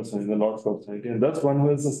in his person, in the Lord's personality, and thus one who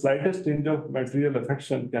has the slightest tinge of material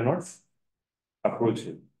affection cannot approach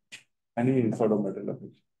him. Any sort of material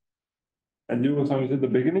affection. And Jiva Goswami said the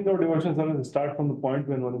beginning of devotion service starts from the point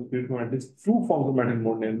when one is freed from at least two forms of material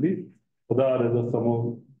mode, namely Uda Raja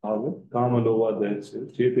Samo Bhava, Kama Lova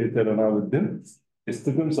Daichya, Chete Charana Vidyam,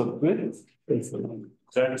 Isthitam Sattve,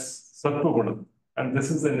 that's Sattva Guna. And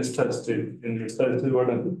this is the Nishtha state. In Nishtha state, what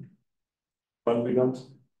happens? One becomes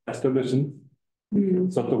established in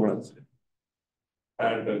Sattva Guna state.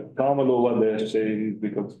 And Kama Lova Daichya, he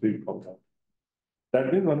becomes freed from that.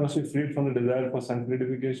 That means one must be freed from the desire for sense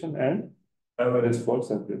gratification and average for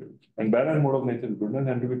sense gratification. And balanced mode of nature is goodness,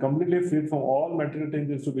 and to be completely freed from all material things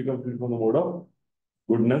is to become freed from the mode of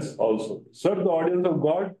goodness also. Serve the audience of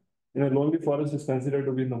God in a lonely forest is considered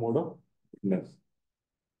to be in the mode of goodness.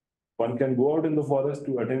 One can go out in the forest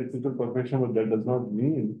to attain spiritual perfection, but that does not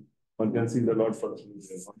mean one can see the Lord personally.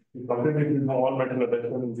 Completely freed from all material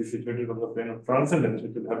attachment and be situated on the plane of transcendence,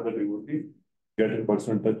 which will have the devotee get in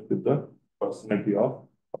personal touch with the personality of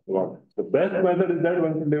the Lord. The best method is that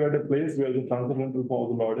one can live at a place where the transcendental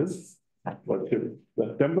form of the Lord is worshipped.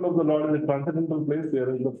 The temple of the Lord is a transcendental place,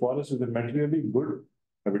 whereas the forest is a materially good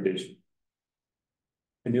habitation.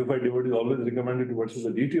 And neophyte devotees always recommended to worship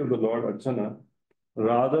the deity of the Lord, Archana,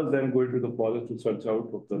 rather than going to the forest to search out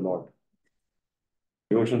of the Lord.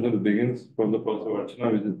 Devotion begins from the process of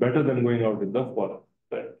Archana, which is better than going out in the forest.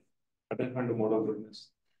 Right? Attachment to mode of goodness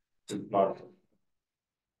is not.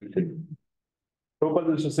 Prabhupada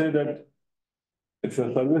used to say that if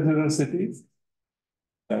your service is in cities,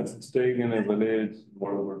 that's staying in a village,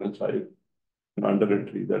 whatever, life, under a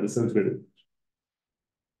tree, that is sensitive.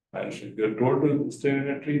 And if you're told to stay in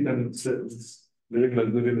a tree, then it's living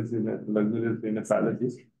luxurious in a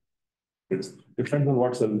palace. It depends on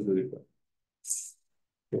what service you require.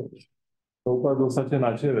 Prabhupada was such an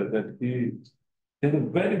acharya that he has a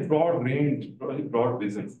very broad range, very broad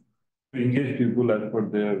vision to engage people as per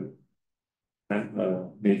their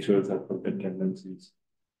natures, as per their tendencies.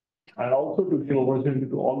 And also to give opportunity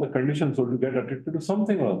to all the conditions so to get attracted to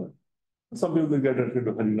something or other. Some people get attracted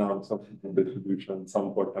to Harinam, some for distribution,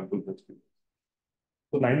 some for temple festivals.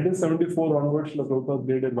 So 1974 onwards, Srila Prabhupada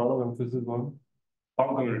made a lot of emphasis on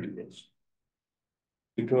farm community first.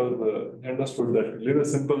 Because he understood that to live a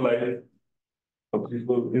simple life for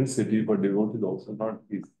people in city, but devotees also not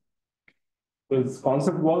easy. So his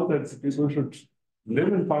concept was that people should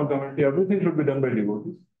live in farm community, everything should be done by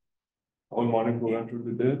devotees. All morning program should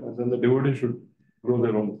be there, and then the devotees should grow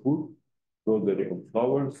their own food, grow their own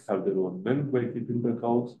flowers, have their own milk by keeping the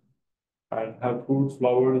cows, and have fruits,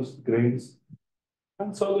 flowers, grains,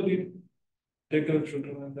 and solely take care of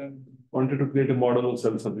children, and then wanted to create a model of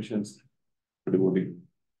self-sufficiency for devotees.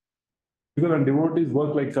 Because when devotees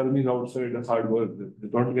work like karmis outside, that's hard work. They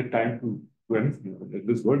don't get time to do anything.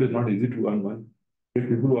 This world is not easy to earn money. If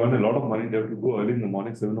people who earn a lot of money, they have to go early in the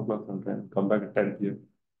morning, 7 o'clock sometime, come back at 10 p.m.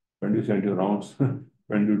 When do you send your rounds?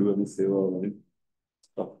 When do you do any seva or any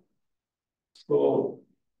stuff? So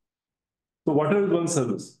whatever is one's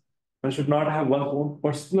service, one should not have one's own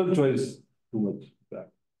personal choice too much.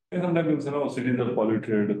 And sometimes people say, no, cities are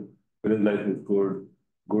polluted, village life is good,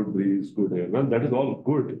 good breeze, good air. Well, that is all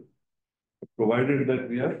good, provided that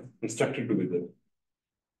we are instructed to be there,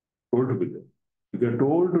 told to be there. If you are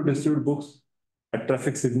told to distribute books at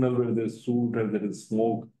traffic signal where there is soot and there is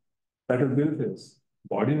smoke, that is very famous.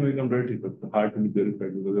 Body may become dirty, but the heart will be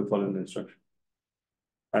purified because we follow the instruction.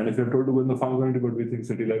 And if you're told to go in the farm community, but we think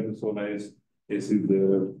city life is so nice, AC is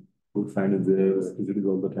there, food fan is there, electricity is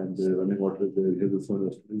all the time there, running water is there, here's the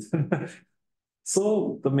sun.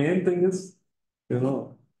 So the main thing is,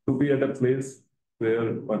 to be at a place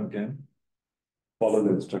where one can follow the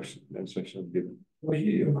instruction given.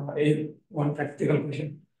 One practical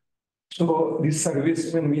question. So this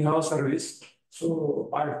service, when we have service, so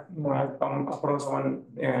I've come across one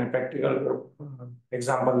practical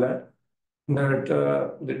example that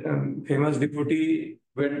the famous devotee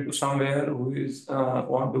went to somewhere who is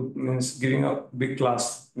means giving a big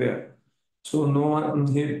class there. So no one,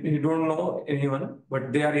 he don't know anyone,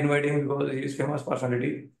 but they are inviting because he is famous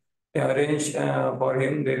personality. They arrange for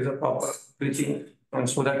him, there is a proper preaching, and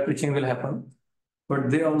so that preaching will happen. But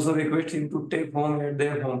they also request him to take home at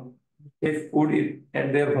their home, take food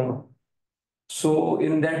at their home. So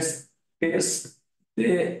in that case,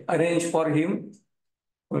 they arrange for him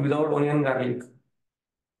without onion garlic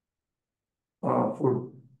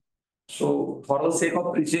food. So for the sake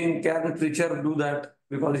of preaching, can the preacher do that?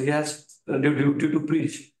 Because he has the duty to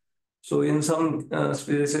preach. So in some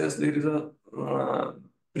spaces, there is a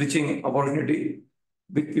preaching opportunity.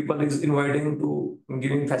 Big people is inviting to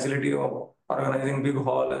giving facility of organizing big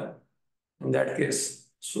hall in that case.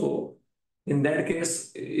 So in that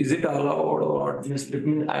case, is it allowed or just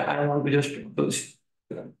I want to just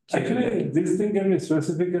Actually, this thing can be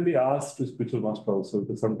specifically asked to spiritual master also,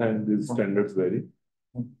 because sometimes these standards vary.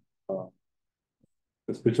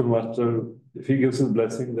 The spiritual master, if he gives his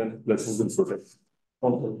blessing, then his blessings will protect.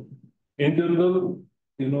 Also, in general,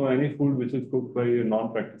 any food which is cooked by a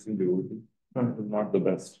non-practicing devotee is not the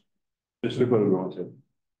best, especially for a brahmachari.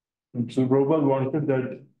 So Prabhupada wanted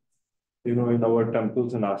that, in our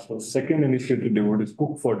temples and ashrams, second initiated devotees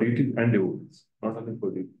cook for deities and devotees, not only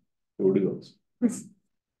for devotees also.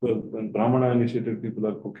 So when Brahmana initiated people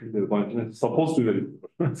are cooking, their consciousness is supposed to be very good.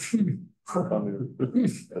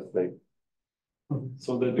 That's like.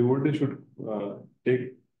 So the devotee should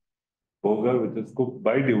take bhoga, which is cooked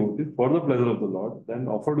by devotees for the pleasure of the Lord, then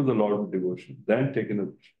offer to the Lord with devotion, then take in a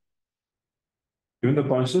dish. Even the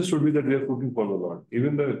consciousness should be that we are cooking for the Lord.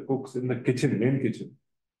 Even the cooks in the kitchen, main kitchen,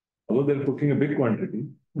 although they're cooking a big quantity,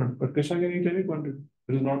 but Krishna can eat any quantity.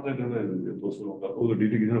 It is not that the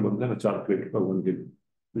deity kitchen बनता है ना 4 plate भगवान के लिए.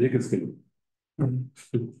 ये किसके लिए?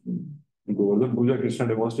 Govardhan Puja, Krishna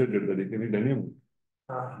demonstrated that he can eat any amount.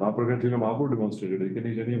 Mahaprabhu demonstrated he can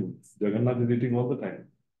eat any amount. Jagannath is eating all the time.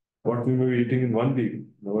 What we may be eating in one week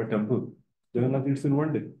in our temple, Jagannath eats in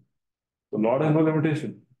one day. So Lord has no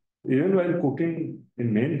limitation. Even while cooking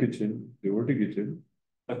in main kitchen, devotee kitchen,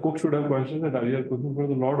 the cook should have consciousness that we are cooking for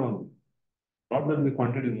the Lord only. Not that the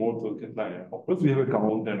quantity is more, so okay, fine. Of course, we have a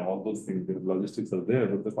count and all those things, the logistics are there,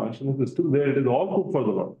 but the consciousness is still there. It is all cooked for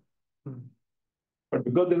the Lord. But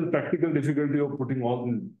because there is practical difficulty of putting all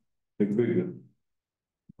these big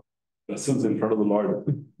vessels in front of the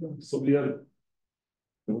Lord, so we are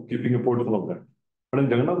keeping a portion of that. But in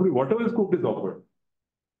Jagannath Puri, whatever is cooked is offered.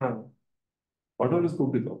 Whatever is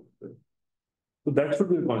cooked is offered. So that should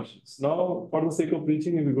be conscious. Now, for the sake of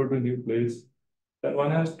preaching, if we go to a new place, then one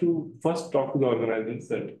has to first talk to the organizers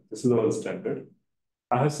that this is our standard.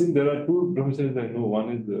 I have seen there are two brahmacharis I know. One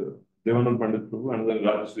is Devanand Pandit Prabhu, another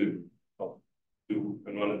Rajashri.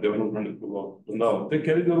 And one is Devanand Pandit Prabhu. Now they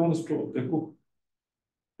carry their own stove. They cook.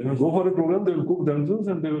 They will go for a program. They will cook themselves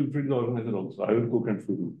and they will feed the organizer also. I will cook and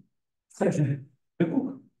feed you. They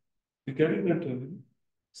cook. They carry that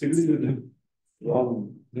sigli with them.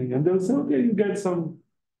 And they'll say, okay, you get some,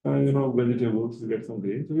 vegetables, you get some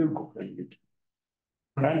grains, so we'll cook and eat.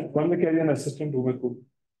 And when they carry an assistant who will cook,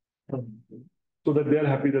 so that they are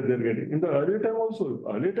happy that they are getting. In the earlier time also,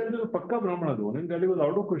 earlier time there was Pakka Brahmana, the one in Delhi was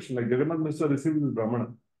out of question. Like Jagannath Mishra received this Brahmana,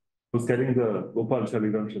 was carrying the Gopal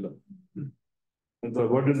Shaligram Shila. And so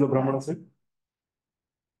what did the Brahmana say?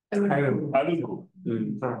 I will cook.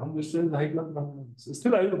 This is high class Brahmana.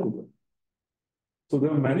 Still I will cook. So there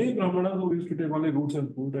were many Brahmanas who used to take only roots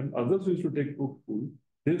and food, and others who used to take cooked food.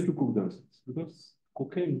 They used to cook themselves because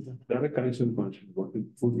cooking, direct connection with what is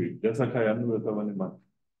food we eat. Just like I am with one in mind.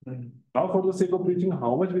 Now, for the sake of preaching,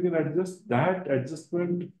 how much we can adjust, that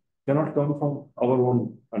adjustment cannot come from our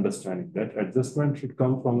own understanding. That adjustment should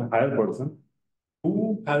come from a higher person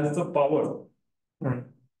who has the power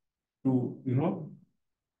to,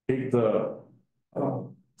 take the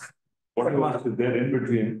whatever is there in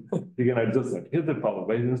between, he can adjust that. Here's the power.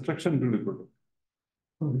 By his instruction, it will be put.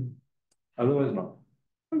 Otherwise, not.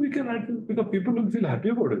 We can adjust because people will feel happy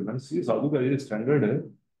about it. Man, see, sadhu ka ye standard hai.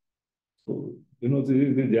 So, the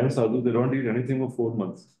Jain sadhu, they don't eat anything for 4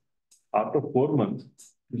 months. After 4 months,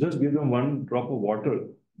 you just give them 1 drop of water,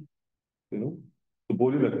 तो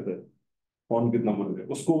बोली लगता है कौन कितना बोल रहा है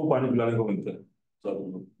उसको वो पानी पिलाने को मिलता है साधु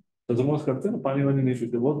लोग तजमोस करते हैं ना पानी वानी नहीं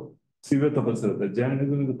पीते बहुत सीवियर तपस्या रहता है जैन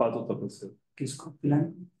हिंदू में पाँच तपस्या किसको पिलाने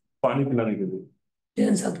पानी पिलाने के लिए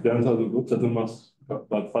जैन साधु को चतुर्मास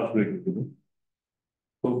बाद फास्ट ब्रेक के लिए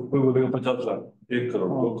तो कोई बोलेगा 50 लाख 1 करोड़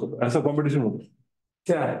 2 करोड़ ऐसा कॉम्पिटिशन होता है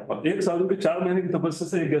क्या है और एक साधु के 4 महीने की तपस्या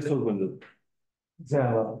से एक गेस्ट हाउस बन जाता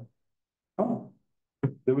है हाँ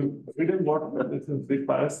they will feed him water it's a big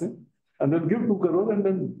pious thing and they'll give 2 crore and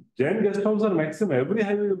then Jain guest house are maximum every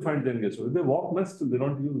highway you'll find Jain guest house they walk less they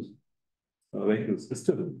don't use vehicles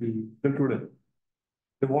still today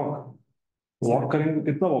they walk करेंगे तो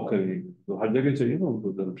कितना walk करेंगे तो हर जगह चाहिए ना उनको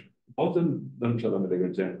धर्मशाला बहुत जन धर्मशाला मिलेगा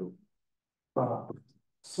जैन लोग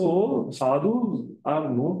so sadhus are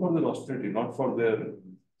known for their austerity not for their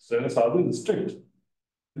sadhu is strict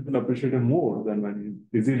people appreciate him more than when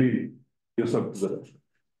he easily gives up to the rest.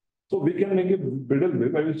 So we can make a middle way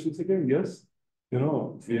by which we say yes we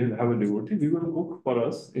have a devotee we will cook for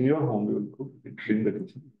us in your home we will cook clean the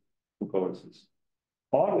kitchen cook ourselves.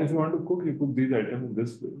 Or if you want to cook, you cook these items in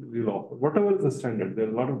this way, we will offer. Whatever is the standard, there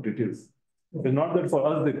are a lot of details. It's not that for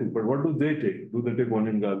us they cook, but what do they take? Do they take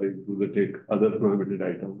onion garlic? Do they take other prohibited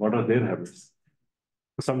items? What are their habits?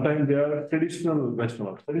 Sometimes they are traditional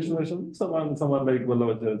Vaishnavas. Traditional Vaishnavas, some are like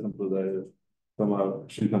Vallabhacharya Sampradaya, some are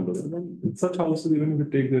Sri Sampradaya. And in such houses, even if you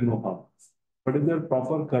take, there no harm. But if they are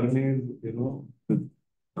proper karmis,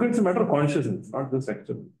 it's a matter of consciousness, not just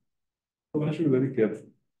actual. So one should be very careful.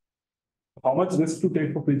 How much risk to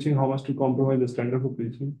take for preaching, how much to compromise the standard for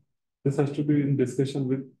preaching. This has to be in discussion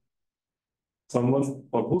with someone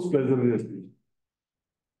for whose pleasure we are preaching.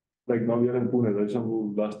 Like now we are in Pune, Rasham,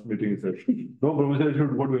 who last meeting said, no brahmachari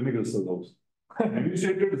should go to any Grasth's house.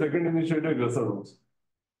 Initiated, second initiated Grasth's house.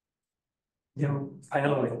 Yeah,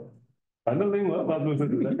 final way. Final नहीं हुआ बाद में से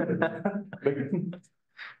लेकिन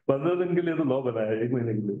 15 दिन के लिए तो लॉ बनाया 1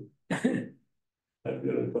 महीने के लिए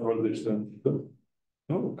conversation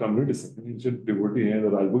no community second devotee है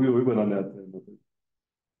राजभोग भी वही बनाने आते हैं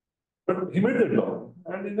but he made that law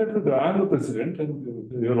and in that I am the president and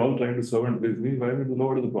you are all trying to serve and please me why would the law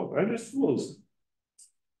what is the problem and it's false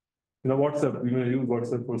WhatsApp you may use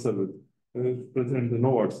WhatsApp for service president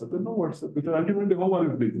no WhatsApp because ultimately whom are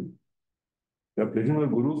you pleasing you are pleasing our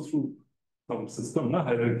gurus through some system na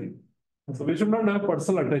hierarchy so we should not have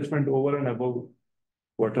personal attachment over and above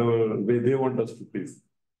whatever way they want us to please.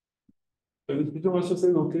 So the teacher master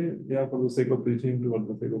says, okay, yeah, for the sake of preaching, for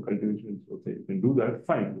the sake of cultivation, okay, you can do that,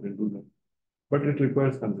 fine, you can do that. But it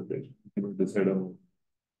requires consultation. You know, decide on.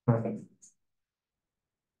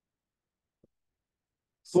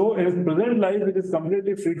 So in present life, it is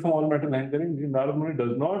completely freed from all material hankering. Narad Muni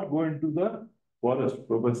does not go into the forest.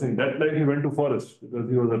 Prabhupada saying that life he went to forest because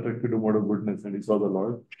he was attracted to mode of goodness and he saw the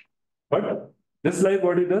Lord. But this life,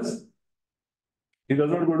 what he does? He does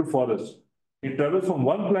not go to forest. He travels from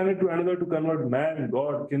one planet to another to convert man,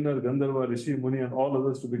 God, Kinnar, Gandharva, Rishi, Muni, and all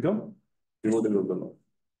others to become devotees of the Lord.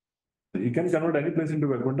 He can convert any place into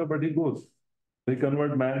Vaikuntha, but he goes. He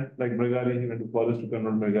convert man like Mrigari, he went to forest to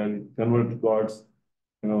convert Mrigari, convert gods,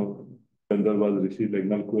 you know, Gandharvas, Rishi, like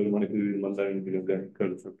Nalkuer, Manipuri, Mandari,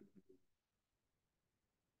 Ganga.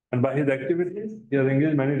 And by his activities, he has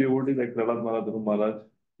engaged many devotees like Prahlad Maharaj, Dhruv Maharaj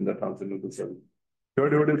in the transcendental service. Pure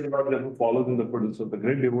devotees are not just who follows in the footsteps of the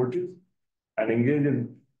great devotees and engage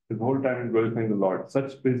in his whole time in glorifying the Lord.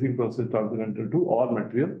 Such pleasing process transcendental to all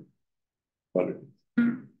material qualities.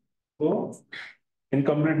 So,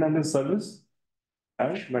 incompleteness is service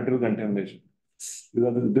and material contamination. These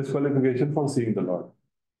are the disqualification for seeing the Lord.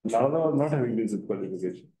 Narada was not having this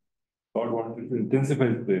disqualification. God wanted to intensify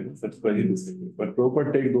his prayer. That's why he disagreed. But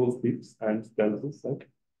Prabhupada take those things and tells us that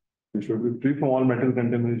we should be free from all material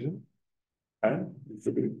contamination and we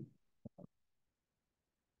should be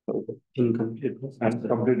and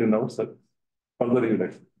complete in our service. Further he will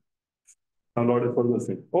explain. Now Lord is further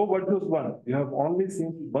saying, oh, what was one? You have only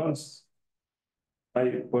seen once my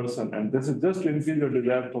person, and this is just to increase your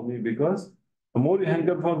desire for me, because the more you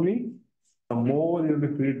hanker for me, the more you'll be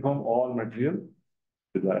freed from all material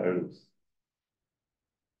desires.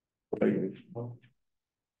 Like this.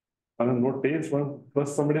 I mean, no taste,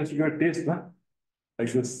 first somebody has to give a taste, na?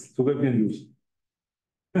 Like this sugarcane juice.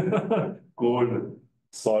 Cold,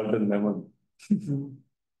 salt and lemon.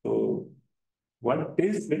 So, one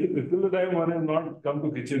taste, till the time one has not come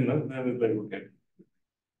to kitchen, na, then it's like, okay.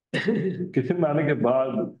 Kitchen में आने के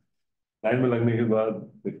बाद line में लगने के बाद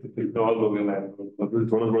और लोग हैं लाइन में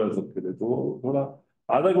मतलब थोड़ा थोड़ा सबके लिए तो थोड़ा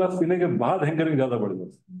आधा ग्लास पीने के बाद हैंकरिंग ज्यादा बढ़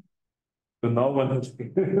जाती है तो now one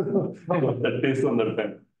that taste on that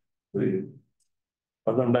time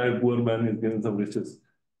some diet poor man is given some riches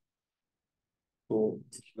so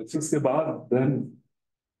riches के बाद then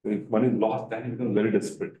if money is lost then he becomes very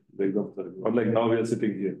desperate or like now we are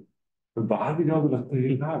sitting here तो बाहर भी जाओ तो लगता है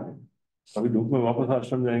ये कहाँ है अभी धूप में वापस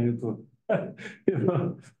आश्रम जाएंगे तो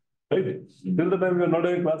right till the time we are not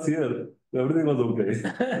having class here everything was okay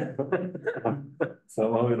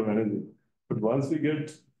somehow we are managing but once we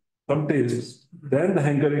get some taste then the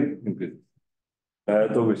hankering increases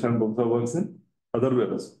तो विषान पुंसा works in other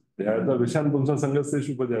ways the विषान पुंसा संगत से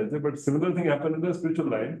शुभ but similar thing happen in the spiritual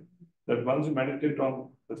line that once you meditate on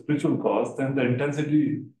the spiritual cause then the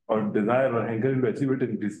intensity or desire or hankering to achieve it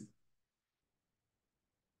increases.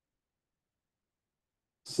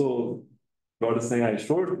 So, God is saying, I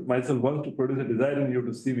showed myself once to produce a desire in you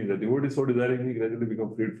to see me. The devotee so desiring me gradually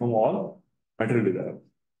become freed from all material desires.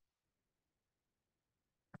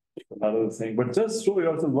 Another is saying, but just show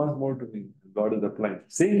yourself once more to me. God is applying.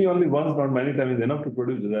 Seeing me only once, not many times, is enough to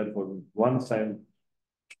produce desire for me. One time.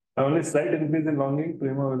 Only slight increase in longing,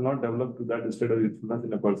 prema will not develop to that state of youthfulness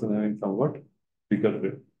in a person having somewhat weaker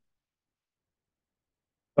faith.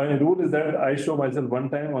 My rule is that I show myself one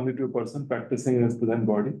time only to a person practicing in his present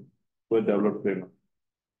body who has developed prema.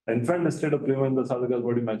 Infant state of prema in the sadhaka's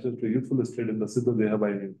body matches to a youthful state in the siddha deha by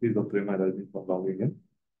an increase of prema arising from longing and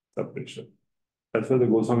separation. That's why the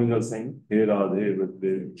Goswamis are saying, Hey Radhe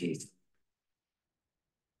Vidde.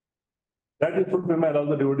 That youthful prema allows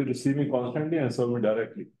the devotee to see me constantly and serve me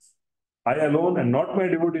directly. I alone and not my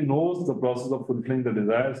devotee knows the process of fulfilling the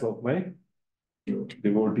desires of my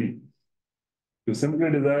devotee. You simply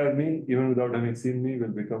desire me, even without having seen me, you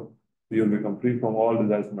will become free from all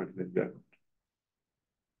desires of material enjoyment.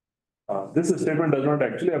 This statement does not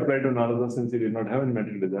actually apply to Narada since he did not have any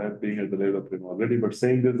material desire, being at the level of prema already. But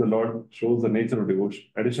saying this, the Lord shows the nature of devotion.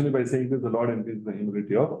 Additionally, by saying this, the Lord increases the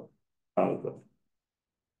humility of Narada.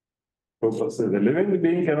 Prabhupada says, a living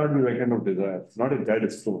being cannot be vacant of desire. It's not a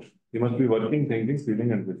dead stone. He must be working, thinking,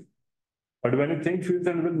 feeling, and willing. But when you think, feels,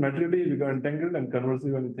 and will materially, you become entangled, and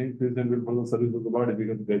conversely, when you think, feels, and will for the service of the Lord, it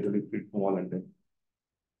becomes gradually freed from all entanglement.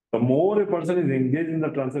 The more a person is engaged in the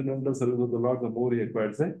transcendental service of the Lord, the more he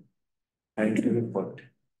acquires a hankering for it.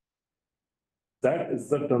 That is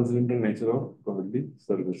the transcendental nature of godly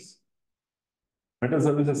service. Mental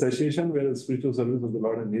service is cessation, whereas spiritual service of the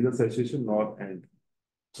Lord is neither cessation nor end.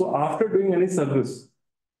 So after doing any service,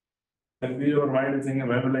 and your mind is thinking,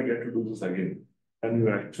 when will I get to do this again? And you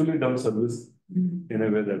actually done service in a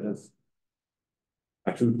way that has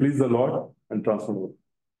actually pleased the Lord and transformed the world.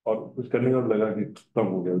 और कुछ करने का लगा कि खत्म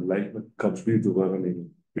हो गया life में कभी दोबारा नहीं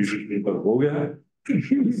पेपर हो गया है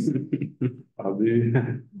अभी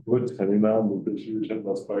कुछ खरीदा मोटिवेशन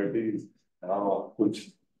बस पार्टी कुछ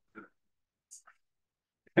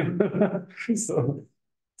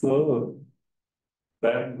so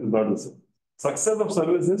that is not the same. Success of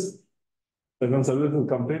service is when service is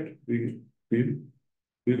complete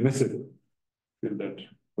we miss it. Feel that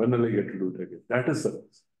when will I get to do it again? That is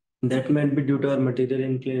service. That might be due to our material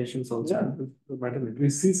inclinations also. Yeah, we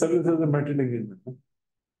see service as a material engagement.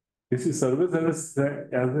 You see service as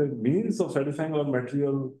a means of satisfying our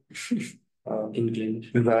material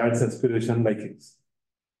desires, aspiration, likings.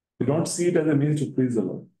 You don't see it as a means to please the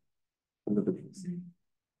Lord. That's the difference.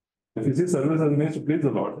 If you see service as a means to please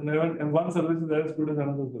the Lord, and one service is as good as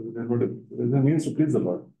another service, there's no difference. It's a means to please the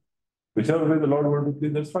Lord. Whichever way the Lord wants to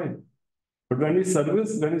please, that's fine. But when we see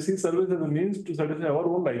service as a means to satisfy our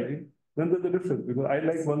own liking, then there's a difference. Because I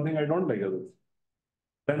like one thing, I don't like others.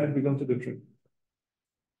 Then it becomes a difference.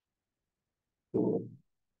 So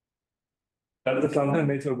that's the transcendent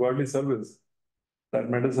nature of godly service. That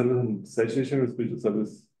mental service and satiation with spiritual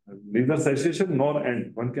service. Neither satiation nor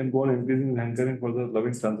end. One can go on increasing and hankering for the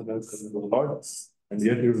loving transcendence of the Lord, and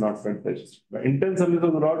yet you will not find satiation. By intense service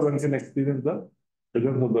of the Lord, one can experience the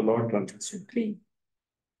presence of the Lord transcendently.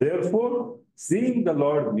 Therefore, seeing the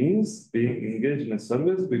Lord means being engaged in a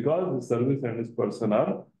service because the service and his person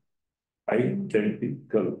are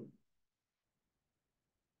identical.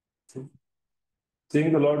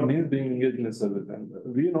 Seeing the Lord means being engaged in a service. And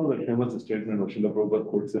we know that famous statement of Srila Prabhupada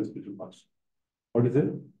quotes in spiritual master. What is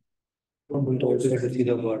it? Don't try to see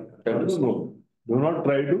the God. No. Do not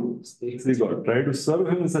try to see God. Try to serve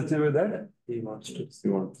him in such a way that He wants to. he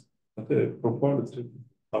wants. That's a profound statement.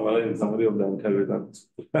 Summary of the entire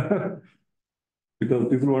Vedanta. Because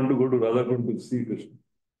people want to go to Radhakund to see Krishna.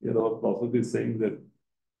 Here our philosophy is saying that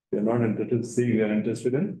we are not interested in seeing, we are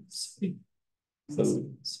interested in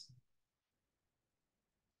serving.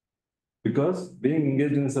 Because being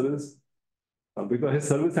engaged in service, because his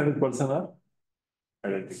service and his person are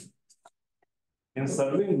identical. In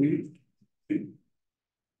serving,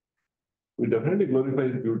 we definitely glorify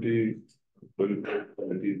his beauty, glorify his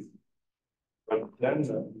qualities. But then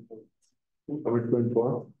commitment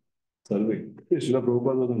for serving. Srila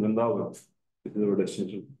Prabhupada was in Vrindavan, which is our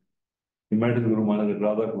destination. He met his Guru Maharaj at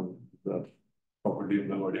Radhakund, the property in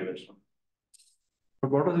the Gaudiya Vaishnava.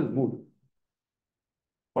 But what was his mood?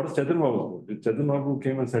 What was Chaitanya Mahaprabhu's mood? Chaitanya Mahaprabhu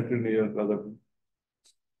came and settled near Radhakund.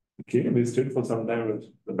 He came, he stayed for some time at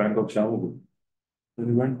the bank of Shamagu. Then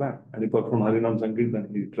he went back and he performed Harinam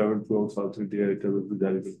Sankirtan. He traveled throughout South India, he traveled to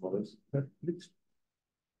Jaripur forest.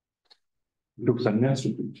 He took sannyas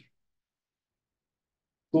to preach.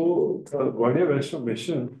 So, Gaudiya Vaishnava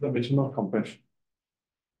mission is the mission of compassion.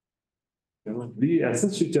 We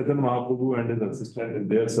assist Sri Chaitanya Mahaprabhu and his assistant in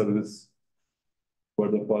their service for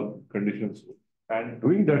the four conditions. And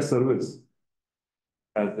doing that service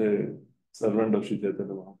as a servant of Sri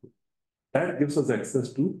Chaitanya Mahaprabhu, that gives us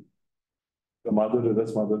access to the Mother,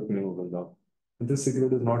 Ras Mother, Prema Vrindavan. And this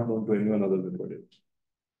secret is not known to anyone other than Gaudiya.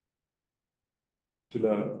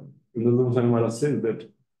 Srila Indra Swami Maharaj says that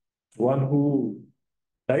one who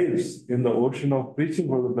dives in the ocean of preaching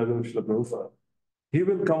for the pleasure of Srila Prabhupada, he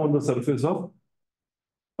will come on the surface of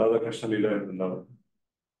Radha Krishna Leela in Vrindavan.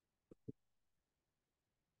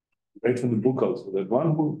 Right from the book also, that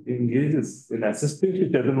one who engages in assisting Sri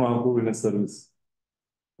Chaitanya Mahaprabhu in a service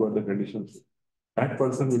for the conditions, that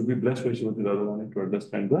person will be blessed by Srimati Radharani to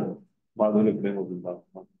understand the Madhurya Prema of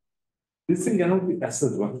Vrindavan. This thing cannot be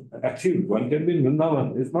assessed, achieved. One can be in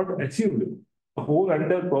Vrindavan, it's not achieved. The whole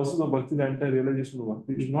entire process of Bhakti, the entire realization of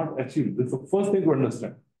Bhakti is not achieved. This is the first thing to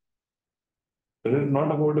understand. It is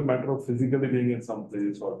not about a matter of physically being in some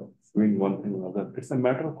place or doing one thing or another. It's a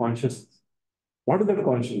matter of consciousness. What is that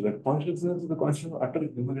consciousness? That consciousness is the consciousness of utter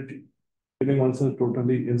humility, feeling oneself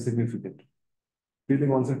totally insignificant, feeling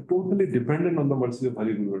oneself totally dependent on the mercy of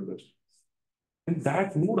Hari Guru and Vaishnavas. In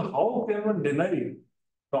that mood, how can one deny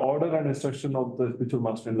the order and instruction of the spiritual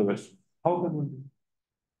master in the West? How can one do?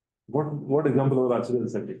 What example of Acharya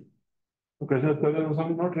is setting? So Krishna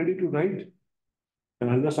Goswami is not ready to write. And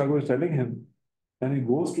Haridas Thakur is telling him, and he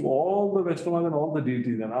goes to all the Vaishnavas and all the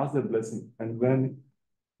deities and asks their blessing. And when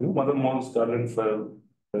Mother Mohn's garland fell,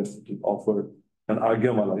 offered an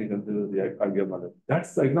Agyamala, he considers the Agyamala.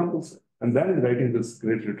 That's the example. And then he's writing this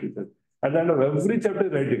great literature. At the end of every chapter,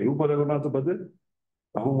 he's writing, Rupa Raghunath Bhadre,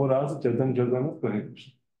 Ahumurasa, Chaitanya Chaitanya,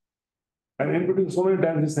 Krishna. And in between, so many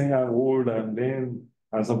times he's saying, I'm old, I'm lame,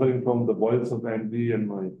 I'm suffering from the boils of envy, and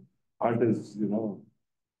my heart is,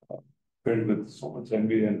 filled with so much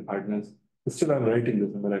envy and hardness. Still, I'm writing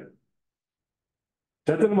this. I'm like,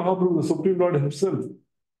 Chaitanya Mahaprabhu, the Supreme Lord himself,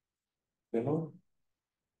 what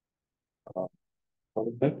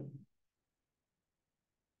is that?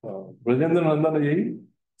 Brajendra Nandana Yahi,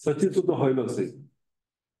 Sachituta Hoilo say.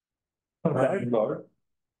 That Lord,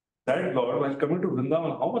 while coming to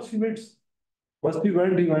Vrindavan, how much he waits? First he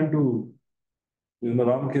went to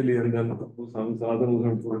Ram Kelly, and then Sanatana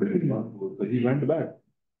was so he went back.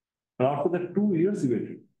 And after that, 2 years he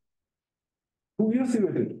waited. 2 years he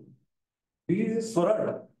waited. He is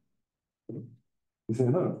Swaraj. He said,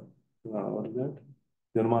 no, what is that?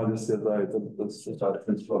 Janmadhyasya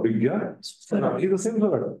Vigya. He's the same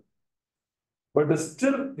Lord. But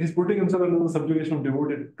still, he's putting himself under the subjugation of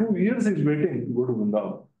devotee. 2 years he's waiting to go to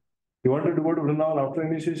Vrindavan. He wanted to go to Vrindavan after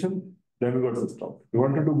initiation, demigods stopped. He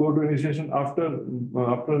wanted to go to initiation after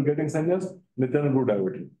getting sannyas, Nityananda grew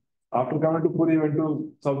devotee. After coming to Puri, he went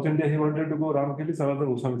to South India, he wanted to go Ramkeli, Sanatana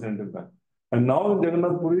Goswami sent him back. And now in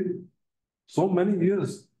Jagannath Puri, so many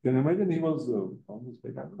years. Can you imagine he was almost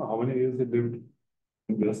like, I don't know how many years he lived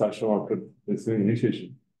in this ashram after receiving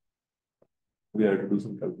initiation. We had to do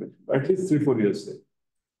some calculation. At least 3-4 years.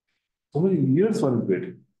 So many years one is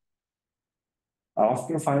waiting.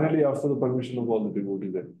 After the permission of all the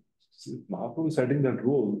devotees, Mahaprabhu is setting that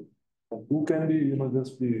role. Who can be,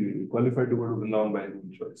 just be qualified to go to Vrindavan by his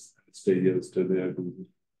own choice? Stay here, stay there.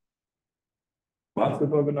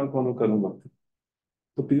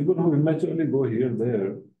 So people who immaturely go here and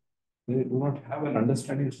there, they do not have an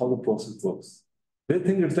understanding of how the process works. They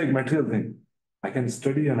think it's like material thing. I can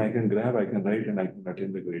study and I can grab, I can write and I can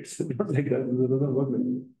attain the grades. It's not like that. It doesn't work like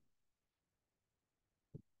that.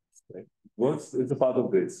 Right? Works is a path of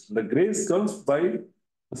grace. The grace comes by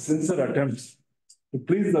a sincere attempt to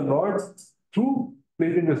please the Lord through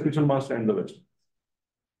pleasing the spiritual master and the Western.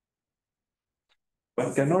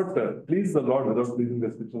 One cannot please the Lord without pleasing the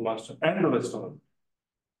spiritual master and the Western.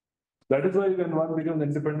 That is why when one becomes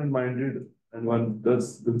independent minded and one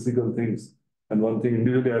does physical things, and one thing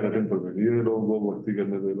individually I attend for me, ये लोग वो भक्ति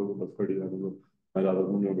करने से लोग बस पड़ी जाने को मैं राधा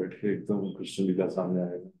में बैठ के एकदम कृष्ण लीला सामने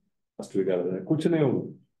आएगा अष्टवी कर रहा है कुछ नहीं होगा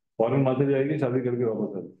फौरन माते जाएगी शादी करके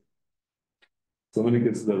वापस आ जाए so many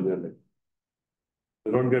cases are there like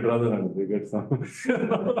they don't get rather than they get some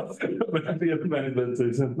material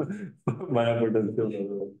manifestation Maya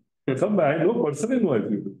potential some I know personally know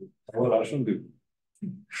people our ashram people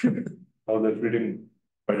how they're treating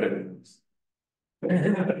better animals.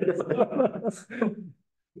 That's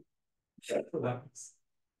what happens.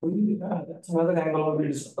 That's another angle of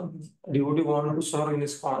it. Devotee wanted to serve in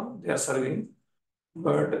ISKCON, they are serving,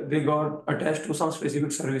 but they got attached to some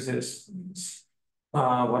specific services.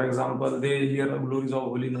 For example, they hear glories of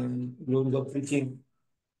holy name, glories of preaching.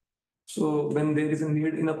 So when there is a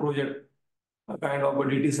need in a project, a kind of a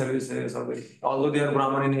deity services, although they are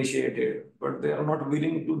Brahman initiated, but they are not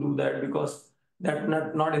willing to do that because that's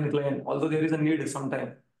not inclined, although there is a need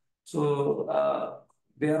sometime. So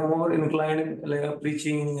they are more inclined in like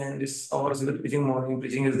preaching and this hours with preaching morning,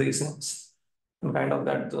 preaching is the essence. And kind of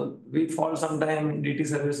that. So we fall sometime in deity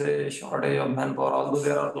services, shortage of manpower, although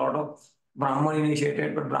there are a lot of Brahman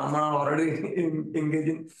initiated, but Brahman are already engaged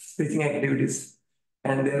in preaching activities.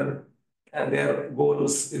 And their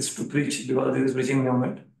goals is to preach because it is preaching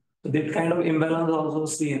movement. So that kind of imbalance also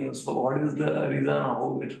seen. So what is the reason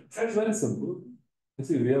how it? It's very simple. You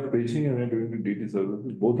see, we are preaching and we are doing the deity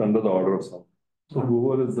services both under the order of some. So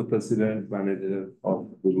whoever is the president, manager, or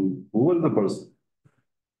guru, whoever is the person.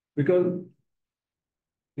 Because,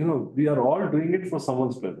 we are all doing it for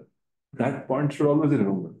someone's pleasure. That point should always be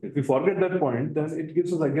remembered. If we forget that point, then it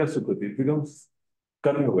gives us Agyasukati. It becomes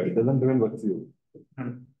karma yoga. It doesn't remain Bhakti yoga.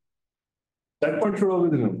 That point should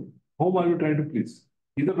always be remembered. Whom are you trying to please?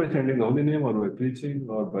 Either by chanting the holy name or by preaching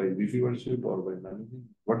or by deity worship or by managing,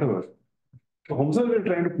 whatever. So whomsoever we are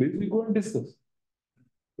trying to please, we go and discuss.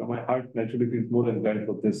 So my heart naturally feels more inclined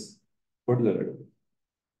for this. What is that?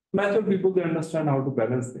 Mature people, they understand how to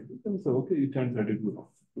balance things. They say, okay, you chant 32 rounds.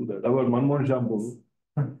 Do that. Our Manmohan Shampoo,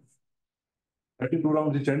 32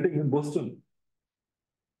 rounds is chanting in Boston.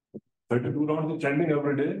 32 rounds is chanting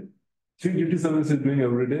every day. 3 duty services doing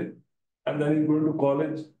every day. And then he's going to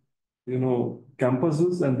college,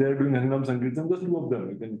 campuses, and they're doing Harinam Sankirtan, just 2 of them.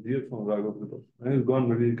 You can hear from Vaibhav. And he's gone,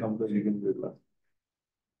 maybe he comes back, he can do it last.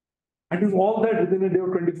 And do all that within a day of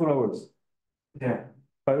 24 hours. Yeah.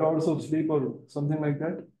 5 hours of sleep or something like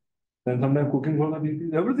that. Then sometimes cooking for the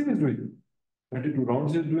deities, everything is doing. 32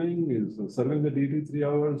 rounds is doing, is serving the deity 3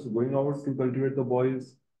 hours, going out to cultivate the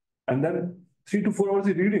boys. And then 3 to 4 hours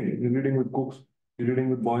he's reading. He's reading with cooks, he's reading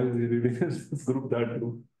with boys, he's reading this group, that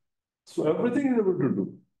group. So everything is able to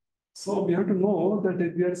do. So we have to know that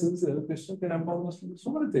if we are sincere, Krishna can empower us to do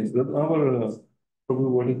so many things. That our Prabhu,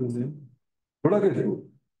 what is his name? Thoda ke do.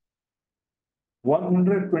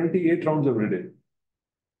 128 rounds every day.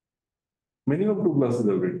 Minimum 2 glasses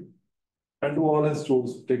every day. And do all his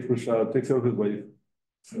chores, takes care of his wife.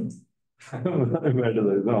 I'm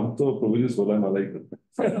so Prabhuji Sola Malaika.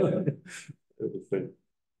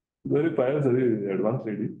 Very pious, very advanced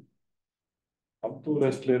lady. अब तो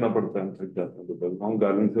rest लेना पड़ता है, हम थक जाते हैं दोपहर में। हम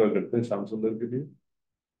गार्डन सेवा करते हैं श्याम सुंदर के लिए,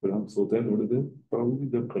 फिर हम सोते हैं थोड़ी देर, प्रभु जी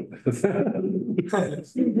जब करते हैं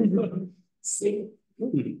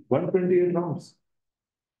 128 rounds.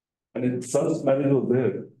 And if such marriage was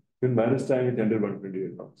there, in marriage time it ended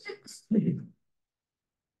 128 rounds.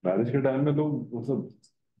 Marriage के time में लोग मतलब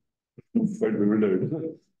quite bewildered.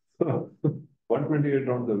 128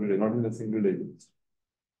 rounds every day, not in a single day.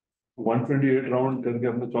 128 round करके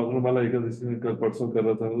अपने चौथा वाला एकादशी में कल परसों कर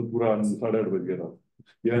रहा था तो पूरा 8:30 बज गया था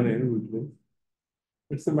या नहीं कुछ नहीं.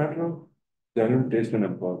 It's a matter of genuine taste and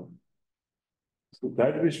empowerment. So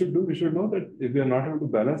that we should know that if we are not able to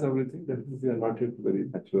balance everything, then we are not yet very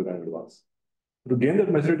mature and advanced. To gain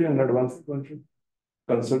that maturity and advancement, one should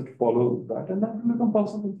consult, follow that, and that will become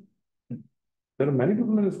possible. There are many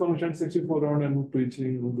people in this function 64 round and who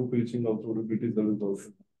do preaching also, who do PT service also.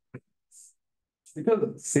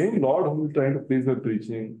 Because same Lord who is trying to please by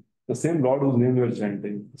preaching, the same Lord whose name you are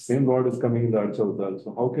chanting, the same Lord is coming in the Archa.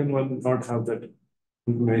 So how can one not have that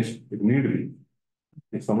information? It need be.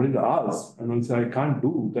 If somebody is asked and will say, I can't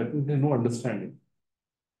do, that means there's no understanding.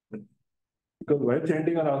 Because while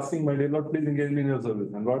chanting or asking, my dear Lord, please engage me in your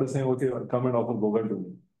service. And God is saying, okay, come and offer Bhoga to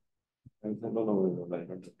me. And I say, no, I don't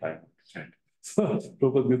have time to chant. So,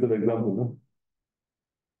 Prabhupada gives that example, no?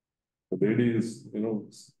 The lady is,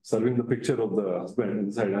 serving the picture of the husband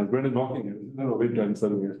inside. Husband is knocking. No, wait, I'm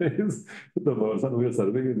serving. The person we are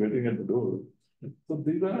serving is waiting at the door. So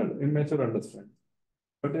these are immature understanding.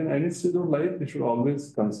 But in any stage of life, we should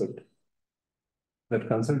always consult. That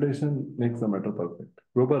consultation makes the matter perfect.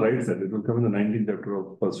 Prabhupada writes that it will come in the 19th chapter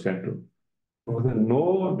of first canto.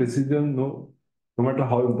 No decision, no matter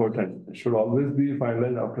how important, it should always be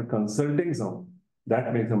finalized after consulting someone.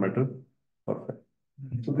 That makes the matter perfect.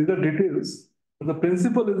 So these are details. But the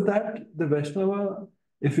principle is that the Vaishnava,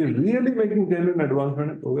 if you're really making genuine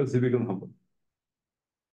advancement, always he becomes humble.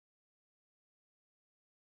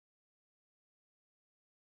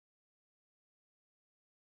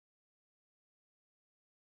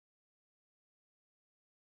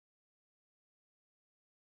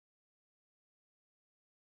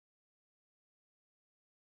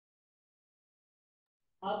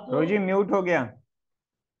 Prabhu ji mute हो गया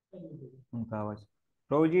उनका आवाज.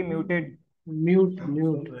 प्रभु जी muted. Mute.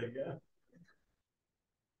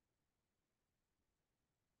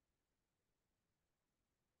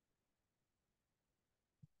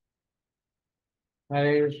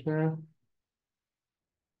 हरे कृष्णा.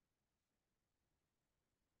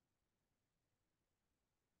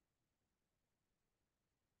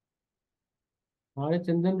 हमारे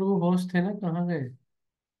चंदन प्रभु host थे ना, कहाँ गए?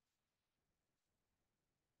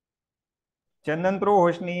 चंदन प्रभु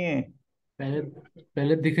host नहीं है. पहले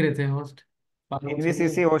पहले दिख रहे थे होस्ट.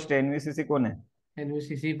 एनवीसीसी होस्ट है. एनवीसीसी कौन है?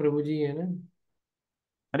 एनवीसीसी प्रभु जी है ना.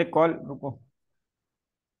 अरे कॉल रुको.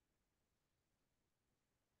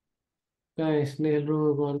 क्या है? स्नेहल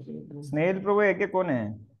प्रभु कॉल. स्नेहल प्रभु है कि कौन है?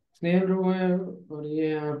 स्नेहल प्रभु है. और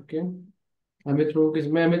ये है आपके अमित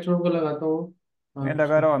प्रभु. मैं अमित प्रभु को लगाता हूँ. मैं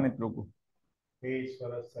लगा रहा हूँ अमित प्रभु को.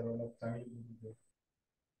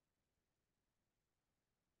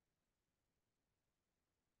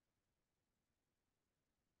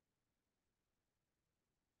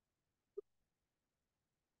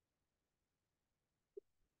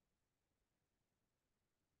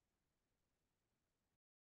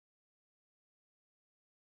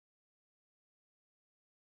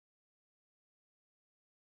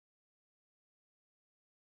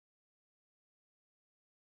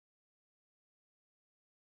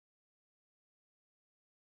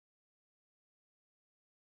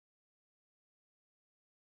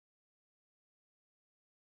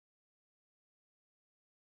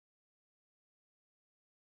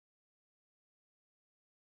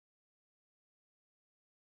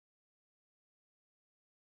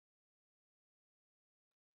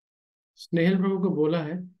 स्नेहल प्रभु को बोला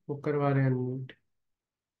है, वो करवा रहे हैं अनम्यूट.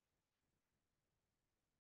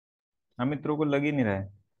 अमित प्रभु को लग ही नहीं रहा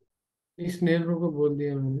है. स्नेहल प्रभु को बोल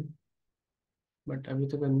दिया मैंने, बट अभी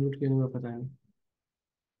तक अनम्यूट क्यों नहीं हुआ पता नहीं.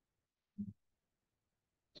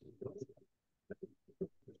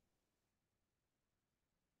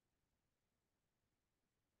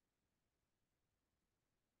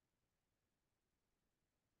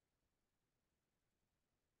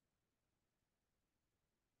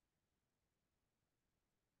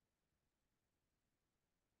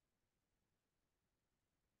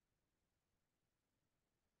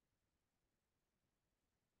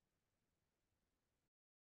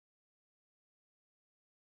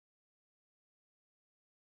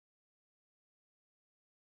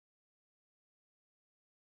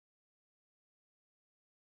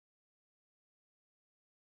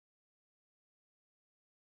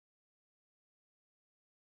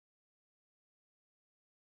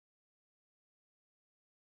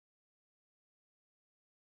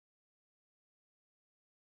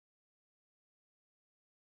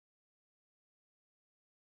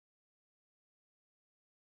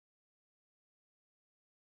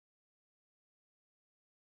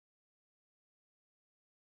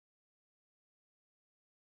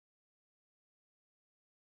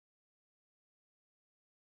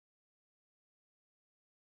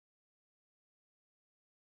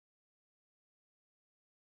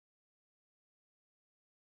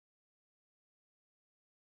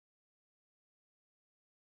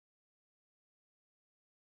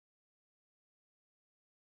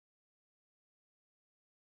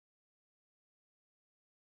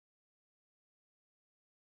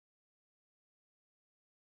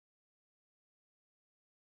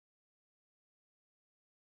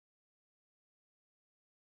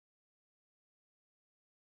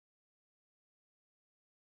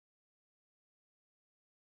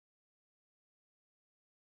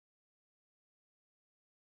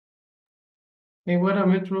 एक बार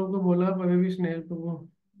अमित प्रभु को बोला, पर अभी भी स्नेहल प्रभु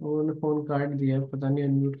उन्होंने फोन काट दिया, पता नहीं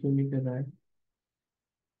अनम्यूट क्यों नहीं कर रहा है।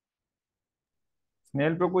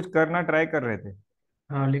 स्नेल पे कुछ करना ट्राई कर रहे थे।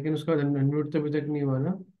 हाँ, लेकिन उसका अनम्यूट तो अभी तक नहीं हुआ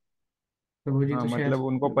ना। प्रभु जी हाँ तो मतलब शायद।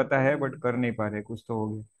 उनको पता है बट कर नहीं पा रहे, कुछ तो हो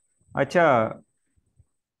गया। अच्छा,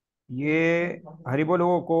 ये हरि बोल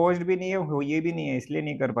वो कोस्ट भी नहीं है, वो ये भी नहीं है, इसलिए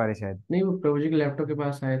नहीं कर पा रहे शायद। नहीं, वो प्रभु जी के लैपटॉप के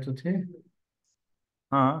पास आए तो थे।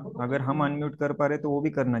 हाँ अगर हम अनम्यूट कर पा रहे तो वो भी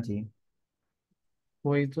करना चाहिए।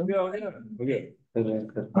 वही तो। हो गया हो गया आ गया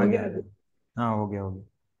आ गया। हाँ हो गया हो गया।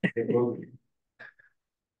 हो गया।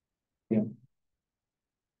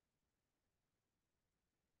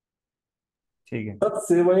 ठीक है।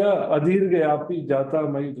 तत्सेवया अधीर्घयापि जाता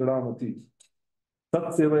मयि दृढ़ामति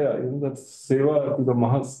तत्सेवया in the seva to the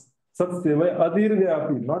mahas तत्सेवया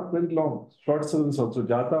अधीर्घयापि not very long short service also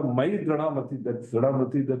jata मयि दृढ़ामति that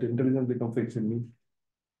दृढ़ामति that intelligence become fixed in me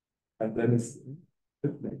and then is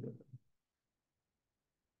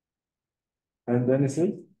and then it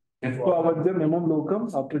says Yatva avajjam emam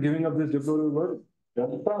lokam after giving up this deplorable word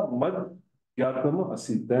jata mad gyatama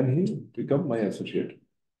asi then he become my associate.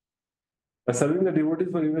 By serving the devotees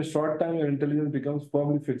for even a short time, your intelligence becomes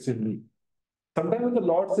firmly fixed in me. Sometimes when the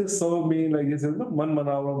Lord says, serve me, like he says, no, man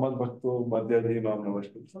manava, mad bhakto, madhyadi, mam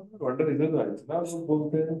namaskar. Sometimes wonder is that right? Now we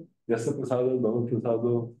bolte hain, jasa prasado, bhagavad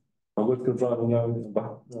prasado, bhagavad kripa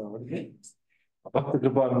anumaya, भक्त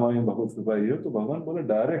कृपा अनुमाई भगवत कृपा ये तो भगवान बोले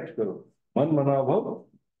direct करो मन मना भव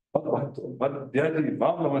मत भक्तो मत त्याजी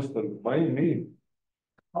माम नमस्कार माई मी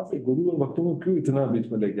आप गुरु और भक्तों को क्यों इतना बीच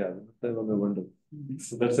में लेके आ रहे हैं मैं wonder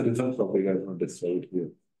so that's the research topic I want to describe here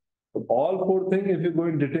so all four things if you go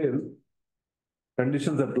in detail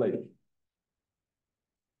conditions apply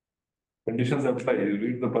you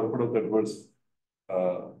read the purport of that verse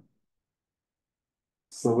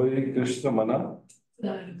Savai Krishna Mana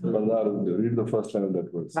read the first line of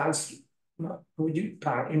that verse In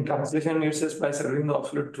translation, it says by serving the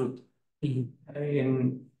absolute truth. In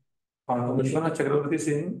Vishwanath Chakravarti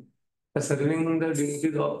saying, by serving the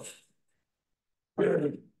devotees of.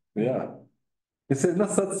 Yeah. It says na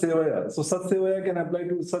Sat Sevaya. So Sat Sevaya can apply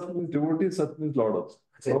to Sat means devotee, Sat means Lord also.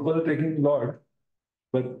 Prabhupada is taking Lord,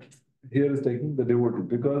 but here is taking the devotee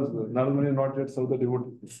because Narmani not yet served the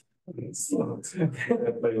devotee. So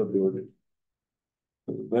apply your devotee.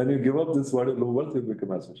 When you give up this body low worth, you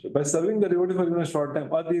become associate. By serving the devotee for even a short time,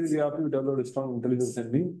 Adhir Vyapi will develop a strong intelligence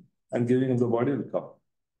in me and giving of the body will come.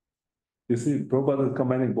 You see, Prabhupada is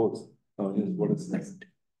combining both. Now, here's what is next.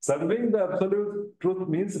 Serving the absolute truth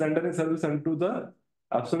means rendering service unto the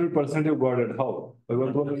absolute personality of Godhead. How? By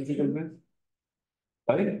what principle means?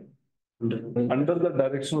 By? Under the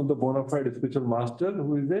direction of the bona fide spiritual master,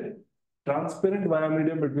 who is a transparent via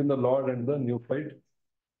medium between the Lord and the neophyte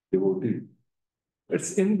devotee.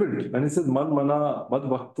 It's inbuilt. When he says man mana, mad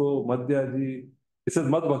bhakto, madhyaji, he says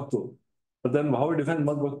mad bhakto. But then how he defines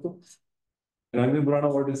mad bhakto? In Agni Purana,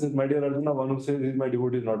 what he says, my dear Arjuna, one who says he is my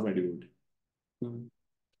devotee is not my devotee.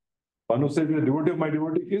 One who says he is a devotee of my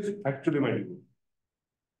devotee is actually my devotee.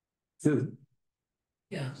 Says.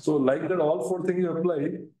 Yeah. So like that, all four things you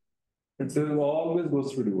apply, it always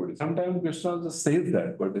goes through devotee. Sometimes Krishna just says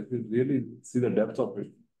that, but if you really see the depth of it,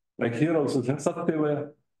 like here also,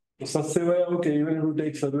 Satyavaya. Satyavaya, okay, even if you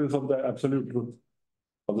take service of the absolute truth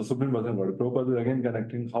of the Supreme Person God, Prabhupada is again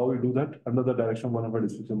connecting how we do that under the direction of one of our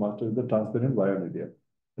spiritual master is the transparent via media.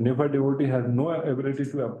 And if a devotee has no ability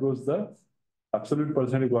to approach the absolute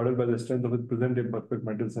personality Godhead by the strength of his present imperfect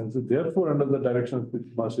mental senses, therefore, under the direction of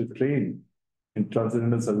spiritual master, is trained in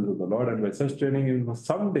transcendental service of the Lord, and by such training, even for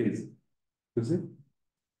some days, you see,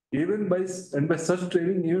 by such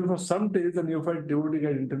training, even for some days, the neophyte devotee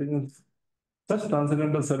gets intelligence. Such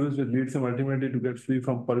transcendental service which leads him ultimately to get free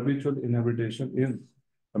from perpetual inhabitation in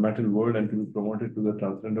the material world and to be promoted to the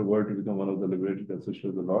transcendental world to become one of the liberated associates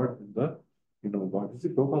of the Lord in the kingdom of God. You see,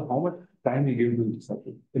 Prabhupada, how much time he gave to the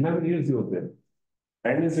disciples? 11 years he was there.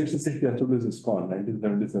 1966, he established ISKCON,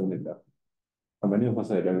 1977 he left. And many of us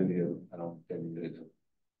are 11 years, around 10 years.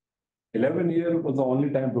 11 years was the only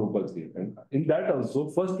time Prabhupada came. And in that also,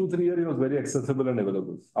 first 2-3 years, he was very accessible and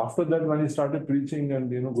available. After that, when he started preaching and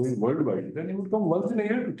going worldwide, then he would come once in a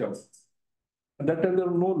year to talk. At that time, there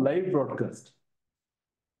was no live broadcast.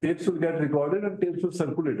 Tapes will get recorded and tapes will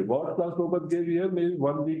circulate. What class Prabhupada gave here, maybe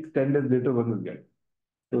 1 week, 10 days later, one will get.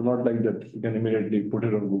 So not like that. You can immediately put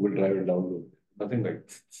it on Google Drive and download. Nothing like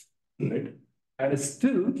that. Right? And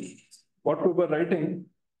still, what Prabhupada writing,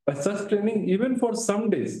 by such training, even for some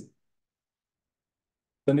days,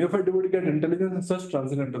 the neophyte devotee get intelligence in such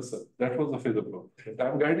transcendental self. That was the phase of growth.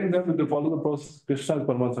 I'm guiding them to follow the process Krishna is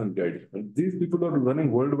Paramahansa guide. And these people are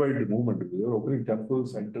running worldwide movement. They are opening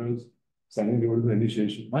temples, centers, sending devotees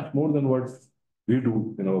initiation, much more than what we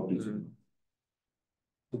do in our preaching.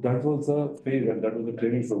 So that was the phase and that was the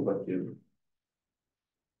training program here.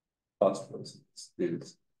 Past persons.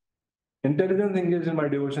 Intelligence engaged in my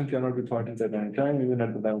devotion cannot be thought at any time, even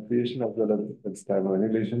at the time of creation, as well as at the time of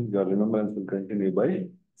annihilation. Your remembrance will continue by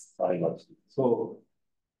silence. So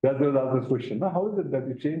that was asked this question. Now, how is it that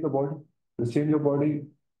you change the body? You change your body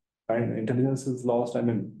and intelligence is lost. I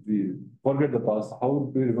mean, we forget the past.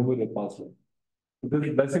 How do we remember the past life?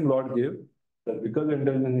 This blessing Lord gave that because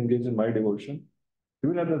intelligence engaged in my devotion,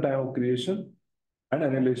 even at the time of creation and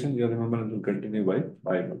annihilation, your remembrance will continue by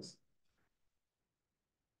silence.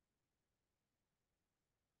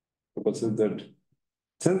 Purpose is that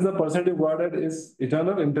since the personality of Godhead is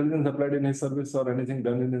eternal, intelligence applied in his service or anything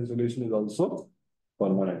done in his relation is also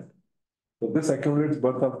permanent. So this accumulates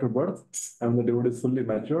birth after birth, and the devotee is fully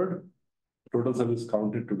matured. Total service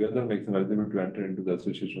counted together makes him eligible to enter into the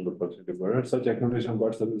association of the personality of Godhead. Such accumulation of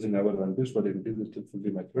God service is never vanquished, but it is still fully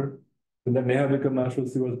matured. When the Neha become Nashval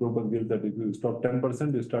Siva's Prabhupada gives that if you stop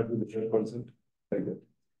 10%, you start with 10%, like that.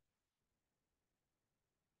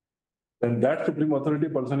 Then that supreme authority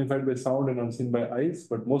personified by sound and unseen by eyes,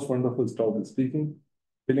 but most wonderful stop is speaking.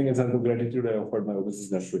 Feeling a sense of gratitude, I offered my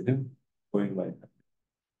obeisance to him, going by.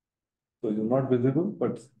 So you're not visible,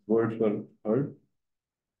 but words were heard.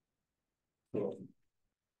 So,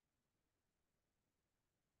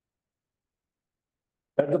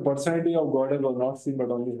 that the personality of Godhead was not seen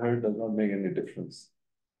but only heard does not make any difference.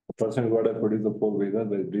 The personality of Godhead produced the four Vedas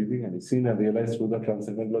by breathing and is seen and realized through the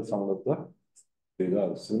transcendental sound of the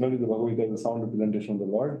Vedas. Similarly, the Bhagavad Gita is the sound representation of the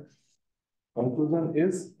Lord. Conclusion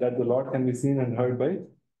is that the Lord can be seen and heard by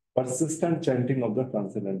persistent chanting of the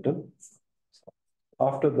transcendental.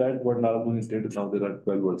 After that, what Narad Muni stated, now there are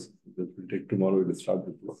 12 verses. That will take tomorrow, we will start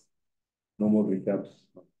with this. No more recaps.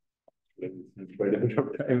 By the end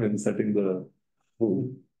of time in setting the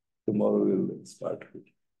mood, tomorrow we will start with.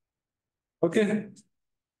 Okay.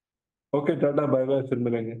 Okay, Tata, bye bye, फिर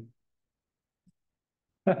मिलेंगे.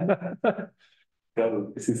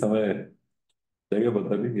 कल इसी समय जगह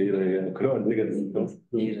बता दी यही रहेगा. करो अर्धे का दिन.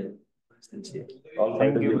 All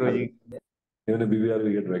Thank you, Broji. Even if BBR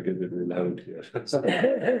we get vacated, we'll have it here.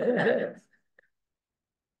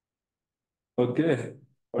 Okay.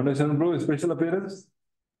 Foundation Bro, special appearance?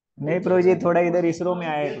 नहीं प्रोजी, थोड़ा इधर इसरो में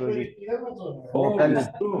आए प्रोजी. वो कल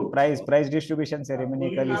प्राइज डिस्ट्रीब्यूशन सेरेमनी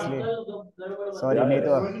कल, इसलिए सॉरी. नहीं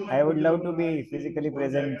तो I would love to be physically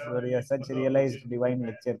present for your such realised divine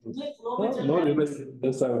lecture. No,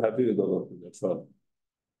 just I'm happy with all of you. That's all.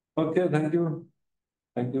 Okay, thank you.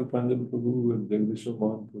 Thank you, Pandal Prabhu and Jagdishwar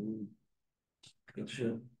Mohan Prabhu.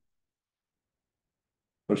 Sure.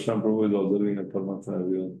 Krishna Prabhu is observing a performance and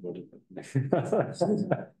everyone.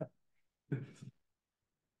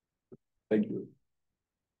 Thank you.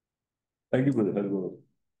 Thank you, brother. Hello,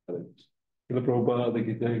 Prabhupada, the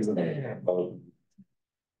Gita.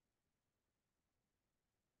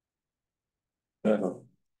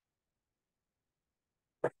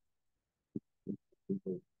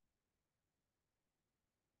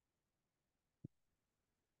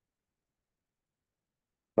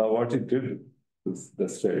 Now, what he did is the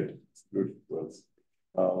straight. Good words.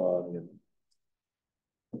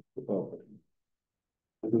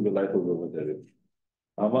 This is the life of Brahmacharya.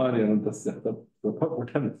 Amani Anantasya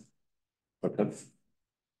Pathan.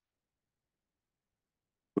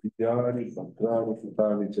 Vidyani, Sankrani,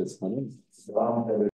 Sutani, Chesmani,